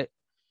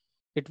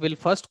it will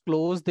first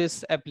close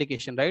this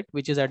application, right,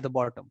 which is at the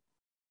bottom.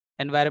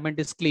 Environment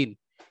is clean.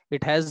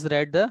 It has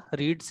read the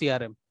read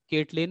CRM,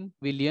 Caitlin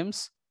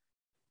Williams,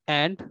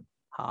 and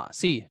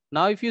see,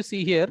 now if you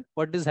see here,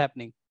 what is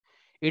happening?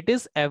 It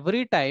is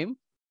every time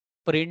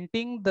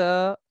printing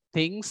the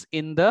things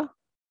in the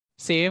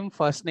same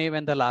first name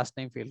and the last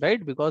name field,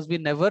 right? Because we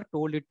never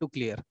told it to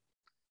clear,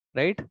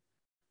 right?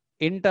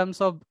 In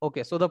terms of,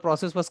 okay, so the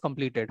process was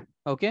completed.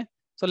 Okay,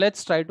 so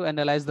let's try to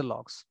analyze the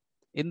logs.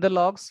 In the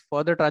logs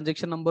for the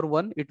transaction number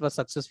 1, it was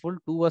successful,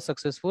 2 was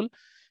successful.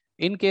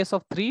 In case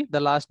of 3, the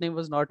last name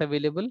was not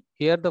available.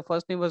 Here, the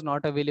first name was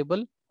not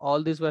available.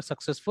 All these were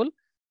successful.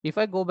 If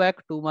I go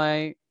back to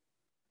my,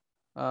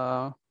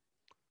 sorry,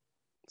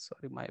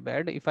 my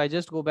bad. If I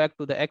just go back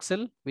to the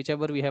Excel,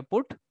 whichever we have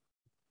put,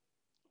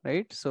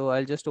 right? So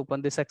I'll just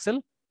open this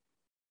Excel.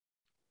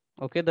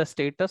 Okay, the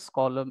status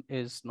column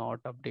is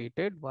not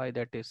updated. Why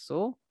that is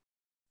so?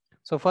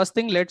 So first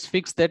thing, let's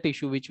fix that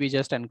issue which we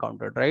just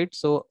encountered, right?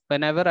 So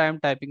whenever I am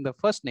typing the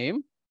first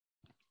name,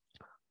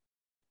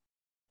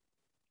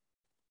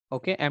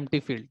 okay, empty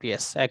field.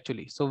 Yes,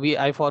 actually. So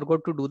I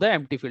forgot to do the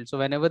empty field. So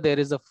whenever there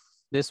is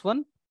this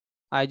one,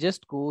 I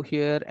just go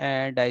here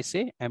and I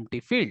say empty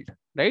field,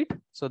 right?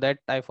 So that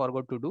I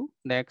forgot to do.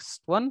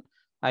 Next one,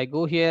 I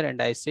go here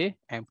and I say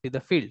empty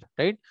the field,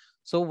 right?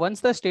 So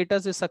once the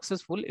status is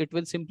successful, it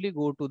will simply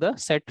go to the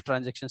set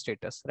transaction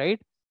status,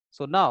 right?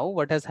 So now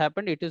what has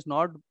happened, it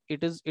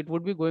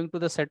would be going to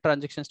the set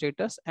transaction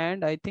status.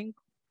 And I think,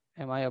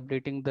 am I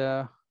updating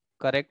the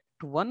correct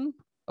one?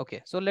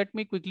 Okay, so let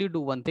me quickly do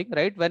one thing,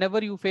 right?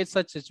 Whenever you face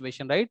such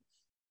situation, right,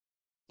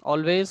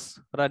 always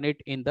run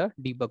it in the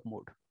debug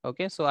mode.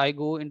 Okay, so I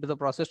go into the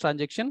process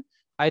transaction.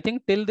 I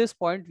think till this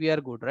point we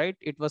are good, right?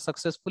 It was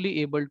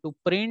successfully able to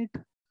print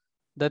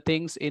the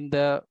things in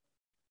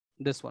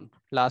this one,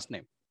 last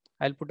name.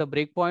 I'll put a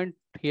breakpoint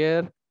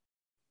here.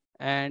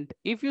 And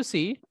if you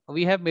see,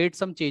 we have made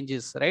some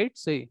changes, right?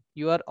 See,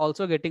 you are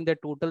also getting the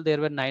total. There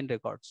were 9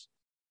 records.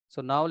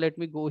 So now let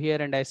me go here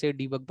and I say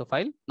debug the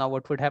file. Now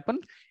what would happen?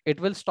 It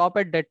will stop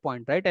at that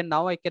point, right? And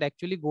now I can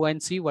actually go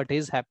and see what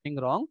is happening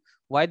wrong,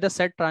 why the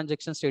set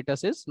transaction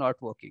status is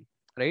not working,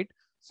 right?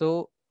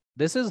 So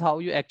this is how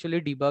you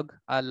actually debug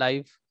a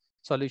live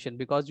solution,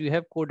 because you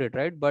have coded,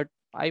 right? But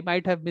I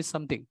might have missed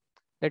something.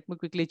 Let me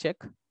quickly check.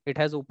 It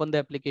has opened the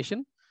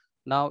application.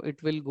 Now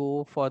it will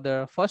go for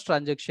the first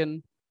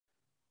transaction.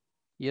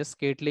 Yes,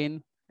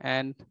 Caitlin.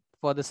 And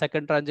for the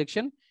second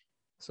transaction,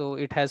 so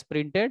it has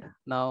printed.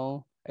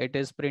 Now it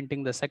is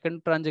printing the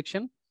second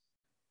transaction.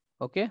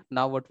 Okay,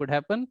 now what would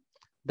happen?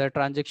 The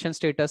transaction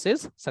status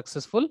is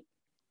successful,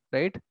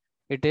 right?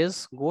 It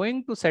is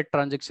going to set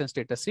transaction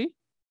status. See,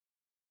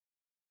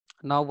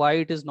 now why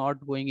it is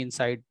not going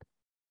inside?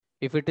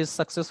 If it is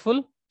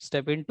successful,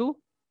 step into,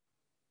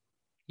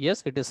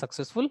 yes, it is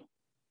successful.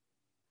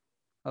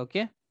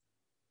 Okay,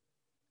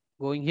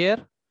 going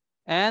here,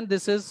 and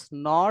this is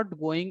not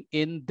going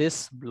in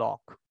this block,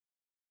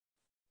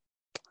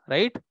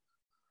 right?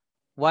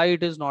 Why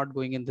it is not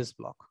going in this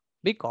block?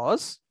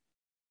 Because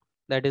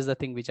that is the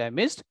thing which I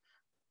missed.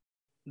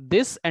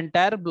 This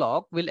entire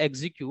block will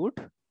execute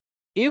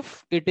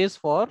if it is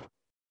for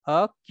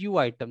a queue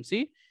item.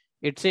 See,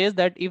 it says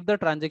that if the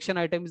transaction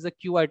item is a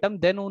queue item,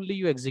 then only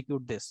you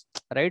execute this,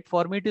 right?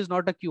 For me, it is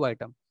not a queue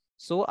item.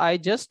 So I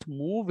just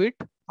move it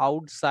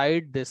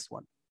outside this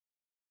one,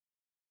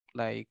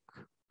 like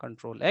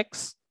Control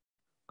X,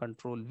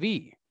 Control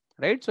V,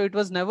 right? So it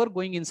was never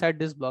going inside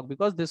this block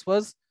because this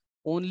was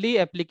only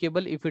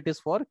applicable if it is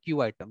for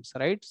queue items,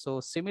 right?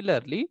 So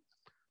similarly,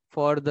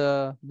 for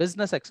the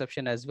business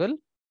exception as well,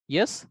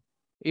 yes,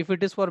 if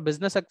it is for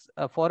business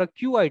for a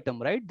queue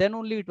item, right, then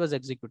only it was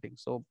executing.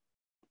 So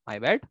my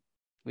bad,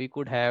 we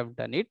could have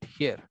done it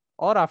here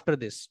or after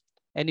this,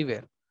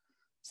 anywhere.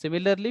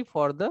 Similarly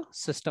for the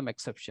system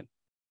exception.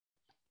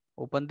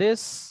 Open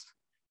this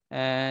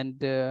and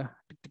tick,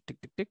 tick,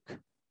 tick, tick,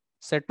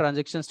 set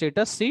transaction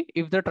status. See,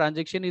 if the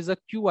transaction is a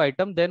queue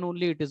item, then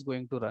only it is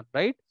going to run,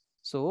 right?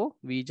 So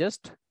we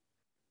just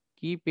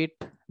keep it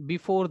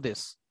before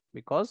this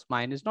because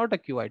mine is not a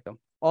queue item,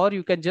 or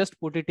you can just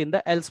put it in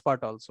the else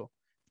part also,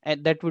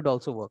 and that would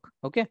also work.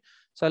 Okay,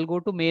 so I'll go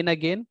to main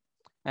again,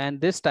 and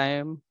this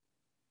time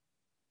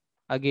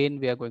again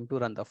we are going to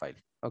run the file.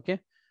 Okay,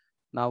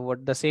 now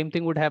what the same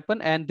thing would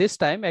happen, and this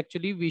time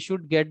actually we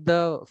should get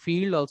the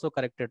field also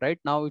corrected. Right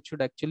now it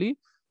should actually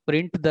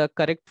print the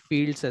correct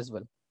fields as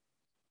well.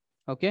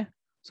 Okay,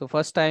 so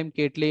first time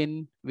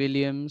Caitlin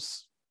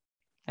Williams,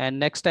 and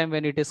next time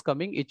when it is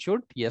coming, it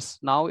should, yes,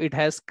 now it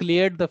has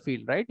cleared the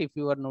field, right? If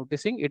you are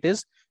noticing, it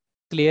is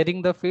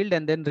clearing the field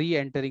and then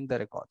re-entering the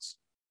records.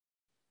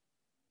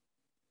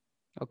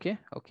 Okay,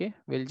 okay,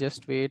 we'll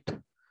just wait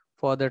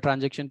for the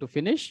transaction to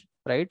finish,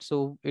 right?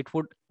 So it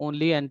would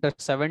only enter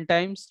 7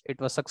 times. It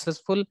was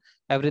successful,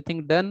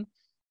 everything done.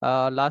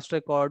 Last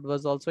record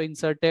was also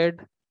inserted.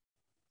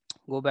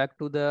 Go back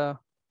to the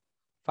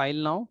file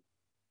now.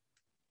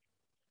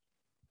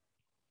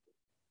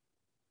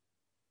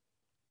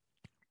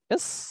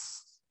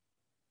 Yes,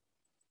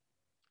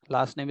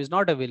 last name is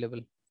not available,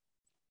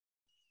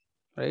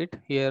 right?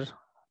 Here,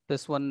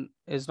 this one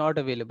is not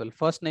available.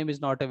 First name is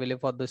not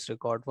available for this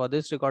record. For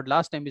this record,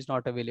 last name is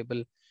not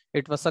available.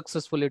 It was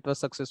successful, it was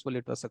successful,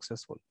 it was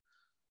successful.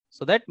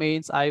 So that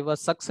means I was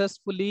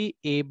successfully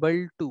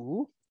able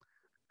to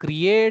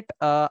create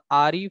a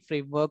RE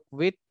framework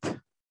with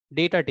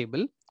data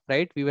table,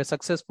 right? We were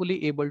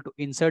successfully able to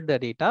insert the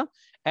data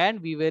and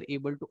we were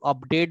able to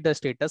update the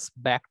status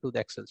back to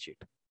the Excel sheet,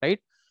 right?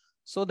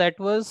 So that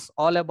was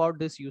all about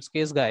this use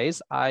case,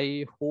 guys.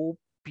 I hope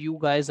you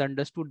guys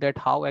understood that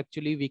how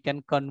actually we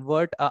can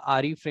convert a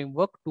RE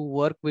framework to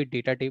work with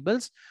data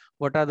tables.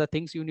 What are the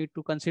things you need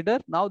to consider?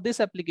 Now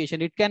this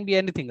application, it can be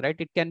anything, right?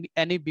 It can be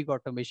any big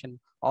automation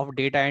of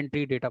data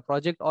entry, data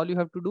project. All you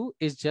have to do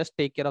is just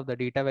take care of the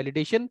data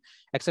validation,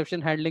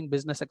 exception handling,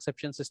 business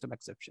exception, system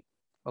exception.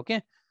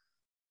 Okay,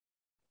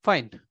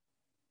 fine.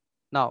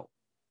 Now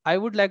I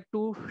would like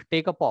to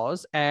take a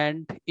pause,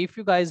 and if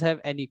you guys have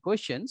any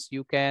questions,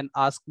 you can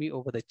ask me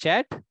over the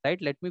chat, right?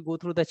 Let me go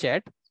through the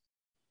chat.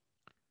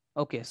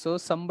 Okay, so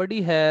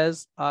somebody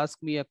has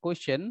asked me a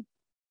question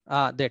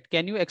that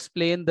can you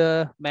explain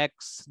the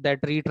max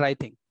that retry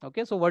thing?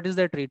 Okay, so what is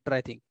that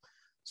retry thing?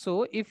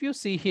 So if you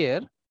see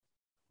here,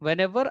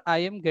 whenever I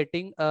am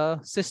getting a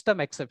system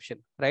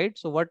exception, right?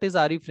 So what is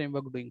RE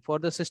framework doing? For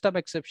the system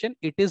exception,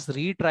 it is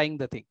retrying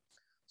the thing.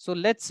 So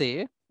let's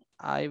say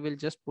I will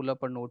just pull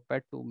up a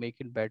notepad to make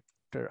it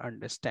better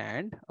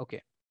understand.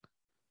 Okay,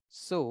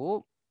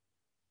 so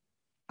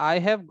I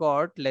have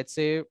got, let's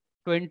say,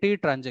 20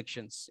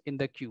 transactions in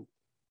the queue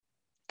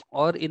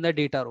or in the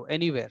data row,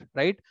 anywhere,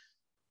 right?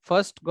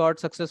 First got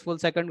successful,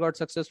 second got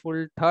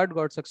successful, third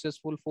got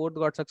successful, fourth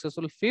got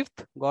successful,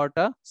 fifth got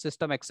a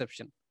system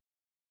exception,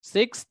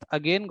 sixth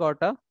again got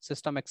a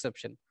system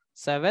exception,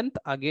 seventh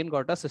again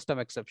got a system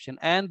exception,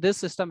 and this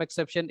system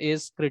exception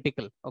is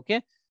critical.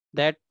 Okay,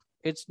 that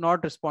it's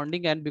not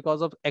responding, and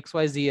because of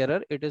XYZ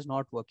error, it is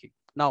not working.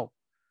 Now,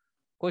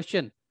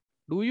 question: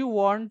 do you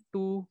want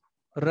to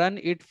run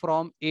it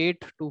from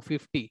 8 to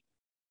 50?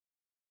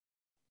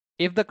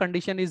 If the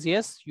condition is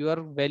yes, your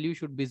value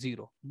should be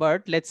 0.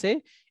 But let's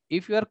say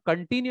if you are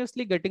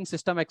continuously getting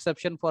system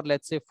exception for,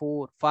 let's say,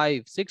 4,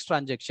 5, 6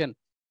 transaction,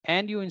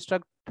 and you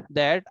instruct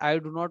that I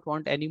do not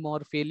want any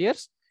more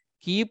failures,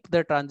 keep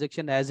the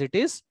transaction as it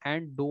is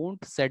and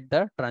don't set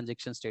the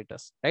transaction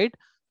status, right?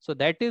 So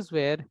that is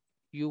where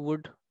you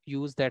would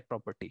use that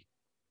property,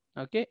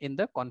 okay, in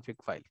the config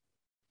file.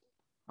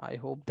 I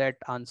hope that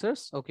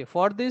answers. Okay,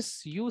 for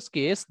this use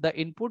case, the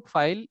input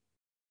file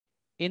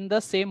in the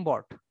same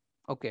bot.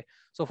 Okay,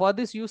 so for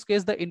this use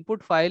case, the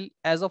input file,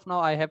 as of now,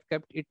 I have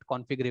kept it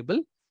configurable.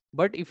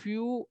 But if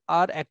you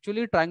are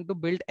actually trying to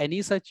build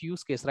any such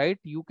use case, right,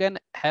 you can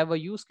have a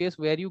use case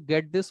where you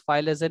get this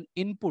file as an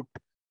input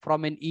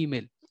from an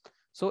email.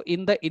 So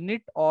in the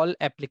init all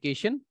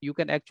application, you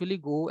can actually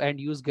go and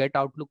use get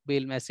Outlook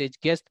mail message,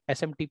 get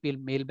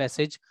SMTP mail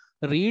message,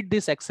 read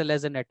this Excel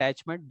as an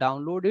attachment,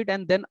 download it,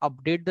 and then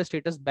update the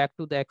status back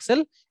to the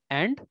Excel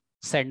and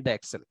send the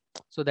Excel.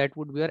 So that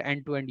would be your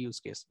end-to-end use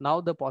case. Now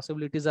the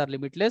possibilities are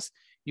limitless.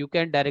 You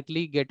can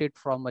directly get it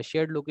from a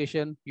shared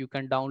location. You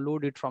can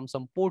download it from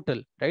some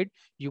portal, right?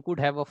 You could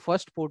have a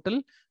first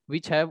portal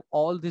which have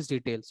all these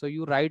details. So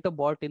you write a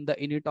bot in the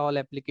init all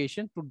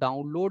application to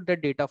download the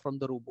data from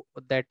the robot,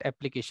 that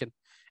application.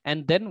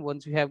 And then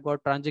once you have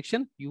got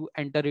transaction, you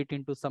enter it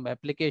into some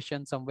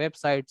application, some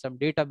website, some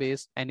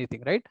database,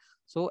 anything, right?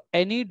 So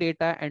any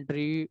data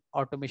entry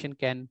automation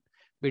can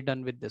be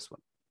done with this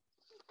one.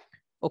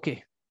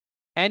 Okay,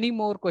 any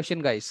more question,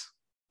 guys,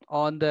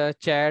 on the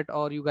chat,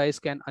 or you guys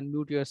can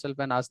unmute yourself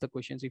and ask the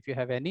questions if you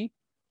have any.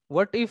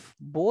 What if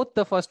both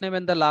the first name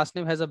and the last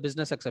name has a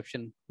business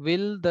exception?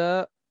 Will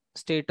the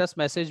status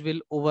message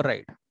will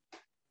override?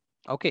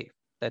 Okay,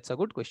 that's a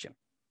good question.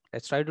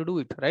 Let's try to do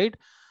it, right?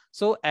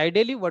 So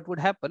ideally what would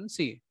happen,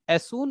 see,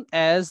 as soon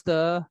as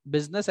the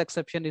business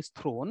exception is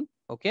thrown,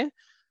 okay,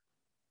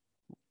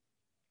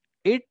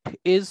 it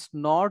is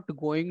not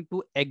going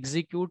to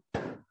execute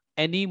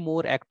any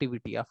more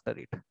activity after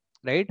it,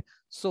 right?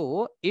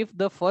 So if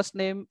the first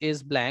name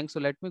is blank, so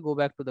let me go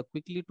back to the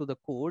quickly to the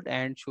code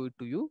and show it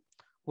to you.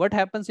 What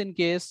happens in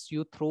case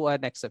you throw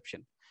an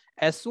exception?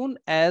 As soon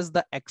as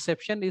the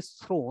exception is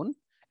thrown,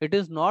 it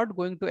is not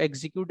going to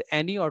execute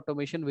any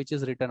automation which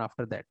is written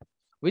after that,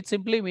 which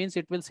simply means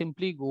it will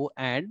simply go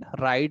and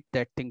write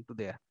that thing to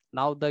there.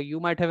 Now you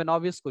might have an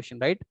obvious question,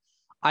 right?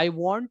 I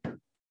want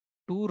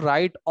to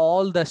write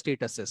all the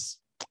statuses,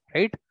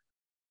 right?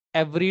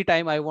 Every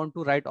time I want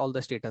to write all the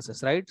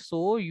statuses, right?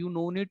 So you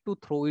no need to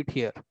throw it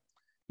here.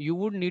 You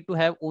would need to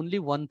have only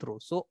one throw.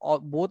 So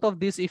both of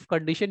these if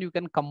condition you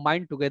can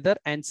combine together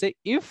and say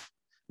if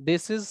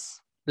this is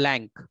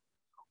blank,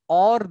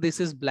 or this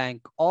is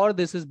blank, or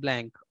this is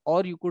blank,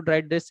 or you could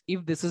write this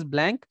if this is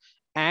blank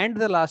and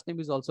the last name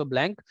is also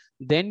blank,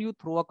 then you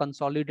throw a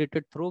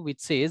consolidated throw which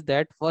says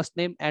that first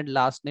name and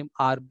last name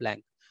are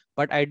blank.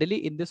 But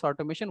ideally in this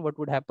automation, what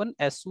would happen,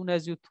 as soon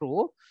as you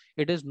throw,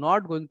 it is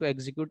not going to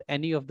execute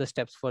any of the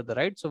steps further,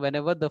 right? So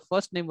whenever the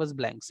first name was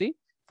blank, see,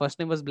 first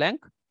name was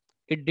blank,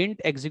 it didn't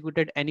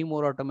executed any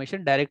more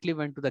automation, directly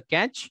went to the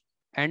catch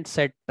and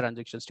set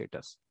transaction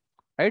status,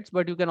 right?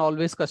 But you can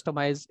always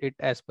customize it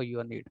as per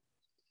your need.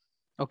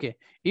 Okay,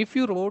 if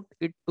you wrote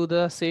it to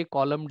the say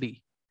column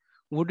D,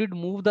 would it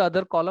move the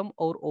other column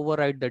or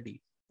override the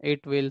D?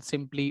 It will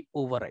simply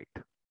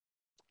overwrite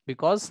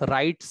because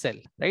write cell,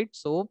 right?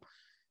 So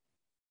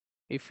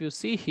if you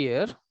see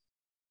here,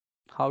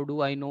 how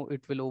do I know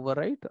it will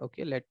overwrite?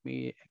 Okay, let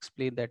me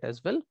explain that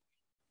as well.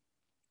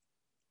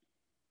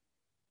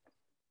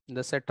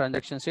 The set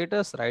transaction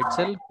status, write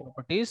cell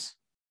properties.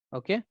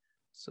 Okay,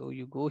 so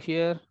you go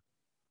here.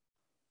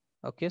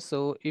 Okay,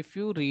 so if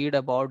you read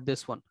about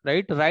this one,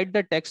 right, write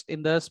the text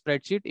in the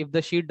spreadsheet. If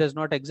the sheet does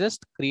not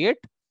exist, create.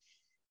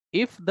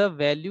 If the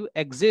value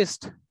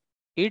exists,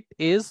 it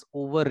is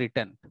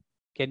overwritten.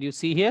 Can you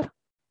see here?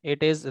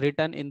 It is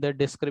written in the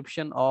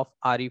description of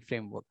RE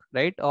framework,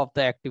 right? Of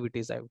the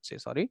activities, I would say,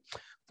 sorry.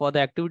 For the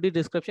activity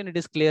description, it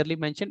is clearly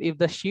mentioned. If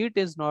the sheet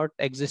is not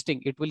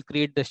existing, it will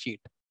create the sheet.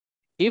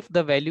 If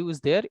the value is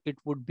there, it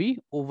would be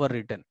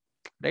overwritten,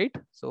 right?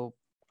 So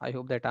I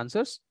hope that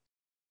answers.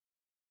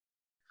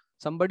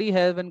 Somebody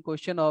has one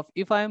question of,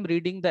 if I am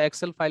reading the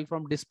Excel file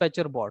from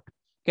dispatcher bot,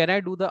 can I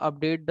do the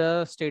update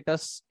the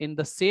status in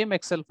the same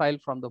Excel file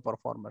from the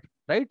performer,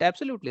 right?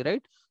 Absolutely,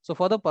 right? So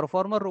for the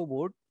performer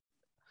robot,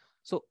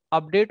 so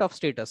update of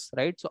status,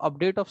 right? So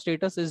update of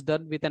status is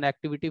done with an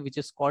activity which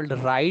is called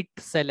write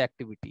cell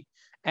activity,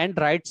 and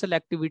write cell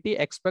activity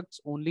expects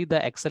only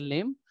the Excel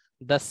name,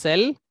 the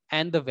cell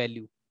and the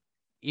value.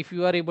 If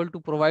you are able to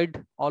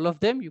provide all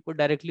of them, you could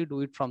directly do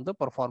it from the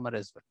performer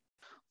as well.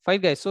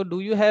 Fine, guys. So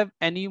do you have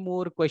any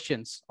more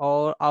questions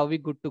or are we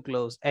good to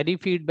close? Any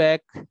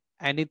feedback,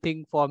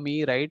 anything for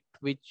me, right,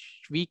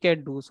 which we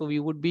can do? So we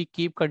would be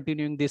keep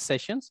continuing these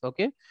sessions.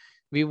 Okay.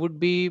 We would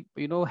be,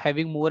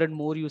 having more and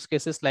more use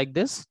cases like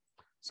this.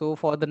 So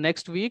for the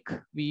next week,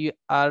 we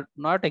are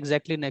not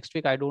exactly next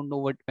week. I don't know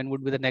when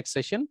would be the next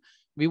session.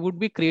 We would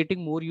be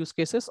creating more use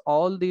cases.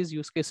 All these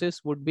use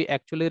cases would be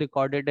actually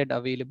recorded and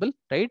available,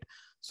 right?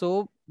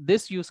 So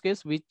this use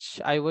case,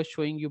 which I was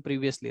showing you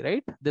previously,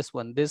 right? This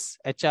one, this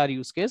HR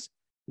use case,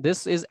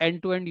 this is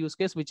end-to-end use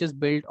case, which is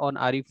built on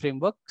RE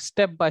framework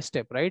step by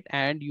step, right?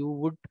 And you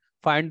would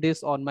find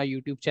this on my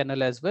YouTube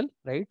channel as well,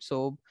 right?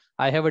 So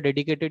I have a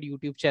dedicated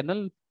YouTube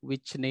channel,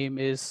 which name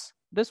is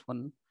this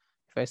one.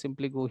 If I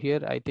simply go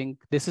here, I think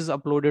this is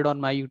uploaded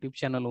on my YouTube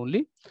channel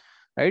only,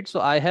 right?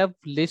 So I have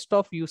list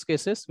of use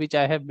cases, which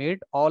I have made.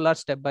 All are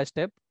step by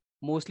step,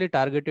 mostly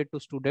targeted to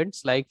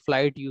students, like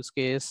flight use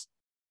case,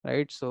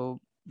 right? So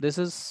this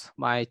is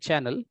my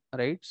channel,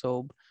 right?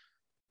 So,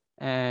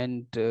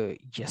 and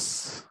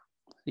yes,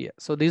 yeah,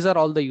 so these are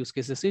all the use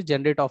cases. See,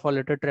 generate offer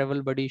letter,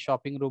 travel buddy,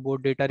 shopping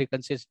robot, data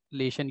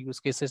reconciliation use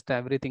cases,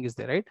 everything is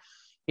there, right?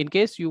 In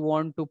case you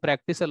want to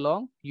practice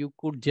along, you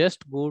could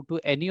just go to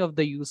any of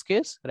the use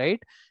case,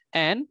 right?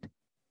 And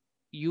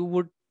you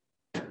would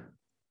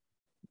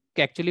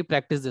actually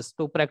practice this.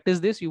 To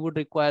practice this, you would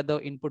require the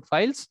input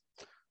files.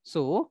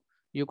 So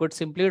you could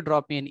simply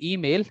drop me an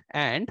email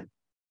and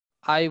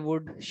I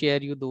would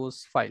share you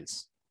those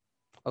files.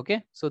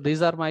 Okay, so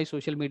these are my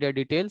social media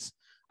details.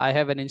 I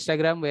have an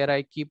Instagram where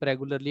I keep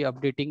regularly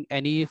updating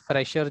any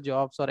fresher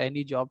jobs or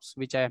any jobs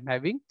which I am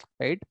having,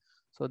 right?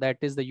 So that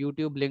is the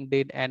YouTube,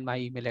 LinkedIn, and my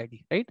email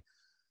ID, right?